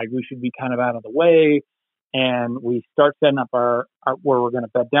 but like we should be kind of out of the way. And we start setting up our where we're going to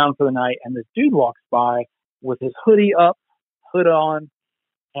bed down for the night. And this dude walks by with his hoodie up, hood on,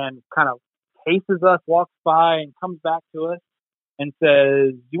 and kind of faces us, walks by and comes back to us and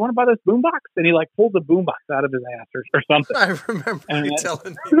says, "Do you want to buy this boombox?" And he like pulls a boombox out of his ass or something. I remember you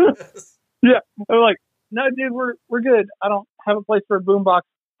telling me this. Yeah. I'm like, "No, dude, we're good. I don't have a place for a boombox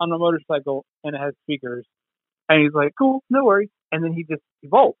on my motorcycle, and it has speakers." And he's like, "Cool, no worries." And then he just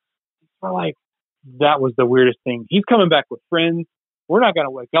bolts. We're like, that was the weirdest thing. He's coming back with friends. We're not going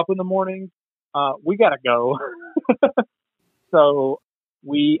to wake up in the morning. We got to go. So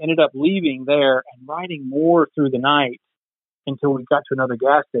we ended up leaving there and riding more through the night until we got to another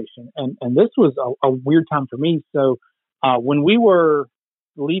gas station. And this was a weird time for me. So when we were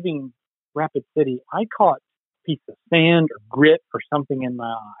leaving Rapid City, I caught a piece of sand or grit or something in my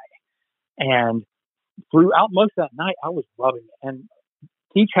eye. And throughout most of that night, I was rubbing it. And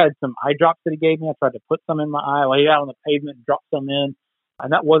Teach had some eye drops that he gave me. I tried to put some in my eye, laid out on the pavement, and dropped some in,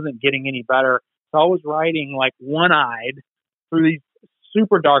 and that wasn't getting any better. So I was riding like one-eyed through these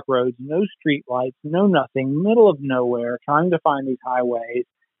super dark roads, no street lights, no nothing, middle of nowhere, trying to find these highways.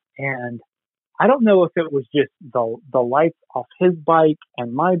 And I don't know if it was just the lights off his bike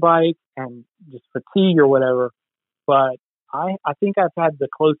and my bike and just fatigue or whatever, but I think I've had the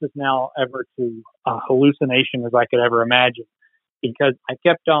closest now ever to a hallucination as I could ever imagine. Because I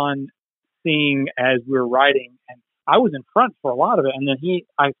kept on seeing as we were riding, and I was in front for a lot of it. And then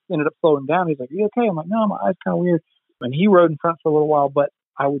I ended up slowing down. He's like, "Are you okay?" I'm like, "No, my eye's kind of weird." And he rode in front for a little while, but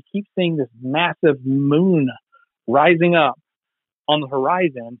I would keep seeing this massive moon rising up on the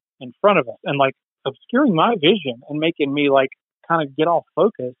horizon in front of us and like obscuring my vision and making me like kind of get off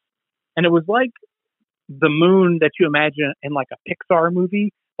focus. And it was like the moon that you imagine in like a Pixar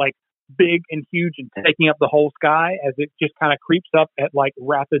movie, like big and huge and taking up the whole sky as it just kind of creeps up at like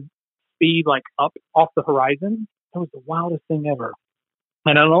rapid speed, like up off the horizon. It was the wildest thing ever.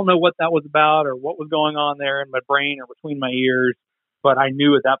 And I don't know what that was about or what was going on there in my brain or between my ears, but I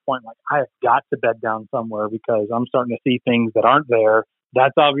knew at that point, like, I have got to bed down somewhere because I'm starting to see things that aren't there.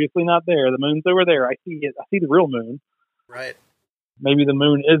 That's obviously not there. The moon's over there. I see it. I see the real moon. Right. Maybe the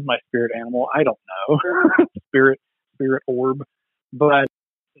moon is my spirit animal. I don't know. spirit orb. But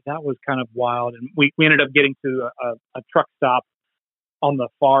that was kind of wild. And we ended up getting to a truck stop on the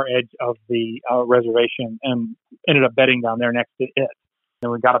far edge of the reservation and ended up bedding down there next to it.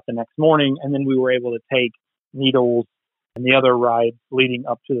 And we got up the next morning, and then we were able to take Needles and the other ride leading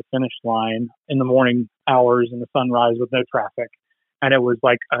up to the finish line in the morning hours in the sunrise with no traffic. And it was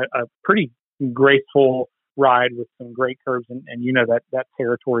like a pretty graceful ride with some great curves and you know that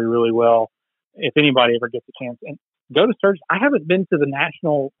territory really well. If anybody ever gets a chance, and go to Sturgis. I haven't been to the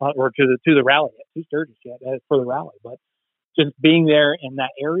national or to the rally yet, to Sturgis yet for the rally, but just being there in that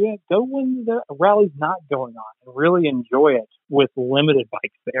area, go when the rally's not going on and really enjoy it with limited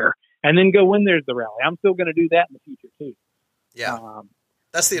bikes there. And then go when there's the rally. I'm still going to do that in the future too. Yeah.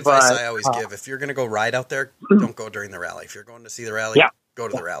 That's the advice I always give. If you're going to go ride out there, don't go during the rally. If you're going to see the rally, go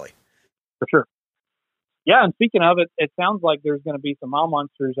to the rally. For sure. Yeah, and speaking of it, it sounds like there's going to be some mile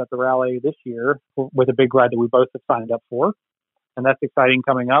monsters at the rally this year with a big ride that we both have signed up for. And that's exciting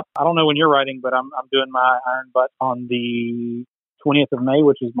coming up. I don't know when you're riding, but I'm doing my Iron Butt on the 20th of May,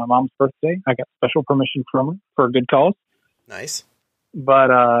 which is my mom's birthday. I got special permission from her for a good cause. Nice. But,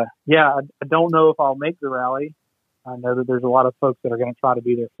 yeah, I don't know if I'll make the rally. I know that there's a lot of folks that are going to try to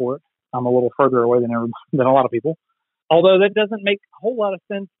be there for it. I'm a little further away than a lot of people. Although that doesn't make a whole lot of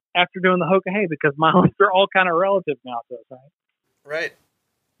sense after doing the A.K.A. because miles are all kind of relative now to us, right? Right.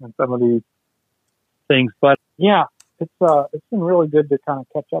 And some of these things. But yeah, it's been really good to kind of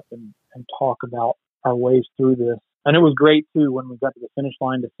catch up and talk about our ways through this. And it was great too when we got to the finish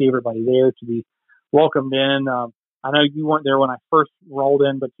line to see everybody there, to be welcomed in. I know you weren't there when I first rolled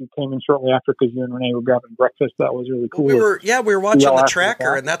in, but you came in shortly after because you and Renee were grabbing breakfast. That was really cool. We were watching the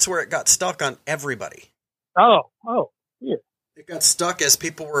tracker, and that's where it got stuck on everybody. Oh, yeah. It got stuck as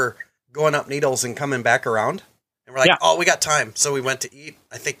people were going up needles and coming back around, and we're like, "Oh, we got time," so we went to eat.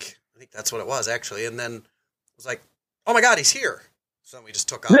 I think that's what it was actually, and then it was like, "Oh my God, he's here!" So we just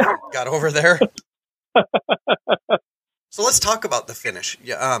took off, and got over there. So let's talk about the finish.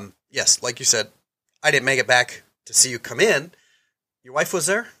 Yeah, yes, like you said, I didn't make it back to see you come in. Your wife was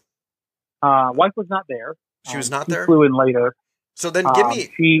there? Wife was not there. She was not there? She flew in later. So then give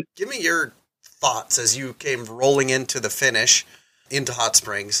me your thoughts as you came rolling into the finish, into Hot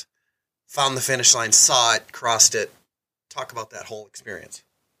Springs, found the finish line, saw it, crossed it. Talk about that whole experience.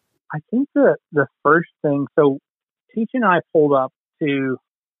 I think the first thing, so Teach and I pulled up to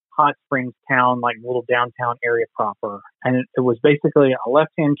Hot Springs town, like little downtown area proper. And it was basically a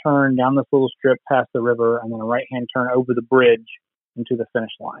left-hand turn down this little strip past the river and then a right-hand turn over the bridge into the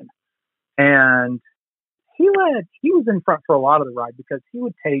finish line. And he was in front for a lot of the ride because he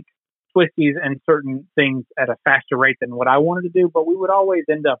would take twisties and certain things at a faster rate than what I wanted to do. But we would always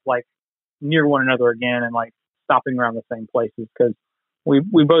end up like near one another again and like stopping around the same places because we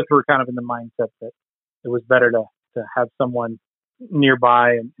both were kind of in the mindset that it was better to have someone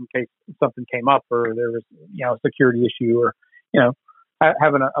nearby in case something came up or there was, a security issue or,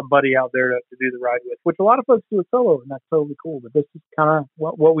 having a buddy out there to do the ride with, which a lot of folks do a solo, and that's totally cool. But this is kind of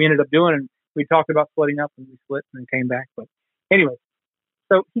what we ended up doing. And we talked about splitting up and we split and then came back. But anyway,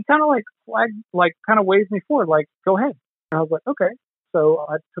 so he kind of like flagged, like kind of waved me forward, like, go ahead. And I was like, okay. So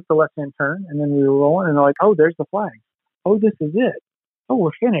I took the left-hand turn and then we were rolling and they're like, oh, there's the flag. Oh, this is it. Oh,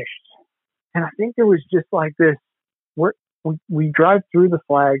 we're finished. And I think there was just like this, we drive through the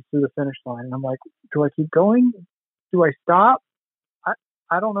flags through the finish line, and I'm like, do I keep going? Do I stop?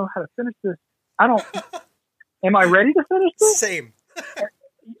 I don't know how to finish this. Am I ready to finish this? Same.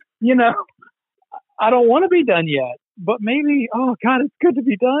 I don't want to be done yet, but maybe, oh God, it's good to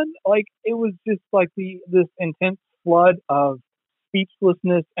be done. Like, it was just like this intense flood of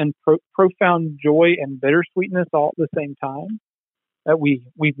speechlessness and profound joy and bittersweetness all at the same time that we've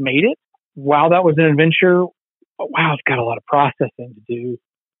made it. Wow, that was an adventure. Wow, it's got a lot of processing to do.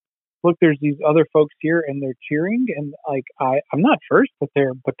 Look, there's these other folks here and they're cheering, and like I'm not first, but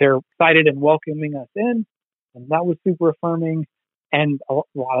they're excited and welcoming us in, and that was super affirming. And a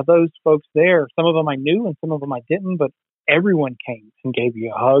lot of those folks there, some of them I knew and some of them I didn't, but everyone came and gave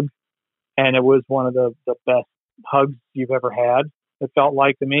you a hug, and it was one of the best hugs you've ever had. It felt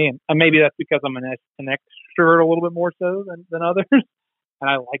like to me, and maybe that's because I'm an extrovert a little bit more so than others, and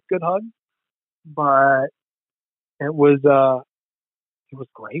I like good hugs, but it was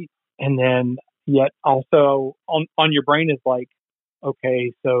great. And then yet also on your brain is like,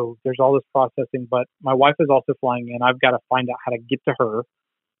 okay, so there's all this processing, but my wife is also flying in. I've got to find out how to get to her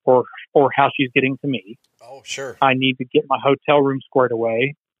or how she's getting to me. Oh, sure. I need to get my hotel room squared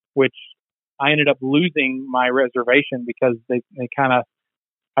away, which I ended up losing my reservation because they kind of,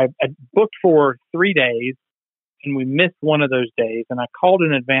 I booked for 3 days and we missed one of those days, and I called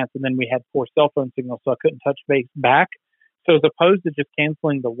in advance, and then we had poor cell phone signal, so I couldn't touch base back. So as opposed to just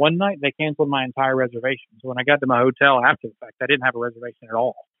canceling the one night, they canceled my entire reservation. So when I got to my hotel after the fact, I didn't have a reservation at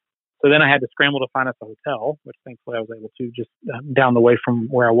all. So then I had to scramble to find us a hotel, which thankfully I was able to just down the way from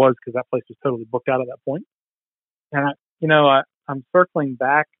where I was because that place was totally booked out at that point. And I'm circling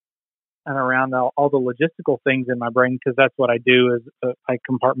back and around all the logistical things in my brain because that's what I do is I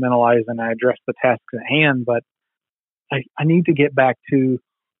compartmentalize and I address the tasks at hand. But I need to get back to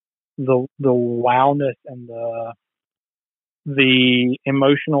the wowness and the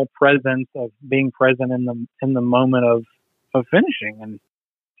emotional presence of being present in the moment of finishing. And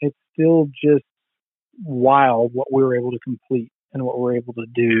it's still just wild what we were able to complete and what we were able to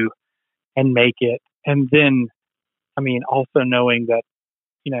do and make it. And then, also knowing that,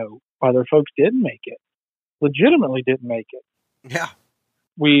 other folks didn't make it, legitimately didn't make it. Yeah.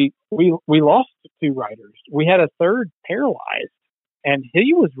 We lost 2 riders. We had a third paralyzed, and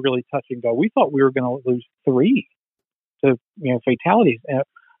he was really touch and go. We thought we were going to lose 3 to fatalities.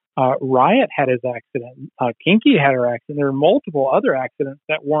 Riot had his accident. Kinky had her accident. There were multiple other accidents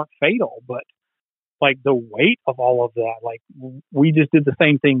that weren't fatal, but like the weight of all of that, like we just did the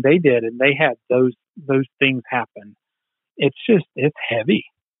same thing they did, and they had those things happen. It's heavy.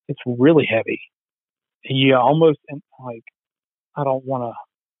 It's really heavy. You almost, like, I don't want to.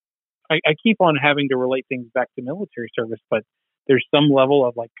 I keep on having to relate things back to military service, but there's some level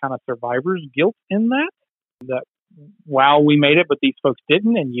of like kind of survivor's guilt in that, wow, we made it, but these folks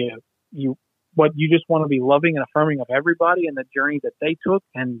didn't. And you just want to be loving and affirming of everybody and the journey that they took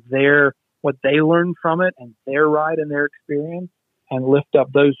and what they learned from it and their ride and their experience, and lift up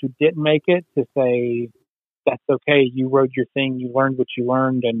those who didn't make it to say, that's okay. You rode your thing. You learned what you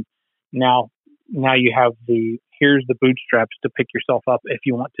learned. And now you have here's the bootstraps to pick yourself up if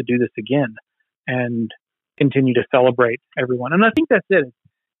you want to do this again, and continue to celebrate everyone. And I think that's it.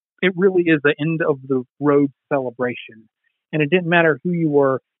 It really is the end of the road celebration. And it didn't matter who you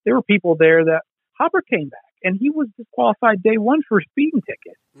were. There were people there that Hopper came back and he was disqualified day one for a speeding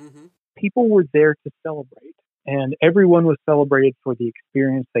ticket. Mm-hmm. People were there to celebrate, and everyone was celebrated for the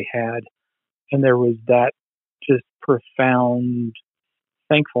experience they had. And there was that just profound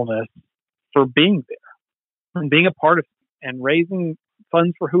thankfulness for being there and being a part of it and raising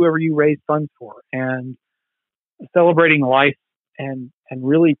funds for whoever you raise funds for, and celebrating life and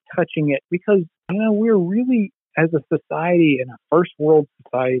really touching it, because, we're really, as a society, in a first world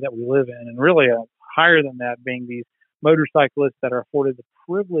society that we live in, and really higher than that being these motorcyclists that are afforded the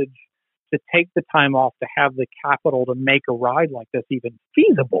privilege to take the time off to have the capital to make a ride like this even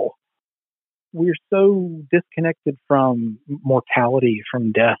feasible. We're so disconnected from mortality,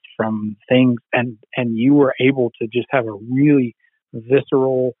 from death, from things, and you were able to just have a really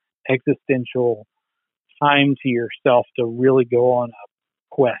visceral, existential time to yourself to really go on a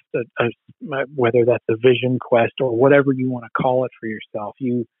quest, whether that's a vision quest or whatever you want to call it for yourself.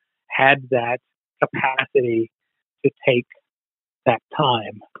 You had that capacity to take that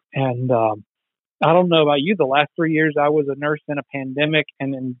time. And I don't know about you, the last 3 years I was a nurse in a pandemic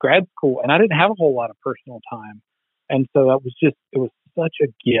and in grad school, and I didn't have a whole lot of personal time. And so it was such a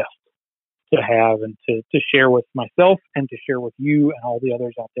gift to have and to share with myself and to share with you and all the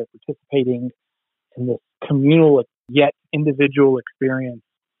others out there participating in this communal yet individual experience.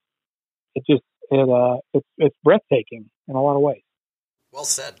 It's breathtaking in a lot of ways. Well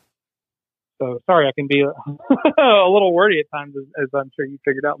said. So sorry, I can be a little wordy at times, as I'm sure you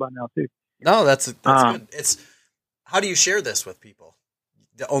figured out by now too. No, that's good. It's, how do you share this with people?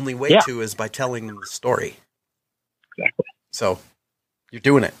 The only way to is by telling them the story. Exactly. So you're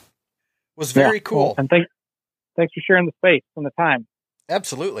doing it. It was very cool. Well, and thanks for sharing the space and the time.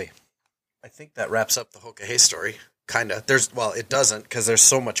 Absolutely. I think that wraps up the A.K.A story. Kind of. It doesn't, because there's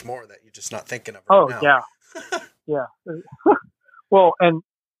so much more that you're just not thinking of right now. Yeah. Well, and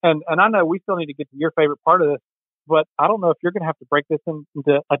I know we still need to get to your favorite part of this, but I don't know if you're going to have to break this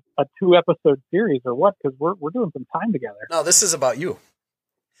into a 2-episode series or what, because we're doing some time together. No, this is about you.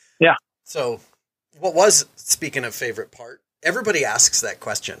 Yeah. So speaking of favorite part, everybody asks that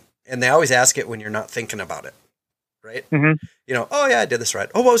question, and they always ask it when you're not thinking about it, right? Mm-hmm. Oh yeah, I did this right.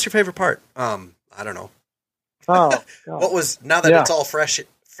 Oh, what was your favorite part? I don't know. Oh, what was, now that it's all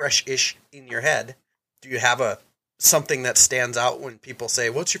fresh-ish in your head, do you have something that stands out when people say,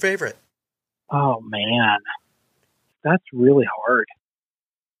 what's your favorite? Oh man, that's really hard.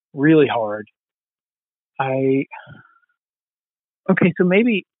 Really hard. Okay, so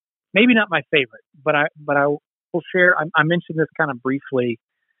maybe not my favorite, but I will share. I mentioned this kind of briefly.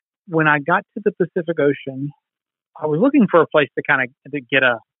 When I got to the Pacific Ocean, I was looking for a place to get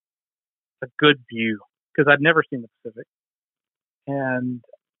a good view, because I'd never seen the Pacific. And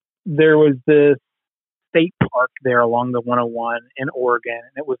there was this state park there along the 101 in Oregon,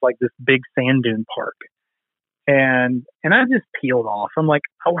 and it was like this big sand dune park. And I just peeled off. I'm like,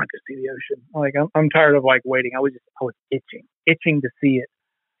 I want to go see the ocean. Like, I'm tired of waiting. I was itching to see it.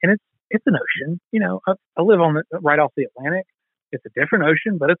 And it's an ocean. I live right off the Atlantic. It's a different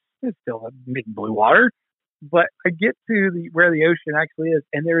ocean, but it's still a big blue water. But I get to where the ocean actually is,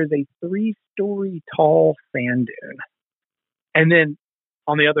 and there is a 3-story tall sand dune. And then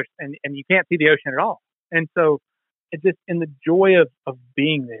on the other, and you can't see the ocean at all. And so it's just in the joy of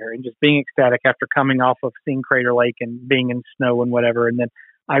being there and just being ecstatic after coming off of seeing Crater Lake and being in snow and whatever. And then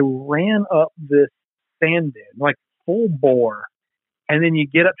I ran up this sand dune, like full bore. And then you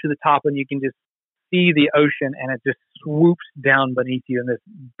get up to the top and you can just see the ocean, and it just swoops down beneath you in this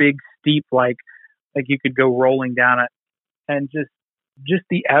big, steep, like you could go rolling down it. And just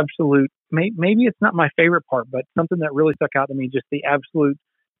the absolute, maybe it's not my favorite part, but something that really stuck out to me, just the absolute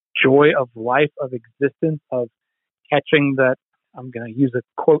joy of life, of existence, of catching that. I'm going to use a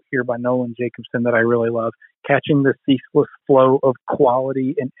quote here by Nolan Jacobson that I really love, catching the ceaseless flow of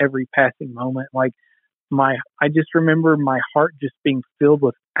quality in every passing moment. I just remember my heart just being filled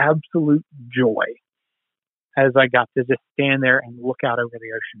with absolute joy as I got to just stand there and look out over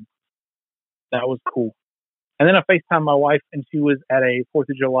the ocean. That was cool. And then I FaceTimed my wife, and she was at a 4th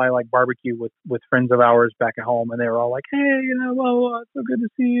of July like barbecue with friends of ours back at home, and they were all like, "Hey, well, it's so good to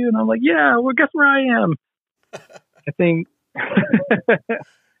see you." And I'm like, "Yeah, well, guess where I am?" I think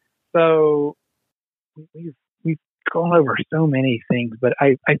so. We've gone over so many things, but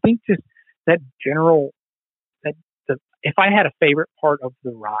I think just that general if I had a favorite part of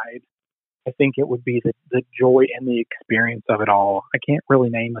the ride, I think it would be the joy and the experience of it all. I can't really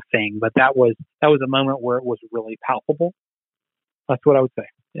name a thing, but that was a moment where it was really palpable. That's what I would say.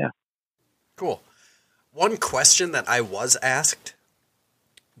 Yeah. Cool. One question that I was asked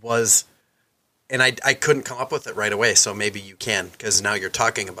was, and I couldn't come up with it right away, so maybe you can, because now you're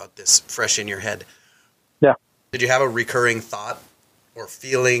talking about this fresh in your head. Yeah. Did you have a recurring thought or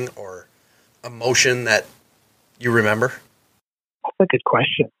feeling or emotion that you remember? That's a good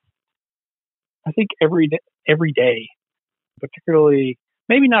question. I think every day, particularly,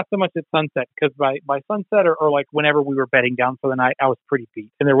 maybe not so much at sunset, because by sunset or like whenever we were bedding down for the night, I was pretty beat,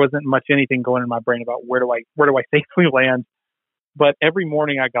 and there wasn't much anything going in my brain about where do I safely land. But every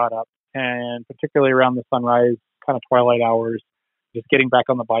morning I got up, and particularly around the sunrise, kind of twilight hours, just getting back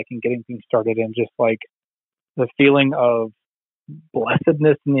on the bike and getting things started, and just like the feeling of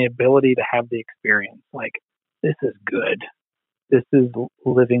blessedness and the ability to have the experience. Like, this is good. This is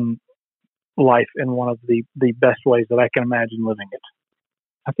living life in one of the best ways that I can imagine living it.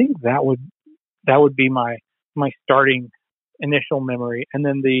 I think that would be my starting initial memory. And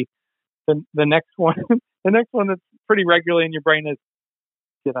then the next one, the next one that's pretty regularly in your brain is,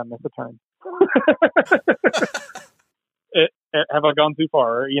 did I miss a turn? Have I gone too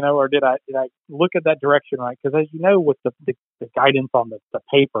far? Or did I look at that direction right? Because as you know, with the guidance on the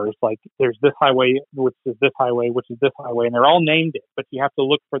papers, like there's this highway, which is this highway, which is this highway, and they're all named it, but you have to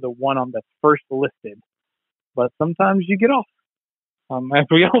look for the one on that's first listed. But sometimes you get off, as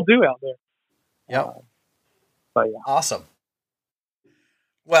we all do out there. Yep. But yeah. Awesome.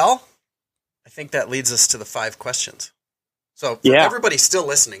 Well, I think that leads us to the 5 questions. So for everybody still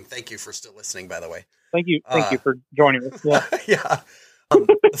listening, thank you for still listening, by the way. Thank you for joining us. Yeah. Yeah.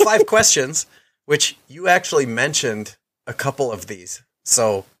 The 5 questions, which you actually mentioned a couple of these.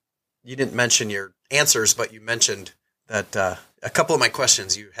 So you didn't mention your answers, but you mentioned that a couple of my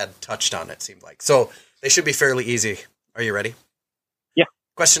questions you had touched on, it seemed like. So they should be fairly easy. Are you ready? Yeah.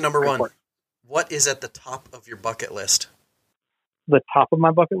 Question number 1. What is at the top of your bucket list? The top of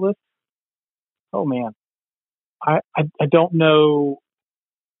my bucket list? Oh, man. I don't know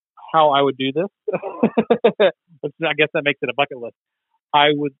how I would do this. I guess that makes it a bucket list. I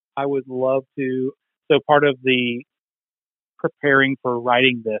would love to. So part of the preparing for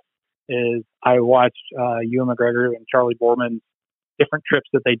writing this is I watched Ewan McGregor and Charlie Borman's different trips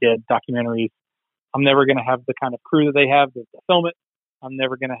that they did, documentaries. I'm never going to have the kind of crew that they have to film it. I'm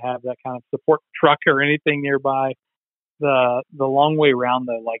never going to have that kind of support truck or anything nearby. The long way around,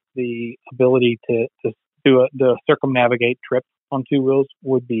 though, like the ability to do the circumnavigate trip on 2 wheels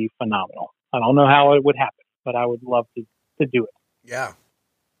would be phenomenal. I don't know how it would happen, but I would love to do it. Yeah,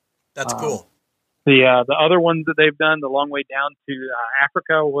 that's cool. The other ones that they've done, the long way down to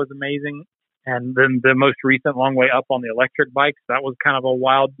Africa was amazing. And then the most recent long way up on the electric bikes, that was kind of a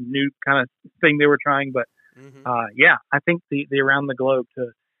wild new kind of thing they were trying. But I think the around the globe,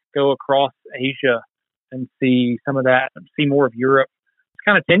 to go across Asia and see some of that, see more of Europe. It's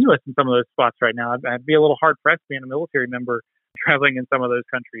kind of tenuous in some of those spots right now. I'd be a little hard pressed being a military member traveling in some of those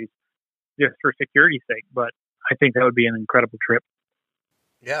countries just for security's sake. But I think that would be an incredible trip.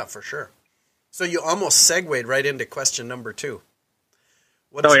 Yeah, for sure. So you almost segued right into question number 2.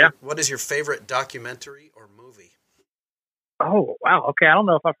 What is your favorite documentary or movie? Oh, wow. Okay. I don't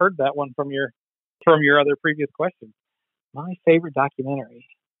know if I've heard that one from your other previous questions. My favorite documentary.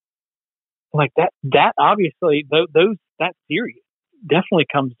 Like that obviously that series definitely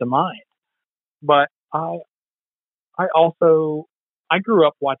comes to mind. But I grew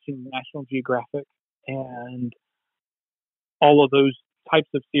up watching National Geographic and all of those types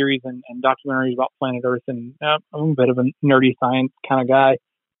of series and documentaries about planet Earth, and I'm a bit of a nerdy science kind of guy.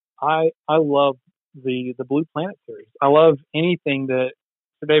 I love the Blue Planet series. I love anything that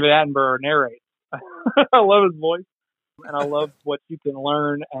Sir David Attenborough narrates. I love his voice, and I love what you can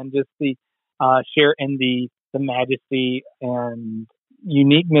learn and just the share in the majesty and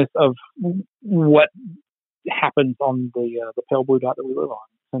uniqueness of what happens on the pale blue dot that we live on,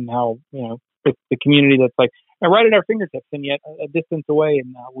 and how it's the community that's like right at our fingertips and yet a distance away,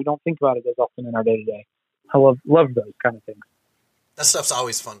 and we don't think about it as often in our day to day. I love those kind of things. That stuff's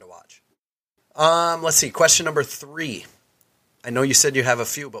always fun to watch. Let's see. Question number 3. I know you said you have a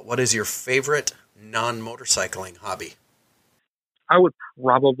few, but what is your favorite non-motorcycling hobby? I would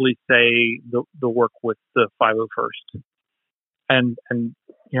probably say the work with the 501st. And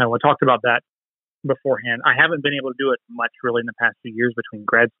I talked about that beforehand. I haven't been able to do it much really in the past few years between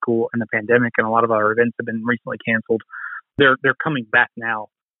grad school and the pandemic, and a lot of our events have been recently canceled. They're coming back now,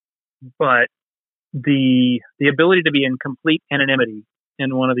 but the ability to be in complete anonymity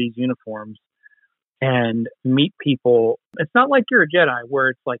in one of these uniforms and meet people, it's not like you're a Jedi where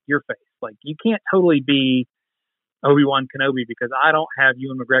it's like your face. Like you can't totally be Obi-Wan Kenobi because I don't have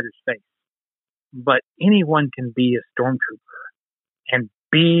Ewan McGregor's face, but anyone can be a stormtrooper and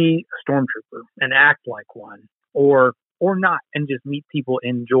be a stormtrooper and act like one, or not, and just meet people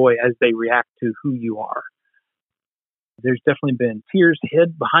and enjoy as they react to who you are. There's definitely been tears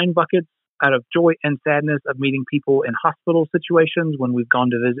hid behind buckets out of joy and sadness of meeting people in hospital situations when we've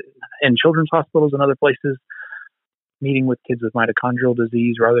gone to visit in children's hospitals and other places, meeting with kids with mitochondrial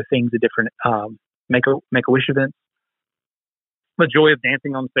disease or other things at different Make-A-Wish events. The joy of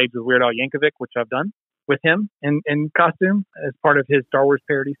dancing on stage with Weird Al Yankovic, which I've done with him in costume as part of his Star Wars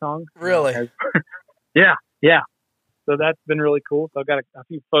parody song. Really? Yeah. So that's been really cool. So I've got a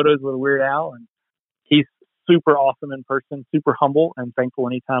few photos with Weird Al, and he's super awesome in person, super humble, and thankful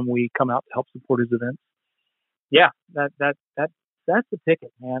anytime we come out to help support his events. Yeah, that's the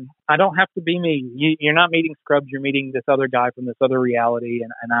ticket, man. I don't have to be me. You're not meeting Scrubs. You're meeting this other guy from this other reality,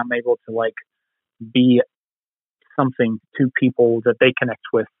 and I'm able to like be something to people that they connect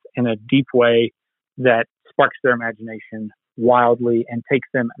with in a deep way that sparks their imagination wildly and takes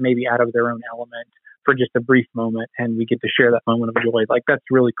them maybe out of their own element for just a brief moment, and we get to share that moment of joy. Like that's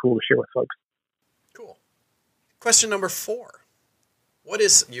really cool to share with folks. Cool. Question number 4.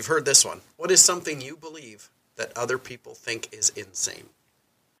 You've heard this one. What is something you believe that other people think is insane?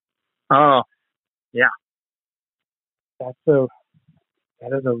 Oh, yeah. That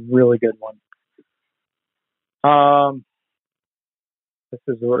is a really good one. This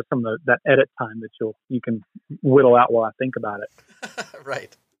is some of that edit time that you can whittle out while I think about it.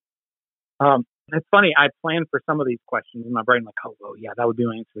 Right. It's funny. I planned for some of these questions in my brain, like, oh, well, yeah, that would be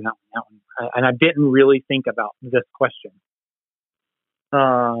my answer. That one. And I didn't really think about this question.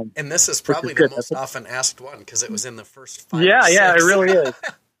 And this is probably the most often asked one because it was in the first 5 Yeah, or 6. yeah, it really is.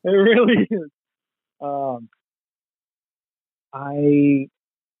 It really is. I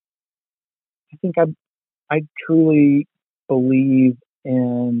think I truly believe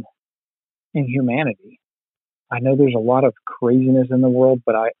in humanity. I know there's a lot of craziness in the world,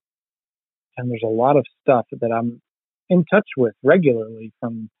 and there's a lot of stuff that I'm in touch with regularly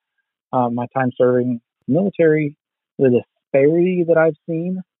from my time serving military, the disparity that I've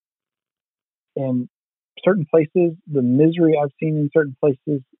seen in certain places, the misery I've seen in certain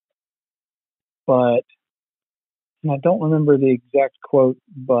places, and I don't remember the exact quote,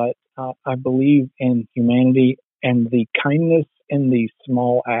 but I believe in humanity and the kindness in these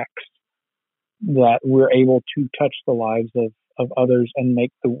small acts that we're able to touch the lives of others and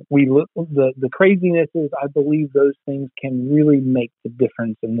make the craziness is, I believe those things can really make the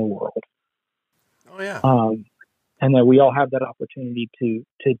difference in the world. Oh yeah. And that we all have that opportunity to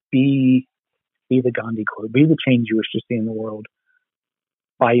be the Gandhi quote, be the change you wish to see in the world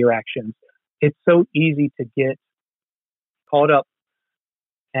by your actions. It's so easy to get caught up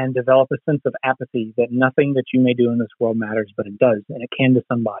and develop a sense of apathy that nothing that you may do in this world matters, but it does, and it can to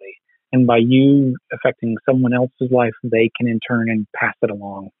somebody. And by you affecting someone else's life, they can in turn and pass it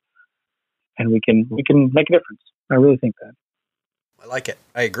along. And we can make a difference. I really think that. I like it.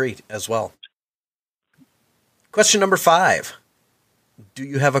 I agree as well. Question number 5. Do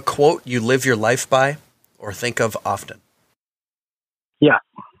you have a quote you live your life by or think of often? Yeah,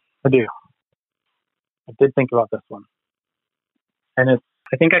 I do. I did think about this one. And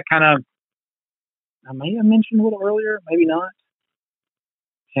I think I may have mentioned a little earlier, maybe not.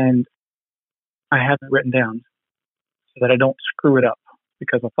 And I have it written down so that I don't screw it up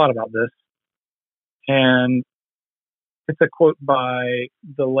because I thought about this. And it's a quote by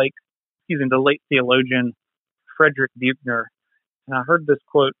the late theologian Frederick Buechner. And I heard this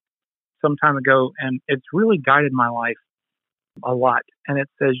quote some time ago, and it's really guided my life a lot. And it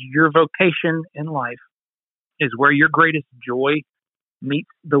says, your vocation in life is where your greatest joy meets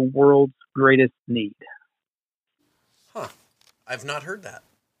the world's greatest need. Huh. I've not heard that.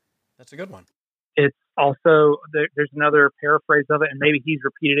 That's a good one. It's also, there's another paraphrase of it, and maybe he's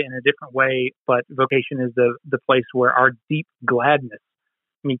repeated it in a different way, but vocation is the place where our deep gladness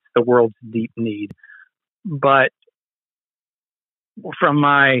meets the world's deep need. But from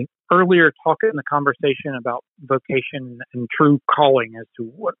my earlier talk in the conversation about vocation and true calling as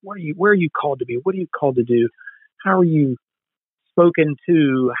to where are you called to be? What are you called to do? How are you spoken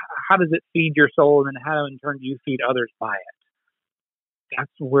to? How does it feed your soul? And then how in turn do you feed others by it?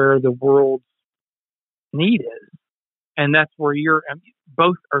 that's where the world's need is. And that's where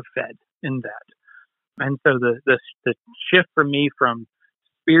both are fed in that. And so the shift for me from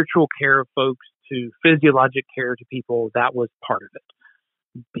spiritual care of folks to physiologic care to people, that was part of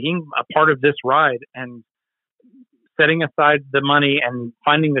it. Being a part of this ride and setting aside the money and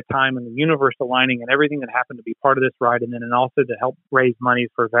finding the time and the universe aligning and everything that happened to be part of this ride, and then also to help raise money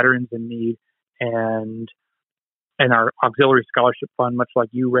for veterans in need and our auxiliary scholarship fund, much like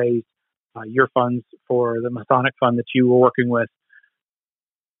you raised your funds for the Masonic fund that you were working with.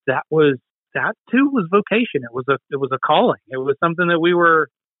 That too was vocation. It was a calling. It was something that we were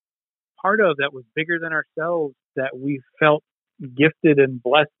part of that was bigger than ourselves, that we felt gifted and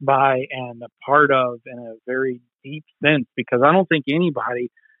blessed by and a part of in a very deep sense, because I don't think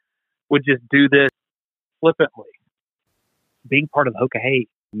anybody would just do this flippantly. Being part of the A.K.A.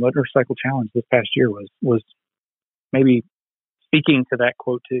 motorcycle challenge this past year was maybe speaking to that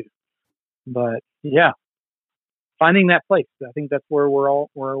quote too. But yeah, finding that place, I think that's where we're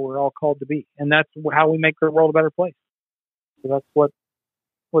all called to be, and that's how we make the world a better place. So that's what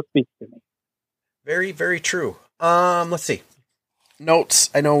speaks to me. Very, very true. Let's see. Notes.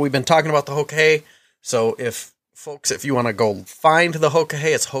 I know we've been talking about the A.K.A. So if you want to go find the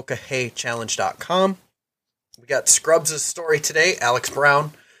A.K.A., it's AKAchallenge.com. We got Scrubs' story today, Alex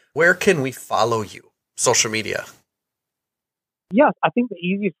Brown. Where can we follow you? Social media. Yes, I think the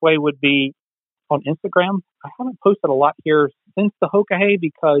easiest way would be on Instagram. I haven't posted a lot here since the A.K.A.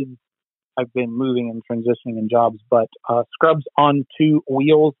 because I've been moving and transitioning in jobs, but Scrubs on 2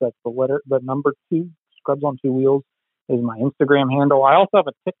 Wheels, that's the number 2, Scrubs on 2 Wheels is my Instagram handle. I also have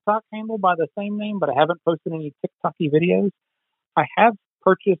a TikTok handle by the same name, but I haven't posted any TikToky videos. I have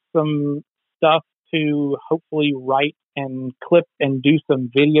purchased some stuff to hopefully write and clip and do some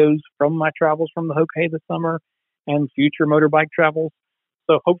videos from my travels from the A.K.A. this summer and future motorbike travels.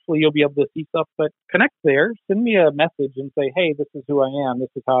 So hopefully you'll be able to see stuff, but connect there. Send me a message and say, hey, this is who I am. This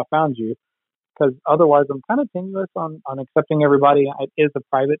is how I found you. Because otherwise I'm kind of tenuous on accepting everybody. It is a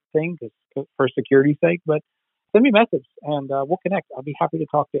private thing for security's sake, but send me a message and we'll connect. I'll be happy to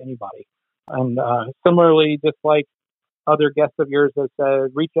talk to anybody. And similarly, just like other guests of yours have said,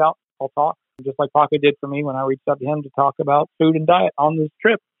 reach out, I'll talk. Just like Paco did for me when I reached out to him to talk about food and diet on this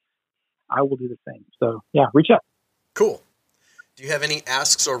trip, I will do the same. So yeah, reach out. Cool. Do you have any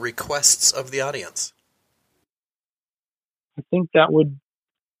asks or requests of the audience? I think that would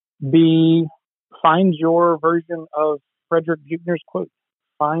be find your version of Frederick Buechner's quote.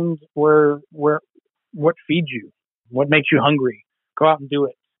 Find what feeds you, what makes you hungry. Go out and do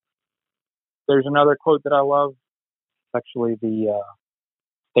it. There's another quote that I love. It's actually the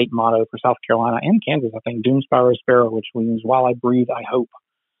state motto for South Carolina and Kansas, I think, Doom Sparrow Sparrow, which means while I breathe, I hope.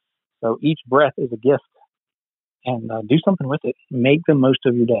 So each breath is a gift, and do something with it. Make the most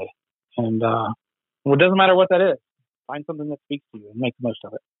of your day. And it doesn't matter what that is. Find something that speaks to you and make the most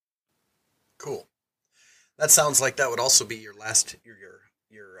of it. Cool. That sounds like that would also be your last, your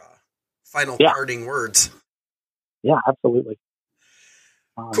final parting words. Yeah, absolutely.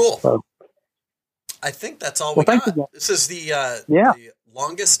 Cool. So, I think that's all we got. This is the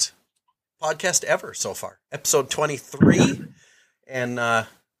longest podcast ever so far. Episode 23. And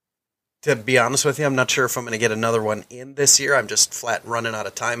to be honest with you, I'm not sure if I'm going to get another one in this year. I'm just flat running out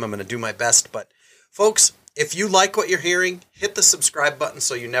of time. I'm going to do my best. But folks, if you like what you're hearing, hit the subscribe button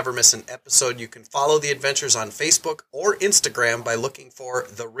so you never miss an episode. You can follow the adventures on Facebook or Instagram by looking for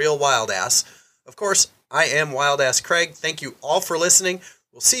The Real Wild Ass. Of course, I am Wild Ass Craig. Thank you all for listening.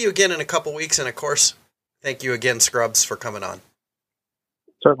 We'll see you again in a couple weeks. And of course, thank you again, Scrubs, for coming on.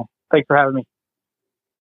 Certainly. Thanks for having me.